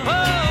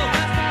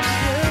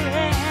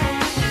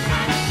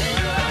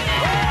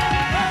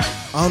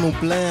 Oh, Arnold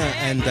Blair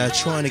and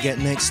Trying to Get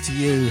Next to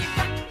You.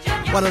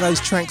 One of those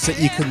tracks that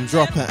you can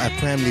drop at a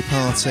family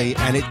party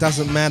and it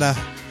doesn't matter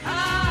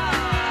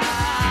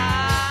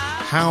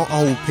how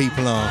old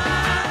people are.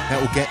 That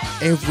will get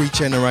every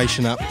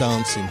generation up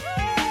dancing.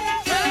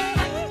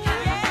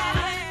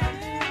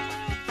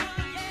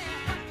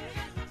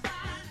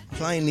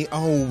 Playing the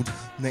old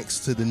next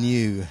to the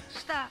new.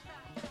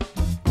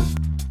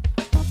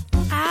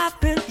 I've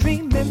been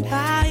dreaming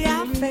by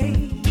your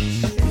face.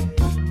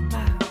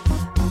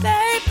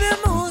 Baby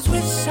moves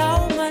with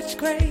so much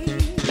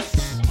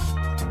grace.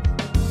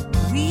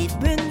 We've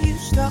been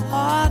used to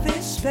all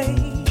this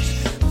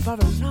space for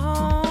a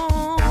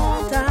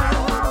long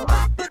time.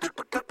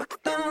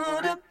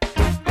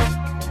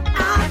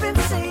 I've been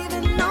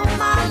saving all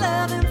my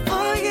loving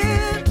for you.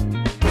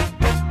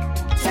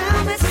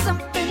 Tell me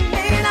something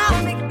and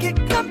I'll make it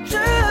come true.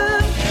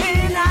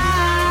 And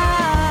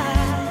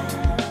I've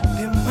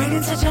been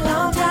waiting such a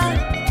long time,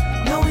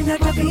 knowing that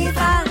you'll be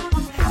fine,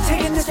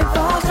 taking this in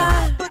full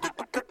time.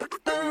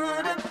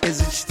 Is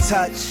it your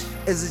touch?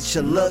 Is it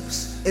your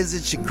looks? Is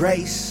it your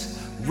grace?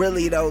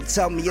 Really though,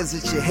 tell me, is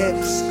it your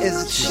hips? Is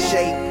it your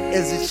shape?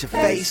 Is it your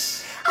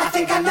face? I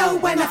think I know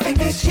when I think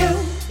it's you.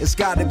 It's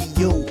gotta be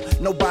you,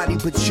 nobody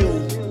but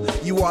you.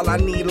 You all I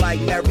need like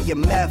Mary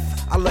and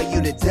meth. I love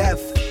you to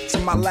death, to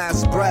my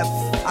last breath.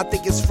 I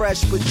think it's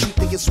fresh, but you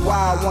think it's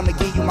wild. I wanna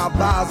give you my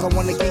vows, I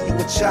wanna give you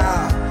a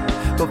child.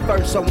 But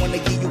first I wanna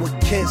give you a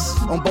kiss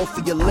on both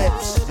of your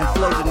lips and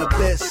float an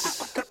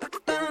abyss.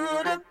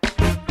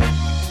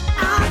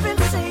 I've been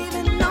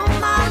saving all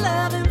my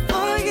loving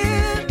for you.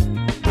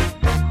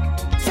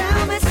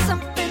 Tell me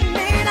something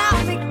and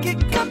I'll make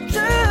it come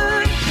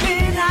true.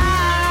 And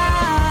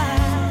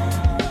I've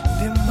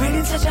been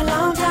waiting such a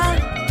long time,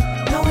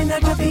 knowing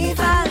that you'll be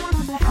fine,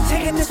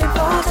 taking this in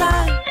full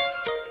time.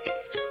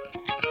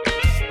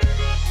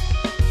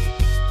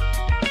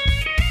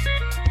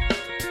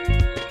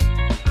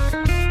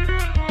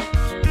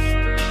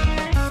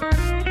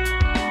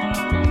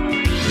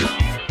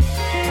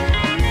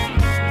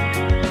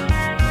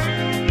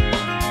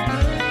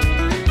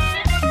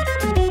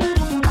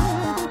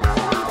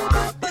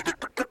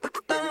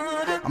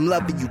 I'm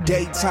loving you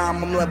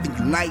daytime, I'm loving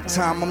you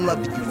nighttime, I'm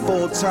loving you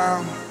full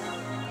time.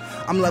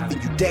 I'm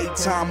loving you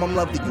daytime, I'm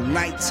loving you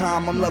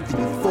nighttime, I'm loving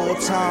you full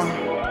time.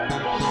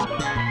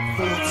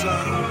 Full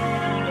time.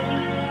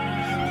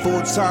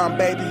 Full time,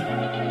 baby.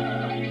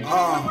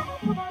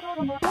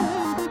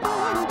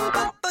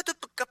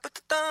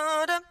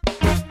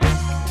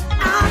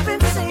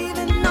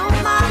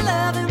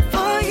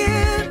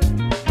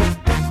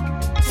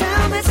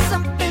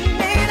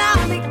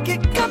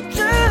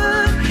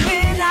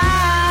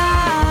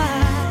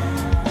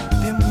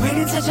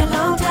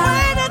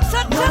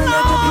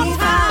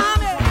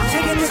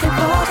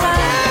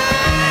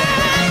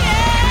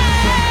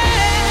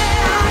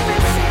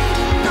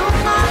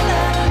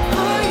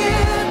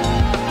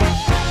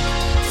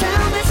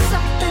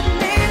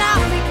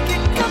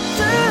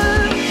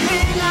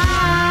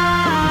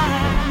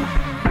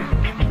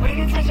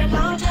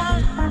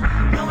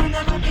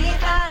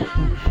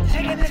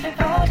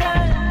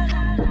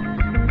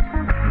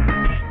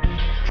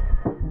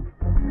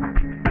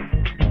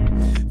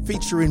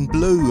 Picture in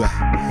Blue.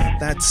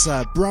 That's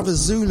Brother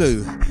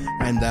Zulu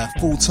and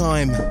Full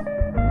Time.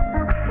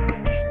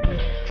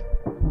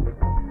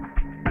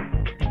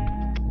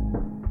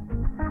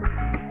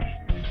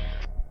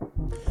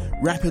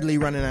 Rapidly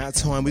running out of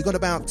time. We've got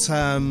about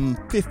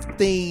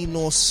 15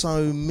 or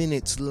so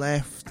minutes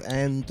left,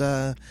 and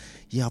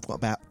yeah, I've got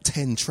about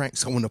 10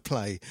 tracks I want to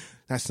play.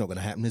 That's not going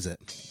to happen, is it?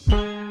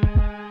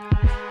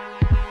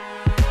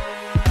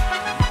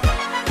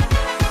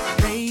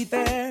 Hey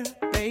there,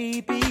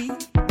 baby,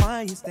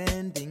 why you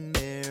standing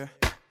there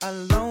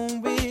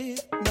alone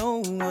with no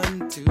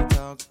one to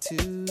talk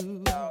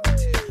to? Well,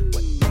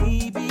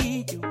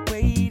 maybe you're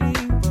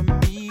waiting for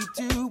me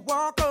to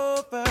walk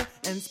over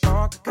and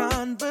spark a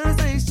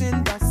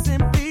conversation by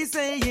simply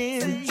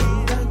saying,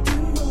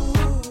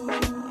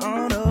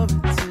 on over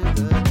to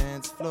the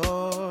dance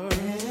floor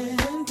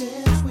and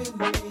dance with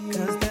me,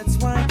 'cause that's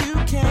why you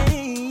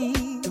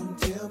came. Don't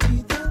tell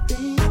me the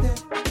things that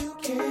you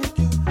can't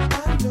do.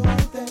 I know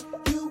that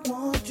you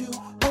want to.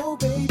 Oh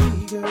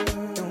baby girl,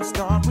 don't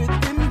start with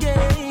them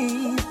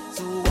games.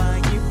 So why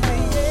you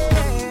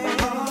playing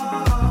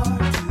hard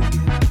to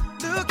get?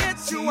 Look at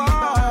you all.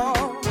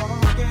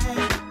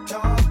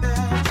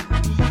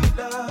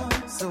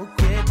 So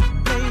quit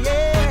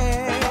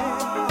playing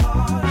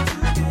hard to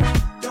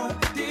get. Don't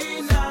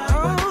deny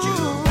what you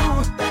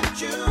want, that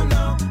you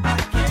know I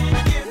can't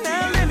give to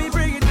now you. Let me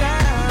bring it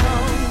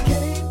down.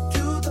 Came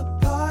to the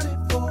party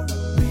for a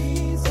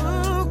reason.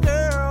 Oh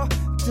girl,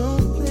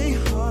 don't play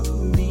hard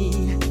for me.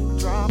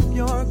 Drop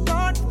your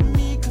guard for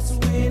me, 'cause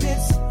when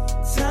it's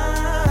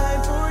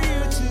time for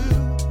you to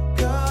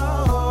go,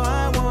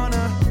 I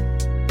wanna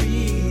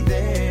be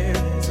there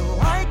so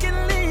I can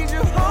lead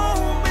you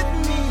home with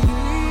me.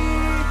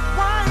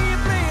 Why you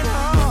playing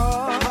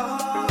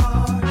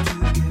hard to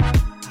get?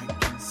 I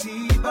can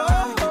see by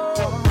you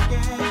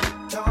talking,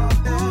 talk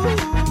that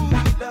you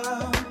need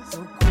love. So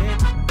quit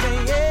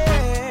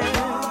playing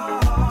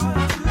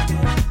hard to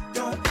get.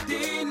 Don't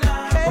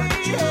deny what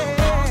you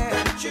want,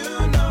 that you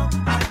know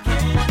I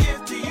can't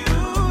give to you.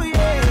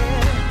 Yeah,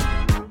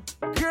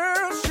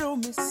 girl, show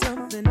me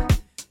something.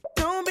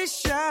 Don't be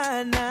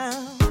shy now.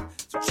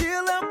 So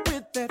chill up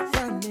with that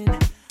frontin'.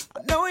 I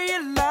know you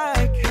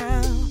like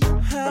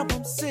how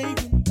I'm saying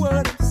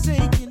what I'm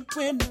saying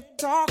when I'm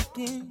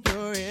talking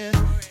your ear.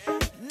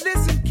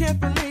 Listen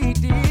carefully,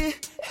 dear.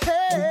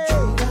 Hey,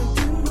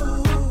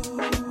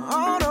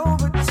 on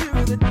over to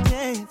the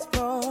dance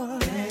floor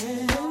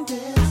and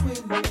dance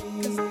with me,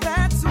 'cause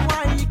that's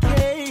why you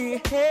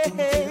came.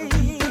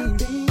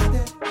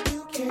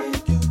 You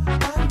can't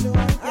do.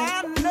 I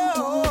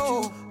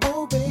know.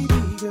 Oh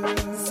baby girl,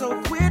 so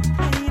quit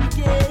playing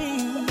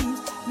games.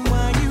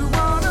 Why you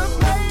wanna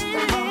play?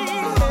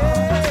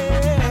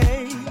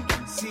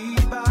 See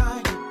by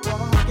you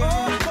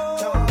walking,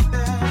 talk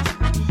that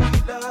you need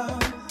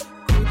love.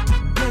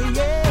 Quit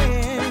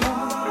playing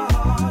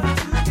hard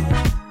to get.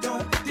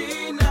 Don't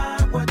deny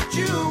what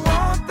you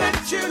want, that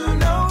you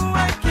know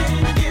I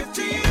can give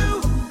to you.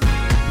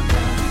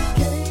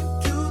 Came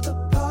to the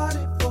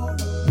party for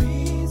a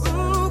reason.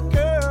 Ooh,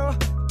 girl,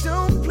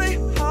 don't play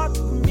hard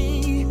for me.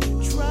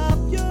 Drop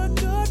your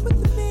guard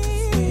with me.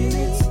 When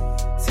it's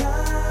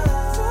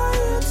time for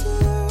you to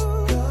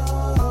go,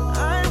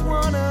 I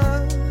wanna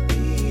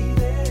be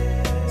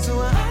there so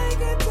I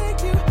can take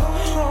you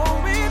home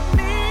with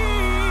me.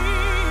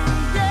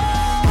 Yeah.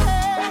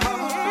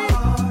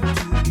 Hard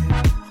to get.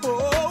 Oh,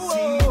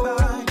 see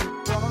by you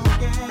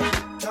walking,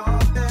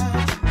 talk that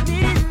you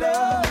need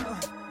love.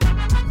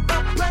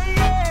 Stop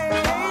playing.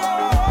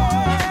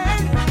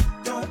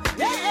 Don't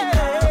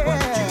deny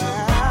what you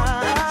want,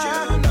 that you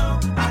know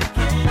I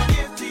can't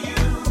give to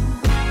you.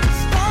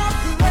 Stop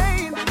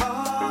playing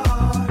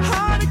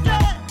hard to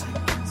get.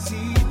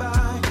 See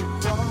by you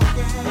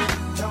walking,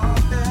 talk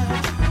that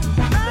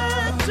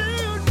you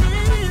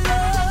need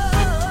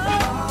love.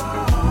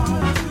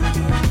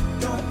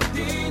 Don't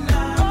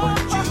deny what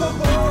you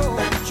want,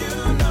 that you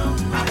know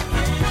I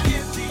can't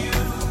give to you.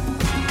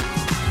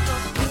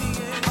 Stop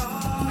playing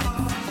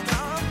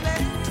stop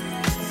playing.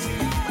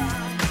 See by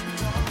you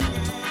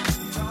walking,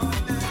 talk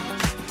that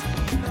you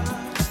need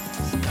love.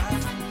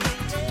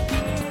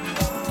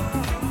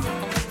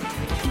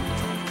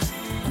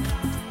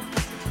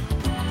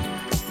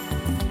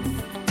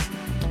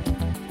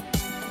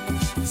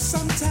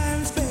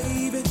 Sometimes,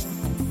 baby,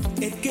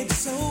 it gets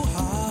so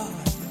hard.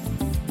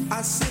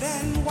 I sit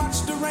and watch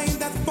the rain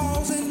that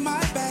falls in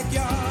my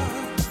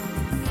backyard.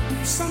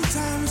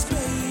 Sometimes,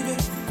 baby,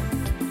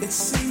 it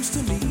seems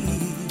to me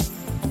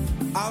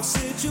our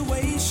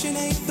situation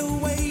ain't the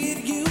way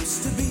it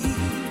used to be.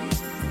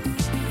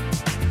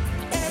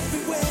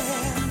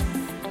 Everywhere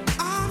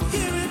I'm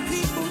hearing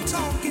people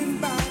talking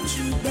about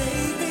you,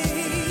 baby,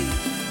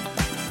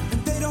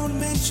 and they don't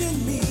mention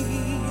me.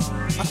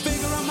 I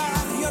figure I'm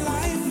out of your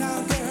life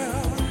now,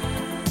 girl.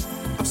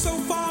 I'm so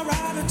far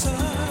out of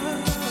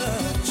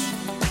touch.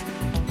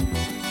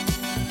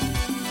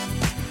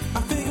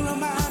 I figure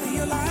I'm out of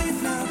your life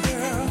now,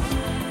 girl,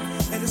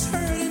 and it's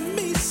hurting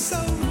me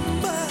so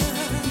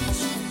much.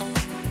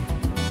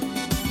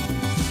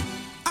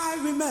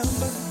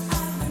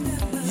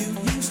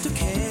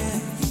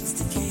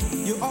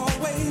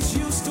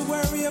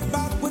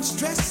 about which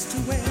dress to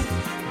wear.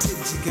 Did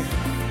you, girl?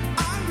 I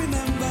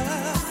remember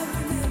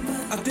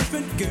a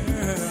different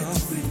girl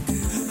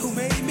who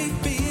made me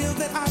feel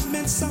that I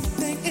meant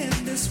something in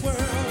this world.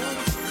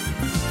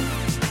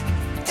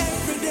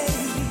 Every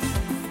day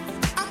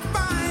I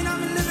find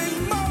I'm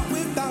living more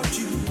without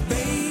you,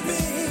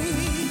 baby.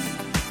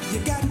 You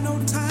got no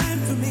time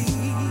for me.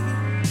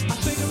 I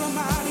figure I'm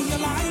out of your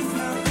life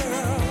now,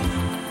 girl.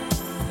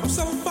 I'm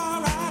so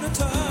far out of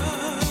touch.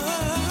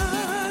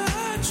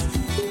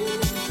 Ooh,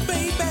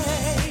 baby,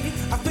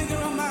 I figure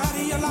I'm out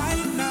of your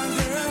life now,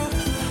 girl.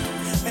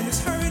 And it's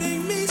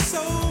hurting me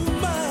so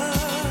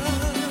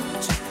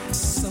much,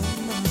 so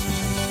much.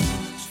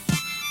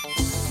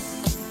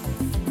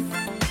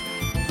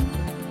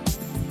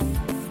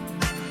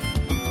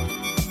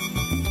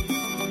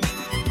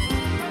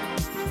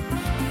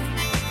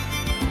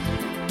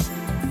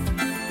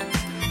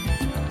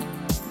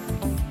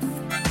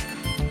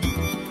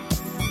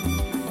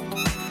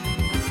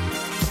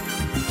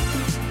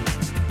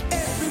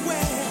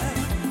 Everywhere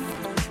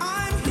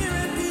I'm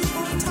hearing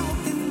people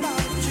talking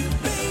about you,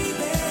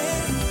 baby,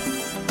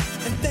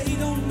 and they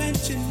don't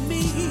mention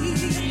me.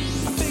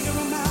 I figure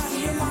I'm out of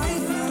your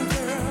life now,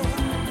 girl.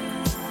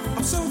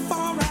 I'm so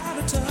far out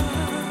of touch.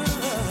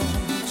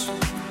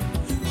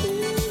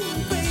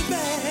 Ooh, baby,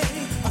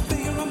 I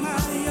figure I'm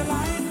out of your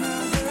life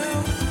now,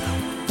 girl,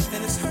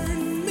 and it's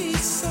hurting me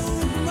so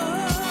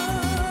much.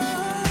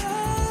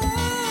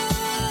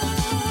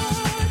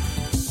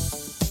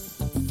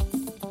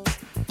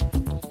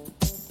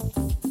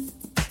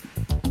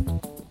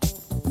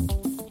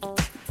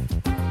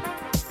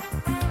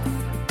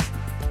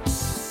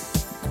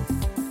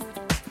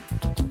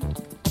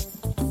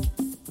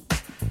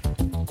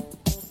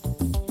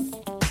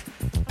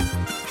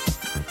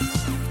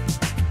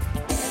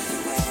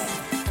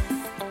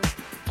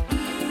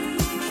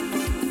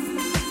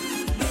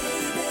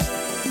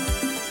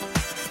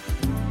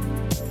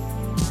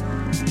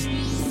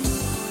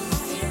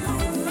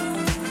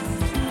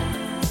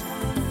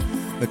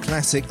 The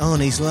classic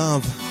Arnie's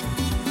Love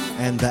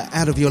and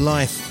Out of Your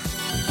Life.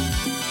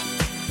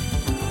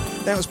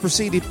 That was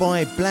preceded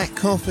by Black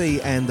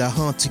Coffee and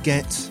Hard to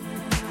Get.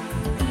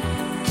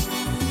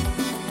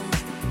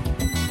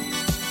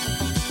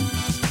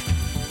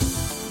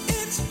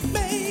 It's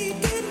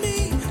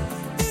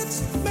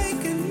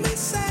making me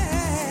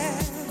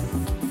sad,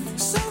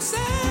 so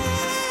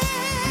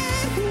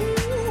sad.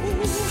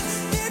 Ooh,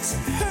 it's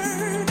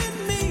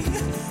hurting me,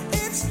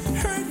 it's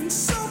hurting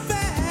so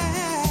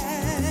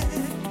bad.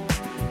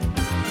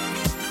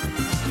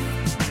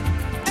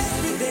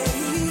 Every day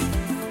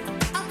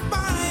I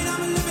find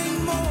I'm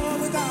living more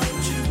without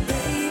you,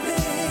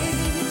 baby.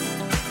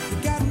 You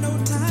got no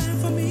time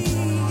for me.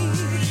 I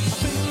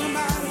feel I'm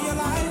out of your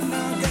life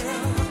now,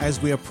 girl. As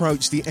we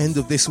approach the end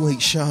of this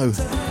week's show,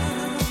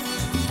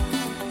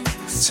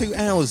 2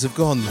 hours have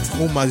gone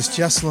almost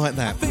just like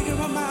that.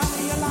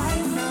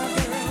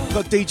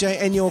 Got DJ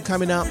Enyor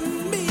coming up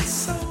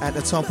at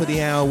the top of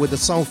the hour with the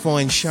Soul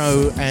Fine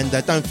show, and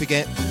don't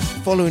forget,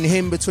 following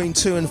him between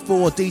 2 and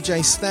 4,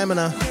 DJ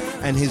Stamina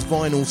and his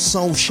Vinyl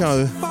Soul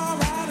show,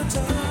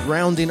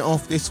 rounding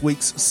off this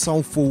week's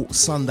Soulful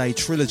Sunday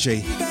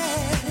trilogy.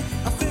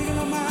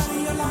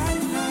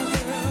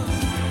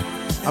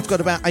 I've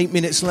got about 8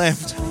 minutes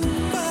left,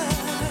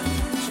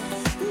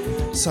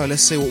 so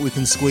let's see what we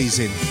can squeeze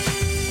in.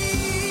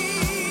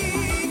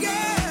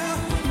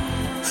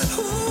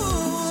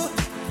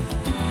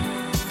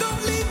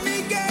 Don't leave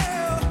me,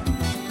 girl,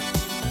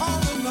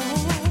 all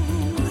alone.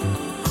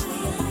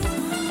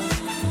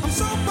 I'm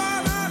so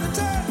far out of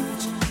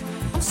touch.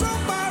 I'm so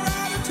far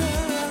out of touch.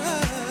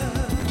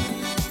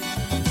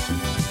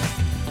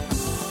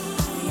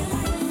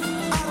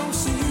 I don't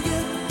see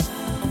you.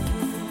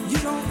 You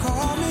don't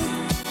call me.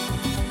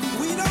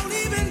 We don't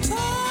even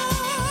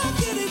talk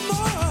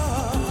anymore.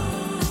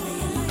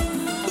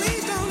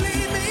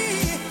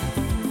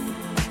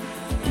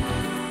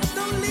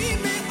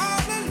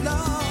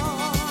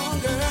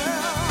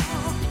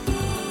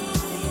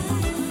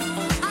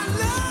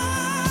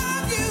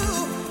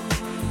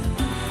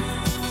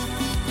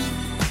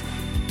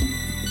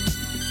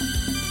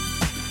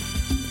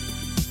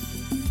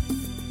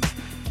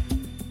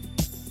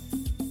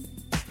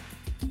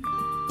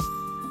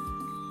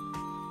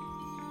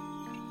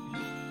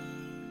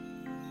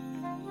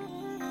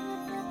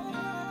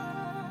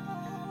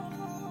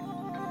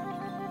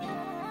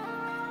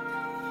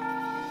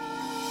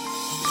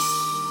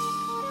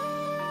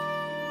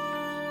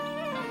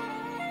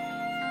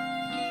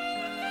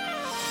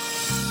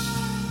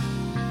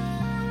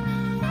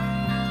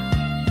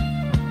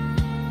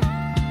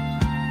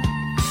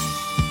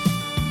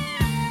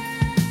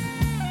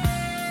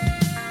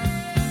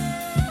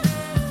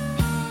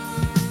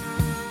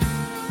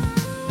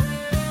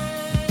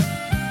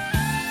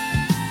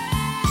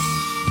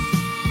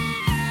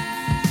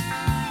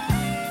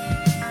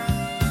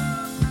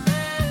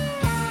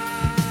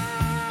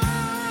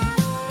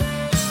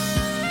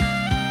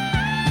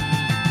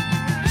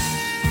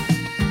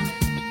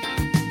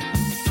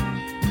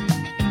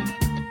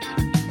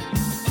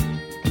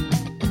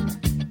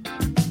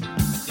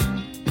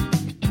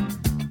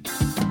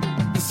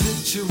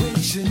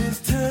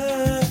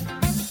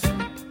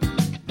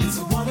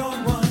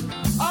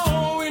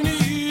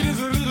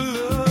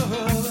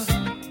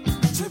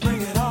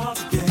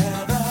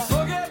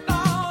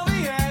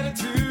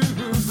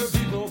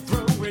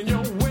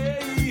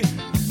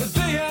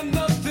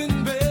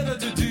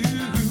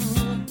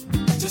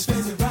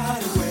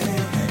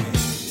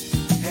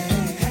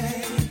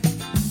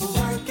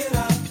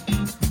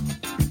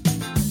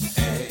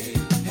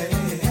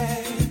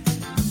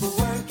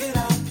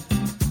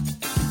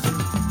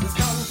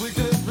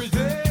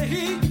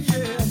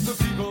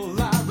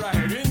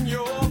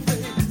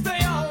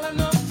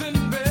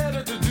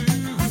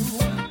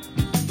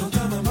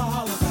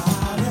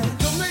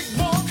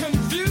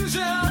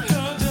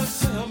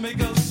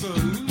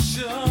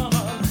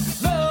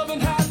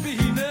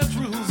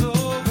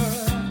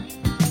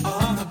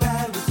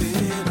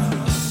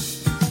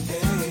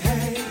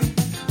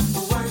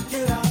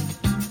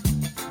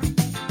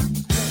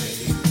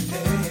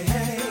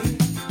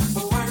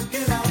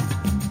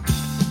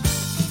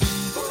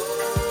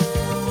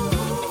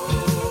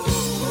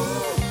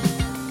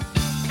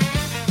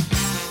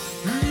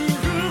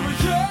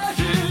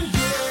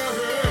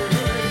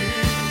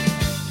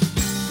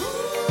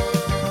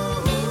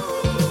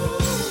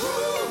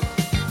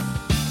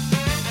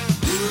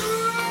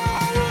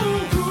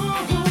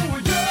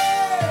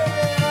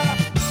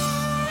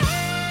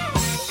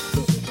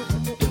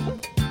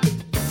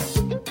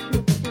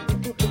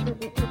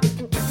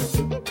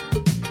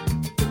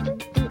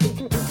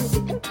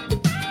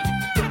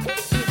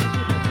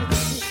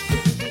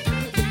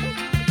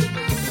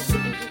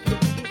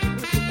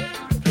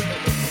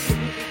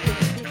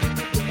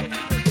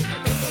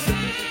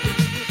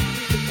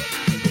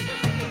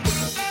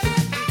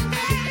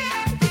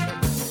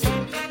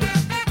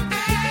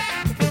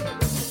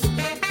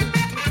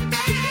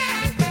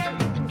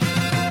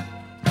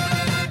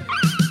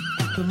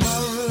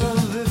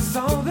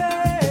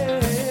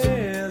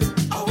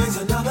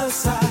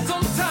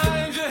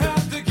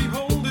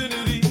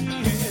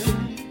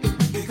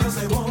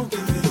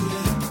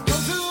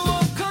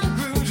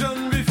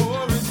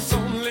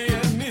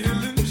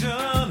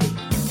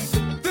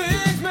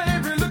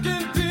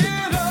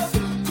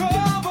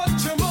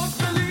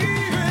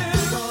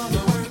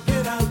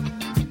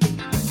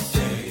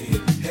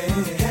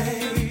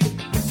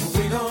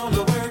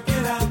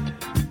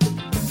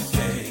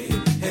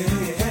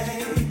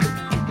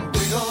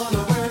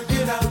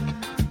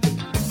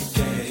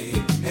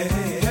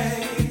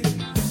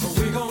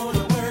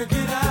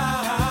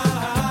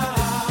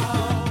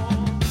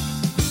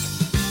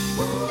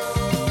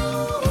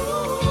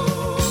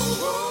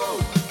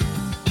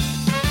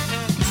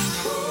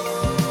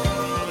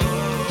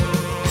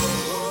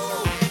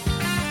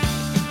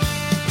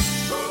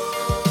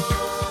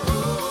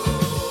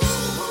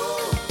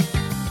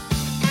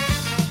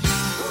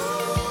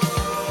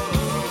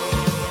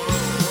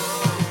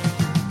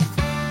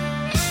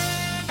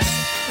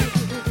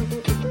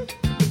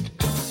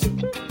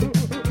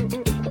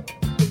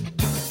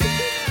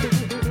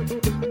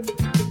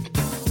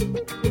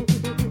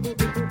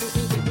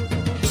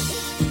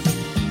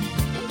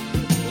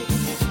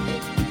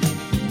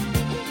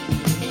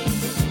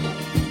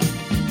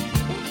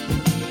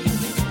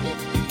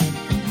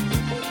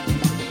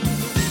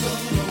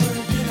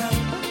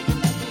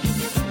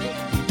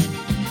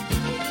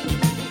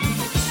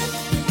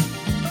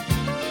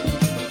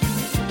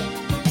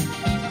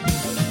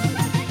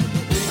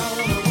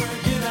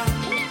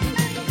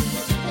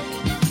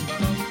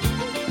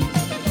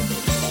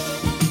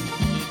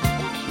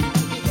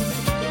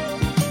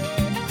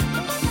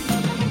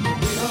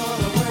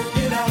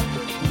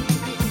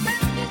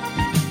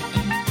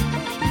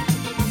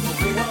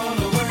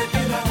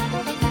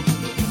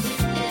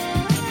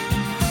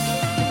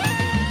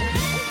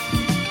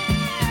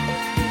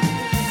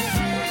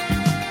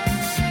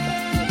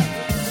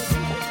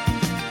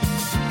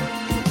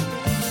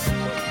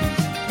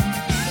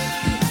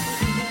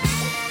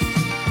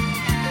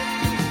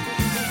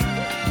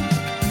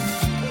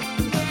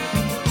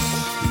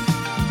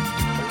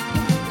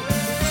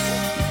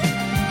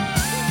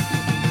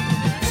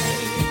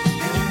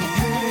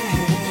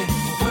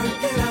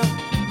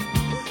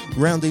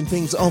 Rounding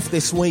things off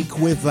this week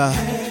with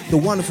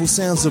the wonderful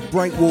sounds of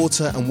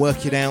Breakwater and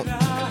Work It Out.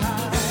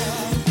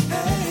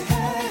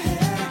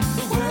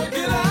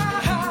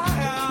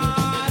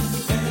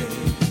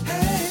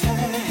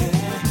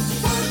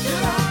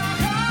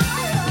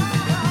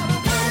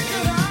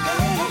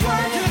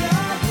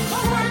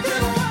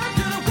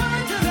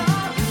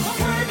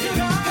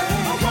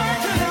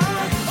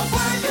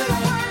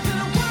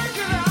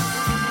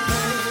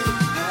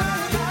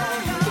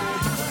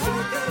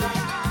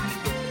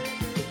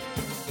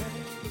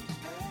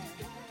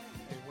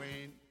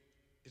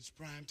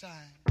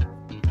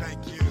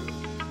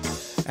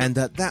 And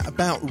that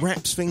about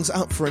wraps things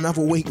up for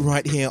another week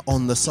right here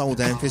on the Soul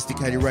Dan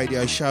Phisticated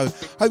Radio Show.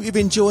 Hope you've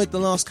enjoyed the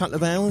last couple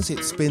of hours.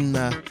 It's been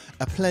a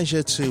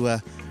pleasure to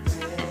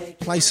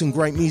play some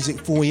great music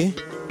for you.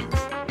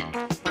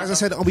 As I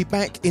said, I'll be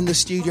back in the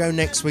studio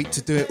next week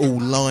to do it all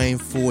live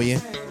for you.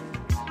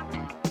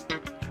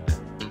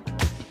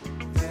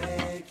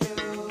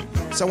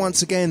 So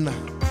once again,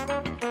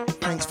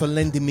 thanks for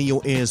lending me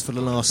your ears for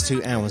the last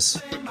 2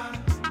 hours.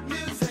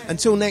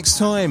 Until next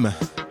time,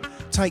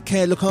 take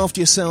care, look after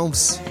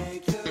yourselves.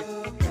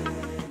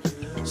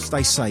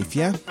 Stay safe,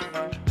 yeah?